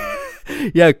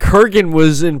 Yeah, Kurgan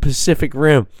was in Pacific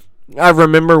Rim. I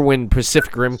remember when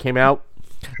Pacific Rim came out,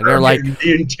 and they're like,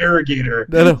 the interrogator.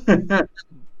 No.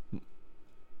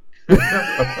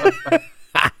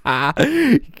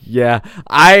 Yeah,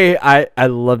 I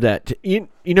love that. You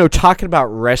know, talking about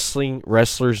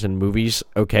wrestlers and movies.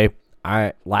 Okay,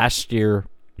 last year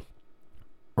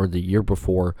or the year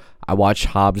before, I watched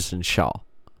Hobbs and Shaw.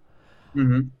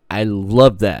 Mm-hmm. I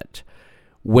love that.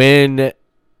 When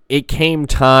it came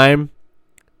time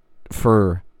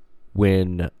for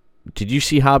did you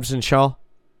see Hobbs and Shaw?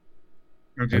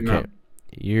 I did not.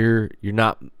 You're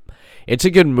not. It's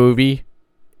a good movie.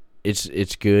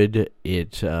 It's good.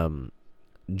 It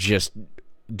just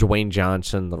Dwayne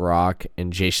Johnson, The Rock,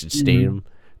 and Jason Statham.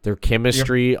 Their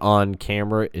chemistry on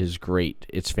camera is great.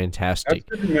 It's fantastic.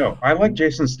 That's good to know. I like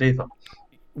Jason Statham.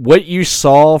 What you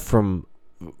saw from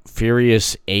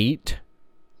Furious 8,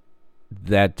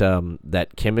 that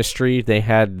chemistry they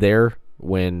had there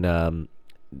when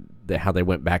how they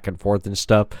went back and forth and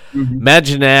stuff. Mm-hmm.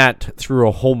 Imagine that through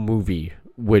a whole movie,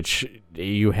 which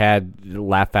you had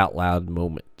laugh out loud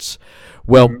moments.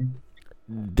 Well,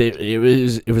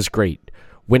 it was great.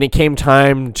 When it came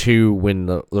time to when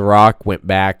the Rock went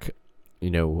back,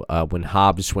 when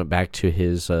Hobbs went back to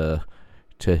his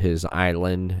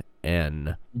island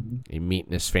and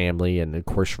meeting his family, and of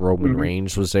course Roman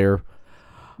Reigns was there.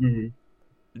 Mm-hmm.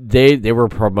 They were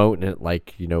promoting it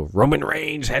like, Roman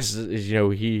Reigns has,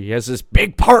 he has this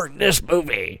big part in this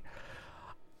movie.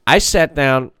 I sat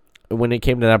down when it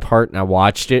came to that part and I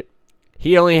watched it.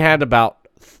 He only had about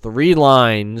 3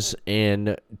 lines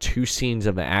and 2 scenes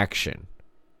of action.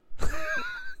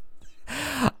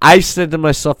 I said to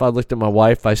myself, I looked at my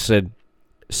wife, I said,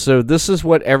 so this is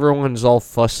what everyone's all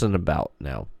fussing about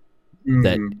now. Mm-hmm.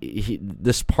 That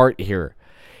this part here.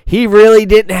 He really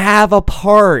didn't have a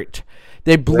part.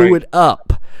 They blew it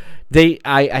up.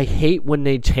 I hate when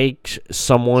they take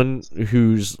someone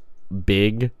who's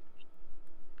big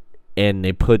and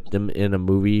they put them in a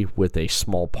movie with a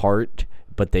small part,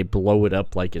 but they blow it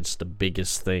up like it's the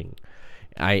biggest thing.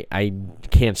 I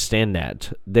can't stand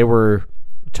that. They were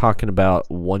talking about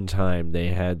one time they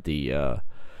had the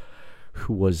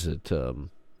who was it?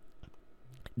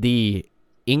 The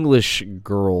English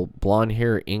girl, blonde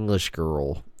hair English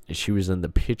girl. She was in the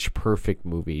Pitch Perfect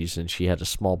movies, and she had a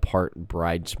small part in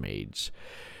Bridesmaids.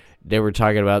 They were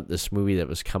talking about this movie that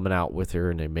was coming out with her,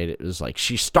 and they made it was like,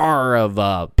 she's star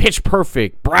of Pitch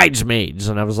Perfect, Bridesmaids.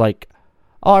 And I was like,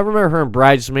 oh, I remember her in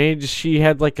Bridesmaids. She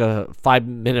had like a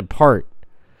 5-minute part.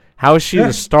 How is she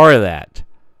the star of that?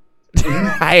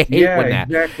 I hate when that.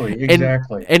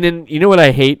 Exactly. And then, you know what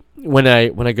I hate? When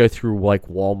I go through like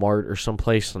Walmart or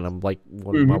someplace and I'm like,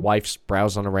 when my wife's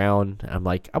browsing around, I'm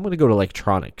like, I'm going to go to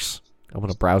electronics. I'm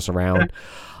going to browse around.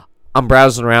 I'm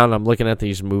browsing around. I'm looking at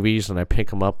these movies and I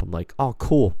pick them up. I'm like, oh,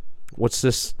 cool. What's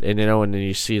this? And and then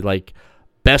you see like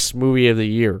best movie of the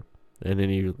year. And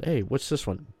then hey, what's this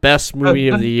one? Best movie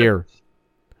of the year.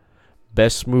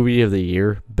 Best movie of the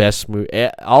year. Best movie.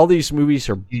 All these movies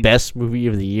are best movie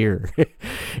of the year.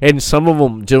 And some of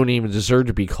them don't even deserve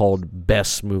to be called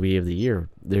best movie of the year.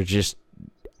 They're just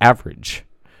average.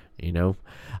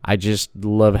 I just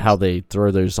love how they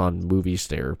throw those on movies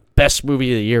there. Best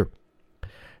movie of the year.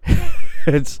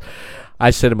 I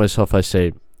said to myself, I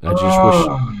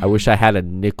wish I had a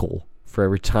nickel for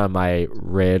every time I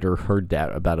read or heard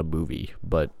that about a movie.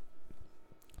 But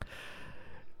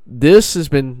this has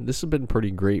been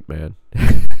pretty great, man.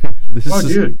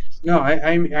 Dude. No,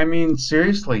 I mean,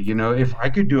 seriously, if I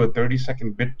could do a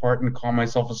 30-second bit part and call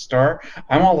myself a star,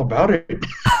 I'm all about it.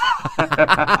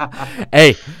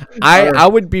 Hey, I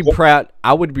would be proud.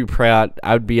 I would be proud.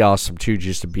 I would be awesome, too,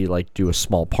 just to be do a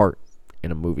small part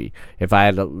in a movie. If I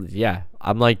had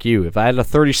I'm like you. If I had a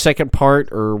 30-second part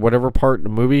or whatever part in a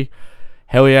movie,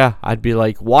 hell yeah, I'd be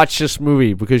like, watch this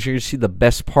movie because you're going to see the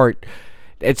best part.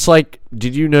 It's like,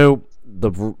 did you know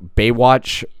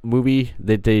Baywatch movie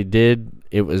that they did,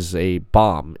 it was a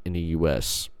bomb in the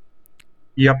U.S.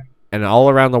 Yep. And all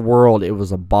around the world, it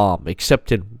was a bomb,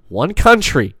 except in one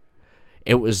country.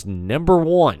 It was number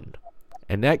one,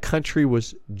 and that country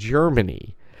was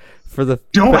Germany.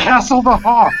 Don't hassle the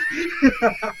Hoff.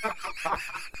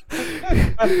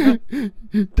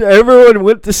 Everyone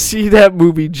went to see that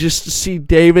movie just to see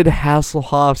David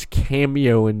Hasselhoff's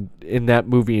cameo in that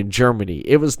movie in Germany.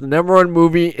 It was the number one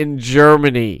movie in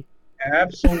Germany.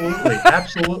 Absolutely.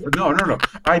 No.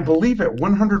 I believe it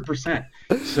 100%.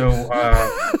 So,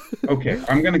 okay,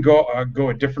 I'm going to go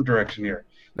a different direction here.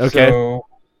 Okay. So,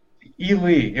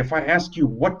 Ely, if I ask you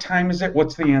what time is it,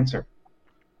 what's the answer?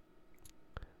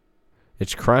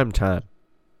 It's crime time.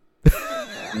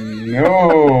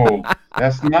 No,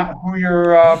 that's not who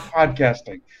you're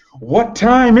podcasting. What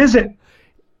time is it?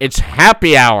 It's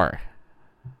happy hour.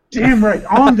 Damn right,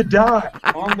 on the dot.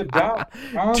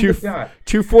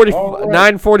 2:40, All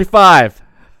right. 9:45.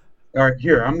 All right,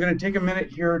 here, I'm going to take a minute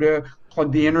here to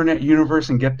plug the internet universe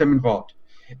and get them involved.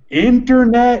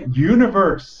 Internet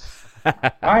universe,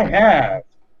 I have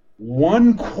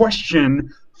one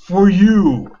question for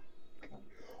you.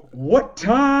 What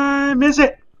time is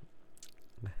it?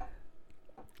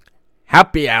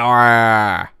 Happy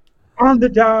hour. On the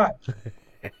dot.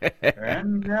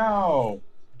 And now,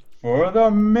 for the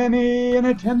many in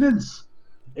attendance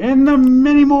and the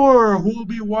many more who will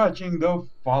be watching the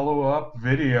follow-up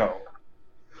video.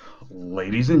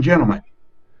 Ladies and gentlemen,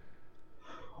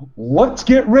 let's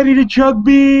get ready to chug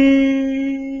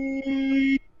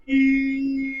beer.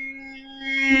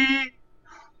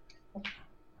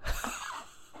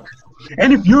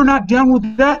 And if you're not down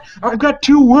with that, I've got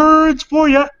two words for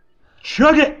you.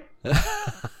 Chug it.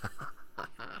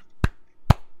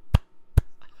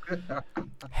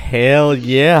 Hell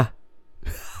yeah.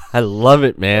 I love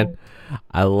it, man.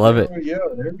 I love it.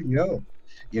 There we go.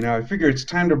 You know, I figure it's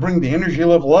time to bring the energy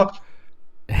level up.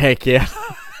 Heck yeah.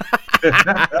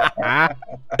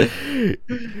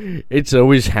 It's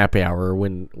always happy hour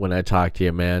when I talk to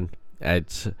you, man.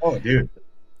 It's Dude.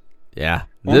 yeah.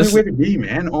 Only way to be,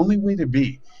 man. Only way to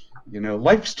be. You know,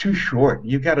 life's too short.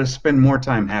 You got to spend more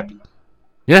time happy.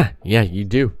 Yeah, you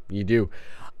do.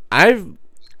 I've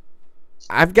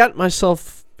got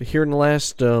myself here in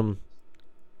the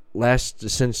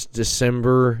since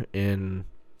December and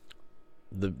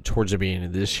towards the beginning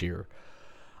of this year.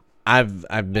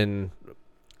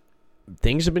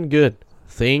 Things have been good.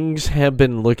 Things have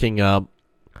been looking up.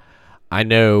 I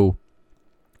know,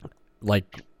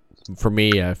 like, for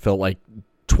me, I felt like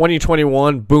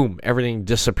 2021, boom, everything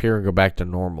disappear and go back to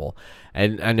normal.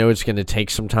 And I know it's going to take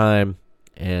some time,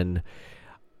 and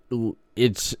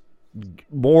it's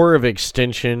more of an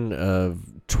extension of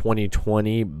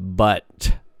 2020,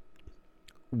 but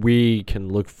we can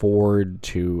look forward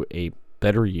to a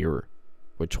better year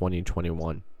with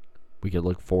 2021. We can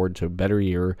look forward to a better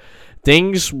year.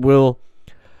 Things will,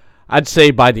 I'd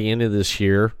say by the end of this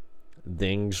year,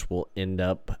 things will end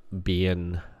up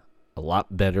being a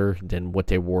lot better than what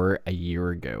they were a year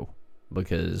ago,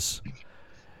 because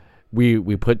we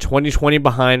put 2020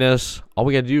 behind us. All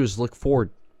we got to do is look forward.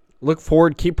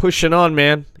 Keep pushing on,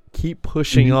 man. Keep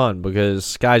pushing on, because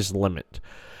sky's the limit.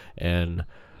 And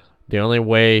the only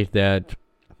way that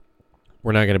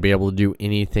we're not going to be able to do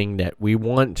anything that we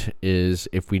want is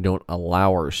if we don't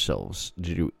allow ourselves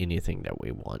to do anything that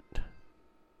we want.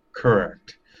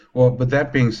 Correct. Well, but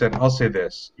that being said, I'll say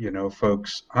this,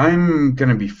 folks, I'm going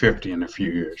to be 50 in a few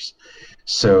years.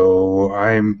 So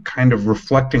I'm kind of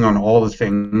reflecting on all the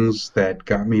things that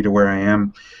got me to where I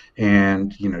am,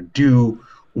 and, do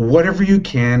whatever you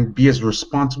can, be as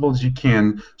responsible as you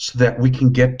can, so that we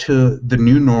can get to the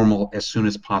new normal as soon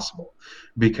as possible.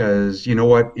 Because, you know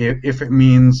what, if it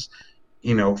means,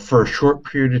 for a short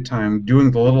period of time,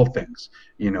 doing the little things,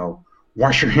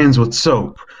 wash your hands with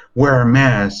soap, wear a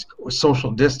mask,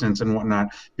 social distance and whatnot,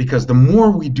 because the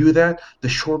more we do that, the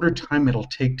shorter time it'll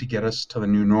take to get us to the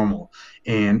new normal.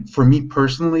 And for me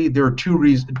personally, there are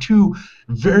two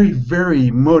very,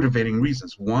 very motivating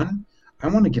reasons. One, I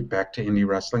want to get back to indie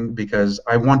wrestling because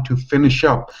I want to finish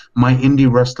up my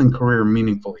indie wrestling career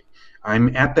meaningfully.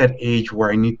 I'm at that age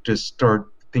where I need to start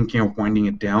thinking of winding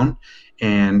it down,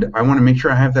 and I want to make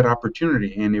sure I have that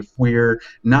opportunity. And if we're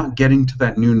not getting to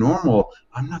that new normal,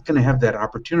 I'm not going to have that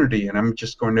opportunity, and I'm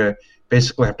just going to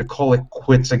basically have to call it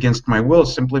quits against my will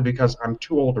simply because I'm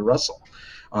too old to wrestle.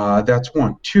 That's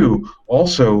one. Two,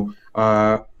 also,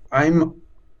 I'm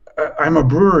a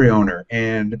brewery owner,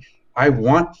 and I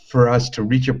want for us to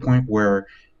reach a point where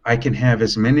I can have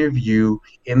as many of you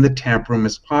in the tap room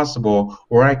as possible,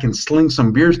 or I can sling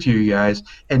some beers to you guys,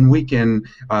 and we can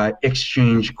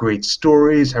exchange great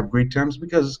stories, have great times.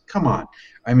 Because come on,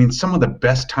 I mean, some of the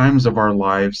best times of our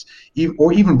lives,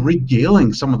 or even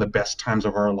regaling some of the best times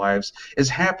of our lives, is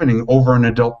happening over an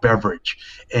adult beverage,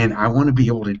 and I want to be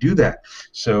able to do that.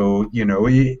 So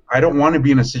I don't want to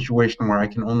be in a situation where I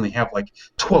can only have like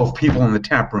 12 people in the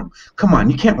tap room. Come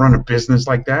on, you can't run a business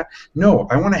like that. No,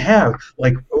 I want to have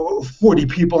like 40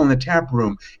 people in the tap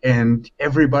room, and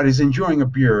everybody's enjoying a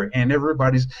beer, and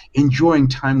everybody's enjoying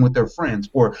time with their friends.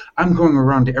 Or I'm going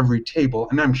around to every table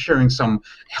and I'm sharing some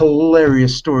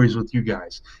hilarious stories with you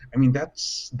guys. I mean,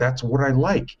 that's what I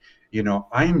like.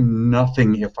 I'm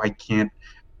nothing if I can't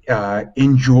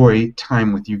enjoy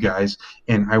time with you guys,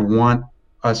 and I want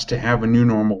us to have a new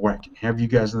normal where I can have you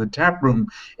guys in the tap room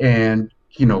and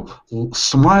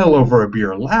smile over a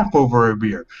beer, laugh over a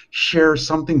beer, share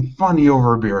something funny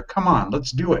over a beer. Come on,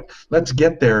 let's do it. Let's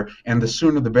get there, and the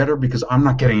sooner the better, because I'm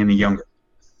not getting any younger.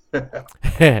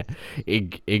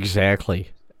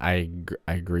 Exactly. I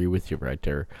agree with you right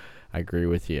there. I agree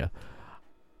with you.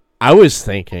 I was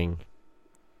thinking,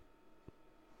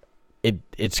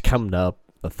 it's coming up.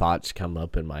 The thoughts come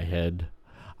up in my head.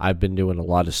 I've been doing a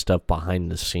lot of stuff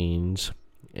behind the scenes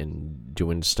and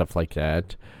doing stuff like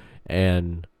that.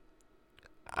 And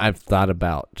I've thought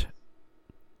about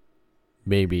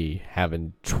maybe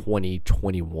having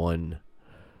 2021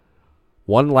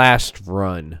 one last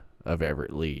run of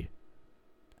Everett Lee.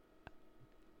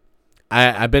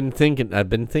 I've been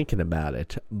thinking about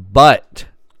it, but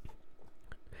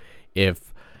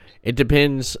if it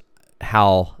depends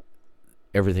how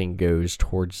everything goes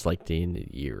towards like the end of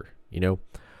the year,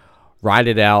 ride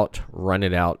it out, run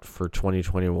it out for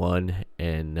 2021,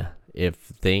 and if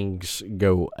things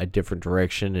go a different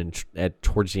direction and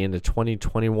towards the end of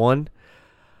 2021,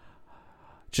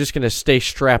 just going to stay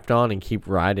strapped on and keep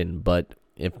riding. But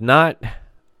if not,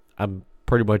 I'm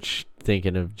pretty much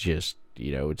thinking of just,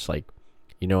 it's like,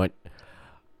 you know what,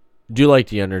 do like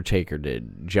The Undertaker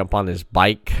did, jump on his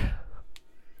bike.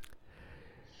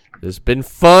 This has been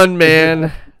fun,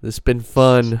 man. This has been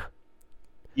fun.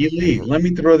 Ely, let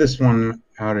me throw this one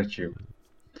out at you.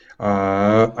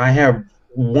 I have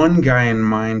one guy in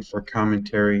mind for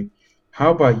commentary.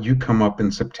 How about you come up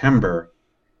in September,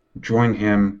 join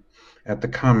him at the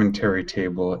commentary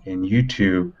table, and you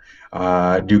two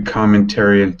do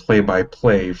commentary and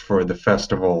play-by-play for the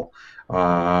festival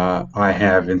I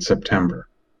have in September.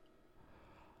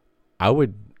 I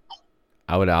would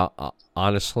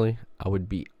honestly, I would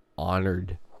be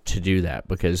honored to do that,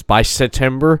 because by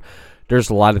September, there's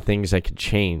a lot of things that could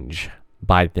change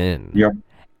by then. Yep.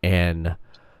 And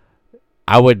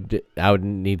I would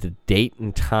need the date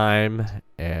and time,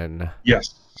 and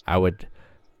yes, I would,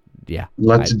 yeah.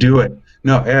 Let's do it.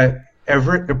 No,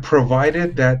 Everett,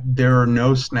 provided that there are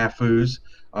no snafus,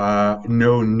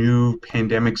 no new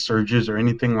pandemic surges or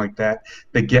anything like that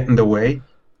get in the way,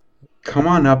 come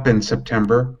on up in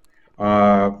September.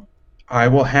 I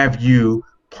will have you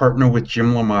partner with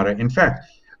Jim LaMotta. In fact,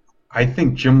 I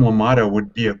think Jim LaMotta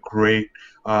would be a great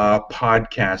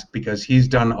podcast, because he's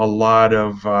done a lot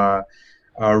of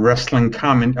wrestling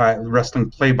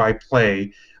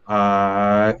play-by-play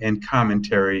and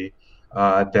commentary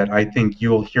that I think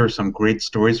you'll hear some great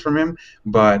stories from him.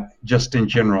 But just in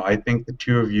general, I think the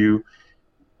two of you,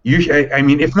 I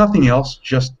mean, if nothing else,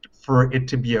 just for it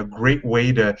to be a great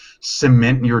way to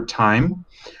cement your time,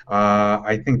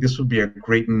 I think this would be a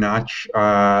great notch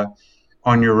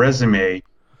on your resume,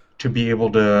 to be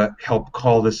able to help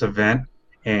call this event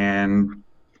and,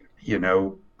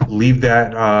 leave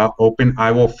that open.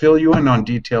 I will fill you in on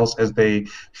details as they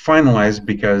finalize,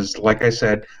 because, like I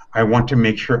said, I want to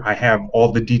make sure I have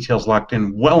all the details locked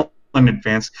in well in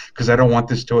advance, because I don't want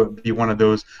this to be one of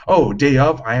those, day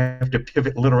of, I have to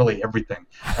pivot literally everything.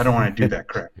 I don't want to do that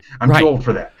crap. I'm too old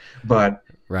for that. But,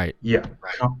 yeah,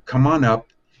 come on up,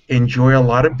 enjoy a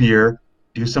lot of beer,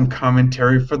 do some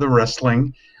commentary for the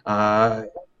wrestling, and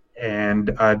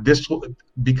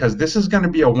because this is going to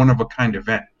be a one-of-a-kind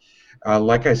event.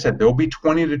 Like I said, there'll be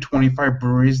 20 to 25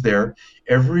 breweries there.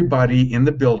 Everybody in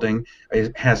the building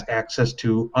has access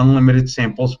to unlimited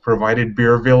samples, provided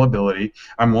beer availability.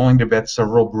 I'm willing to bet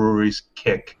several breweries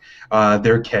kick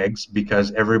their kegs,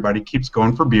 because everybody keeps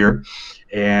going for beer.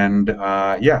 And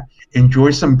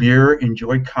enjoy some beer,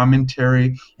 enjoy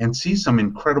commentary, and see some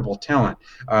incredible talent.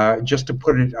 Just to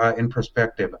put it in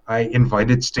perspective, I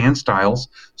invited Stan Styles,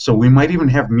 so we might even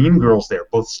have Mean Girls there,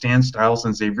 both Stan Styles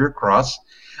and Xavier Cross.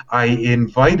 I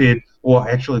invited,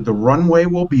 the Runway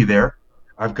will be there.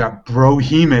 I've got Bro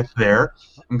Hemoth there.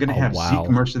 I'm going to have Zeke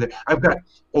Mercer there. I've got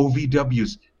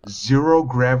OVW's Zero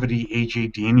Gravity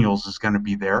AJ Daniels is going to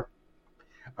be there,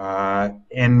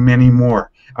 and many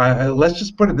more. Let's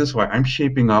just put it this way: I'm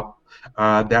shaping up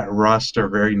that roster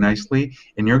very nicely,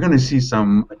 and you're going to see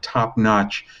some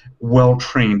top-notch,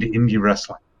 well-trained indie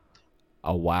wrestling.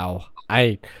 Oh wow.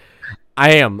 I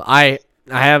am. I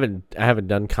haven't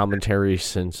done commentary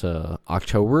since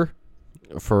October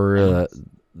for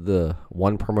the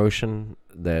one promotion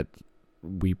that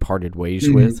we parted ways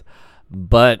with.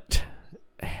 But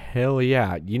hell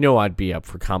yeah, I'd be up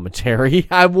for commentary.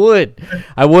 I would.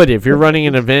 If you're running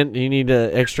an event and you need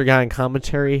an extra guy in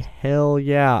commentary, hell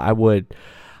yeah, I would.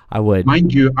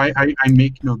 Mind you, I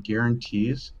make no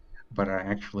guarantees, but I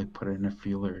actually put in a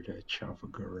feeler to Chavo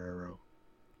Guerrero.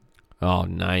 Oh,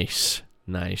 nice.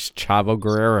 Chavo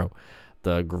Guerrero.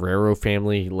 The Guerrero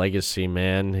family legacy,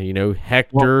 man.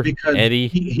 Hector, because Eddie.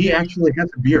 He actually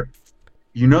has a beer.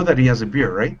 You know that he has a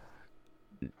beer, right?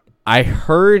 I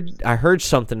heard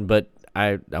something, but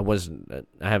I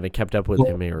haven't kept up with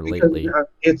him here lately.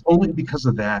 It's only because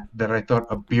of that I thought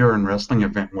a beer and wrestling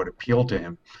event would appeal to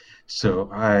him.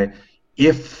 So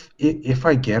if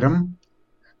I get him,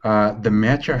 the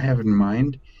match I have in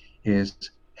mind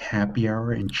is Happy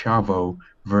Hour and Chavo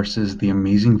versus the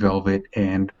Amazing Velvet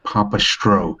and Papa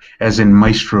Stro, as in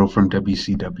Maestro from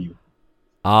WCW.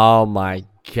 Oh my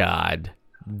god.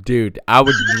 Dude, I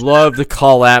would love to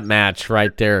call that match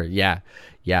right there. Yeah.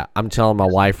 I'm telling my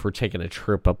wife we're taking a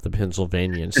trip up to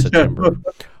Pennsylvania in September.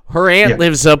 Her aunt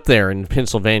lives up there in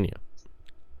Pennsylvania.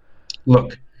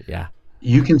 Look, yeah,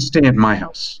 you can stay at my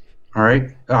house. All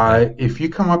right. If you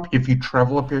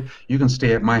travel up here, you can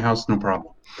stay at my house, no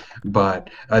problem. But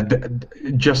I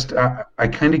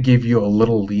kind of gave you a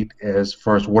little lead as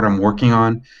far as what I'm working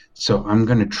on, so I'm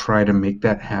going to try to make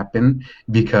that happen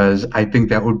because I think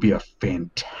that would be a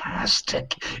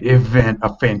fantastic event,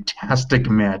 a fantastic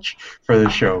match for the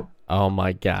show. Oh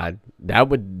my god, that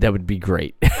would be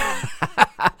great.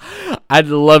 I'd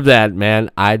love that,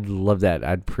 man. I'd love that.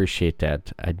 I'd appreciate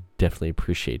that. I'd definitely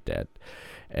appreciate that.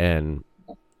 And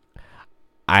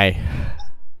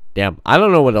Damn, I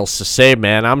don't know what else to say,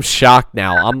 man. I'm shocked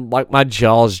now. I'm like, my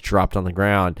jaw's dropped on the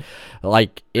ground.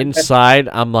 Like, inside,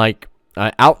 I'm like,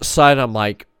 outside, I'm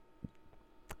like,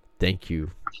 thank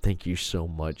you. Thank you so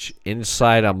much.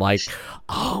 Inside, I'm like,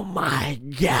 oh my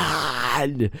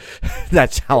God.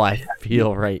 That's how I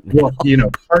feel right now.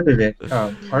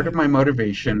 Well, part of my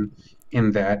motivation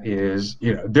in that is,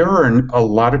 there are a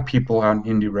lot of people out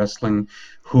in indie wrestling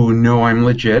who know I'm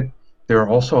legit. There are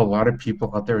also a lot of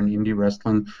people out there in indie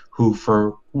wrestling who,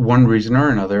 for one reason or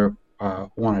another,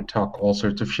 want to talk all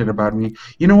sorts of shit about me.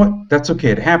 You know what? That's okay.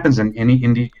 It happens in any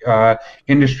indie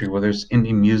industry, whether it's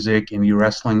indie music, indie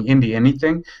wrestling, indie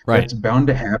anything. Right. That's bound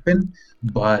to happen.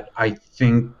 But I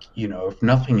think, if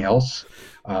nothing else,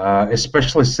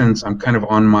 especially since I'm kind of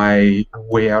on my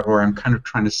way out, or I'm kind of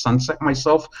trying to sunset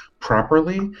myself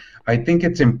properly, I think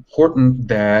it's important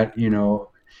that,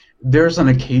 there's an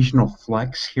occasional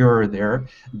flex here or there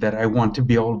that I want to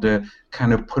be able to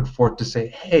kind of put forth to say,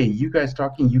 hey, you guys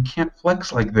talking, you can't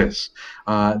flex like this.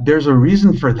 There's a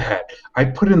reason for that. I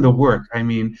put in the work. I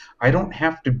mean, I don't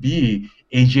have to be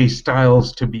AJ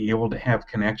Styles to be able to have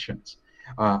connections.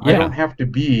 I don't have to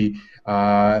be,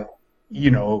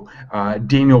 Daniel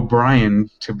Bryan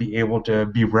to be able to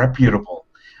be reputable.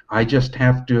 I just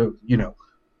have to,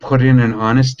 put in an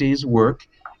honest day's work,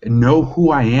 know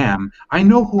who I am. I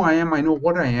know who I am, I know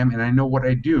what I am, and I know what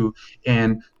I do.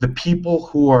 And the people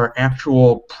who are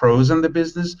actual pros in the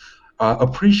business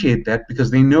appreciate that because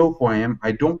they know who I am.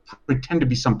 I don't pretend to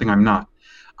be something I'm not.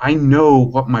 I know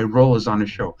what my role is on a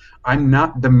show. I'm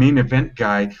not the main event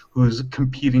guy who's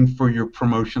competing for your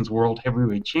promotion's World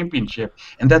Heavyweight Championship,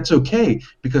 and that's okay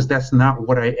because that's not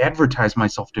what I advertise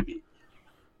myself to be.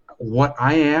 What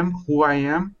I am, who I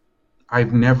am,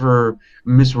 I've never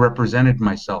misrepresented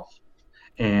myself.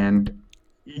 And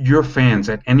your fans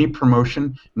at any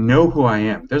promotion know who I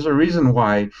am. There's a reason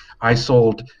why I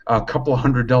sold a couple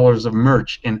 $100 of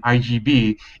merch in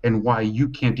IGB and why you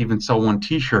can't even sell one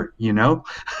T-shirt,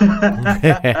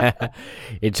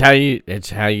 It's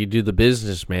how you do the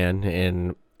business, man.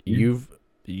 And you've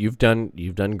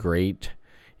done great,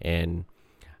 and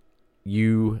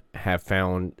you have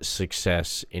found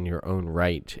success in your own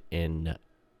right in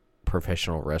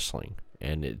professional wrestling,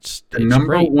 and it's the number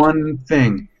great. One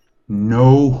thing: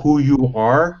 know who you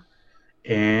are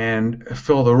and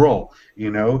fill the role.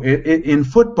 In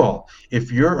football,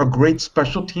 if you're a great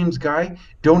special teams guy,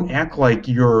 don't act like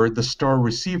you're the star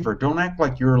receiver. Don't act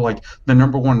like you're like the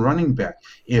number one running back.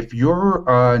 If your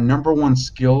number one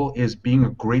skill is being a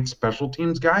great special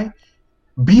teams guy,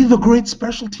 be the great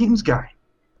special teams guy.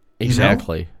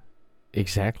 Exactly.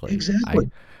 Exactly. Exactly.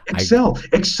 I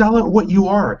Excel at what you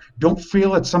are. Don't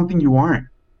fail at something you aren't.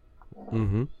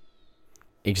 mm-hmm.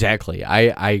 Exactly.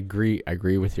 I agree. I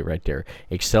agree with you right there.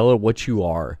 Excel at what you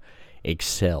are.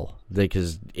 Excel.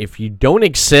 Because if you don't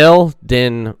excel,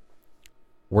 then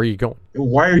where are you going?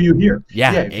 Why are you here?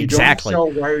 Yeah, If you exactly. don't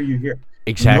excel, why are you here? Know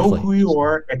Exactly. who you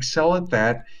are, excel at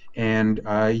that, and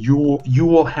you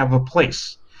will have a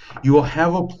place. You will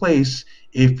have a place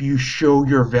if you show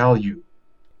your value.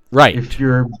 If Right.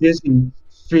 you're busy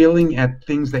failing at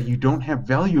things that you don't have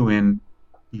value in,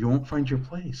 you won't find your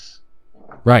place.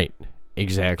 Right.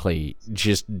 Exactly.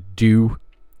 Just do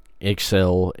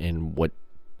excel in what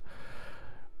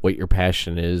your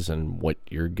passion is and what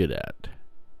you're good at.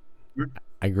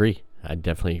 I agree. I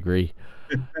definitely agree.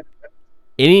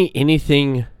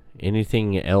 Anything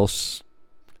else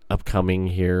upcoming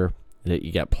here that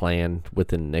you got planned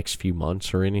within the next few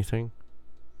months or anything?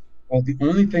 Well, the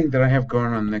only thing that I have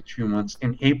going on the next few months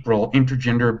in April,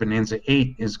 Intergender Bonanza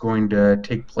 8 is going to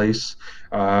take place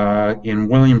in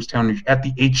Williamstown at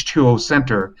the H2O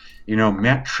Center. You know,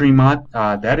 Matt Tremont,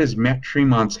 that is Matt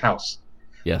Tremont's house.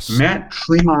 Yes. Matt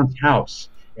Tremont's house.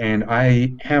 And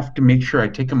I have to make sure I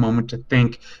take a moment to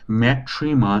thank Matt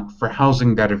Tremont for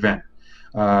housing that event.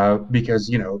 Because,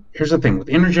 here's the thing with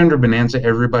Intergender Bonanza,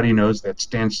 everybody knows that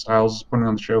Stan Styles is putting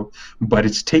on the show, but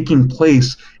it's taking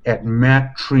place at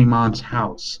Matt Tremont's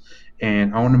house.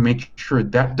 And I want to make sure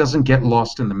that doesn't get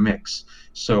lost in the mix.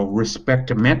 So, respect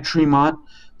to Matt Tremont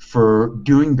for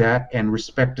doing that, and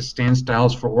respect to Stan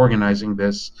Styles for organizing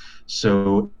this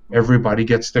so everybody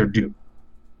gets their due.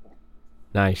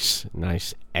 Nice.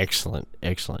 Excellent.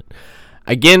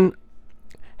 Again,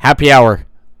 happy hour.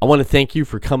 I want to thank you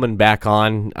for coming back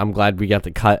on. I'm glad we got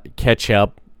to catch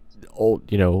up,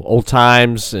 old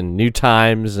times and new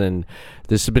times, and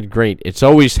this has been great. It's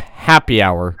always happy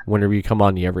hour whenever you come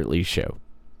on the Everett Lee Show.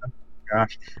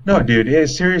 Gosh, no, dude.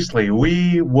 Seriously,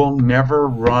 we will never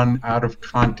run out of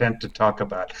content to talk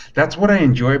about. That's what I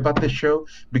enjoy about this show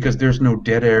because there's no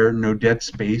dead air, no dead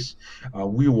space.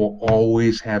 We will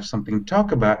always have something to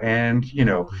talk about, and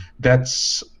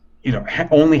that's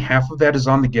only half of that is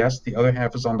on the guest, the other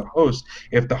half is on the host.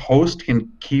 If the host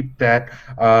can keep that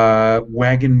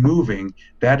wagon moving,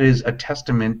 that is a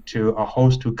testament to a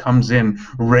host who comes in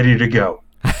ready to go.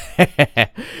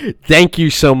 Thank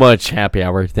you so much, Happy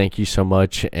Hour. Thank you so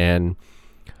much. And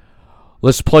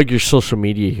let's plug your social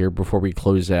media here before we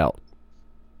close out.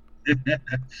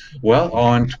 Well,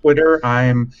 on Twitter,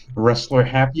 I'm Wrestler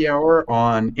Happy Hour.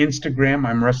 On Instagram,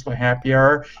 I'm Wrestler Happy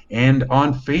Hour. And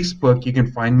on Facebook, you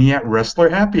can find me at Wrestler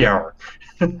Happy Hour.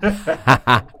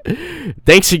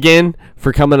 Thanks again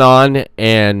for coming on,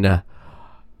 and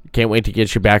can't wait to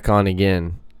get you back on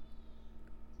again.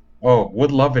 Oh,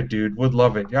 would love it, dude. Would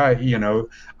love it. Yeah,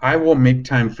 I will make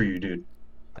time for you, dude.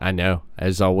 I know,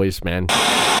 as always, man.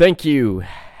 Thank you,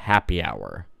 Happy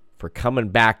Hour, for coming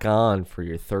back on for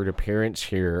your third appearance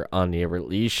here on the Everett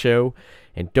Lee Show.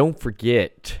 And don't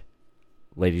forget,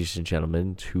 ladies and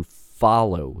gentlemen, to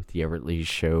follow the Everett Lee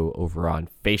Show over on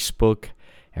Facebook,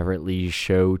 Everett Lee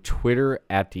Show, Twitter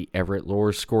at the Everett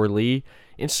 _Lee,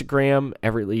 Instagram,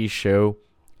 Everett Lee Show.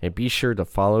 And be sure to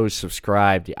follow,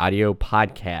 subscribe the audio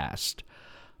podcast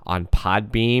on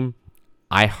Podbeam,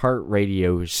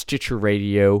 iHeartRadio, Stitcher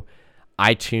Radio,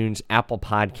 iTunes, Apple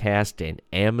Podcast, and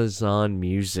Amazon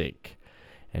Music.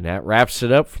 And that wraps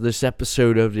it up for this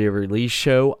episode of the Everett Lee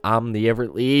Show. I'm the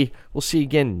Everett Lee. We'll see you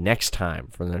again next time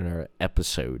for another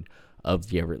episode of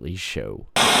the Everett Lee Show.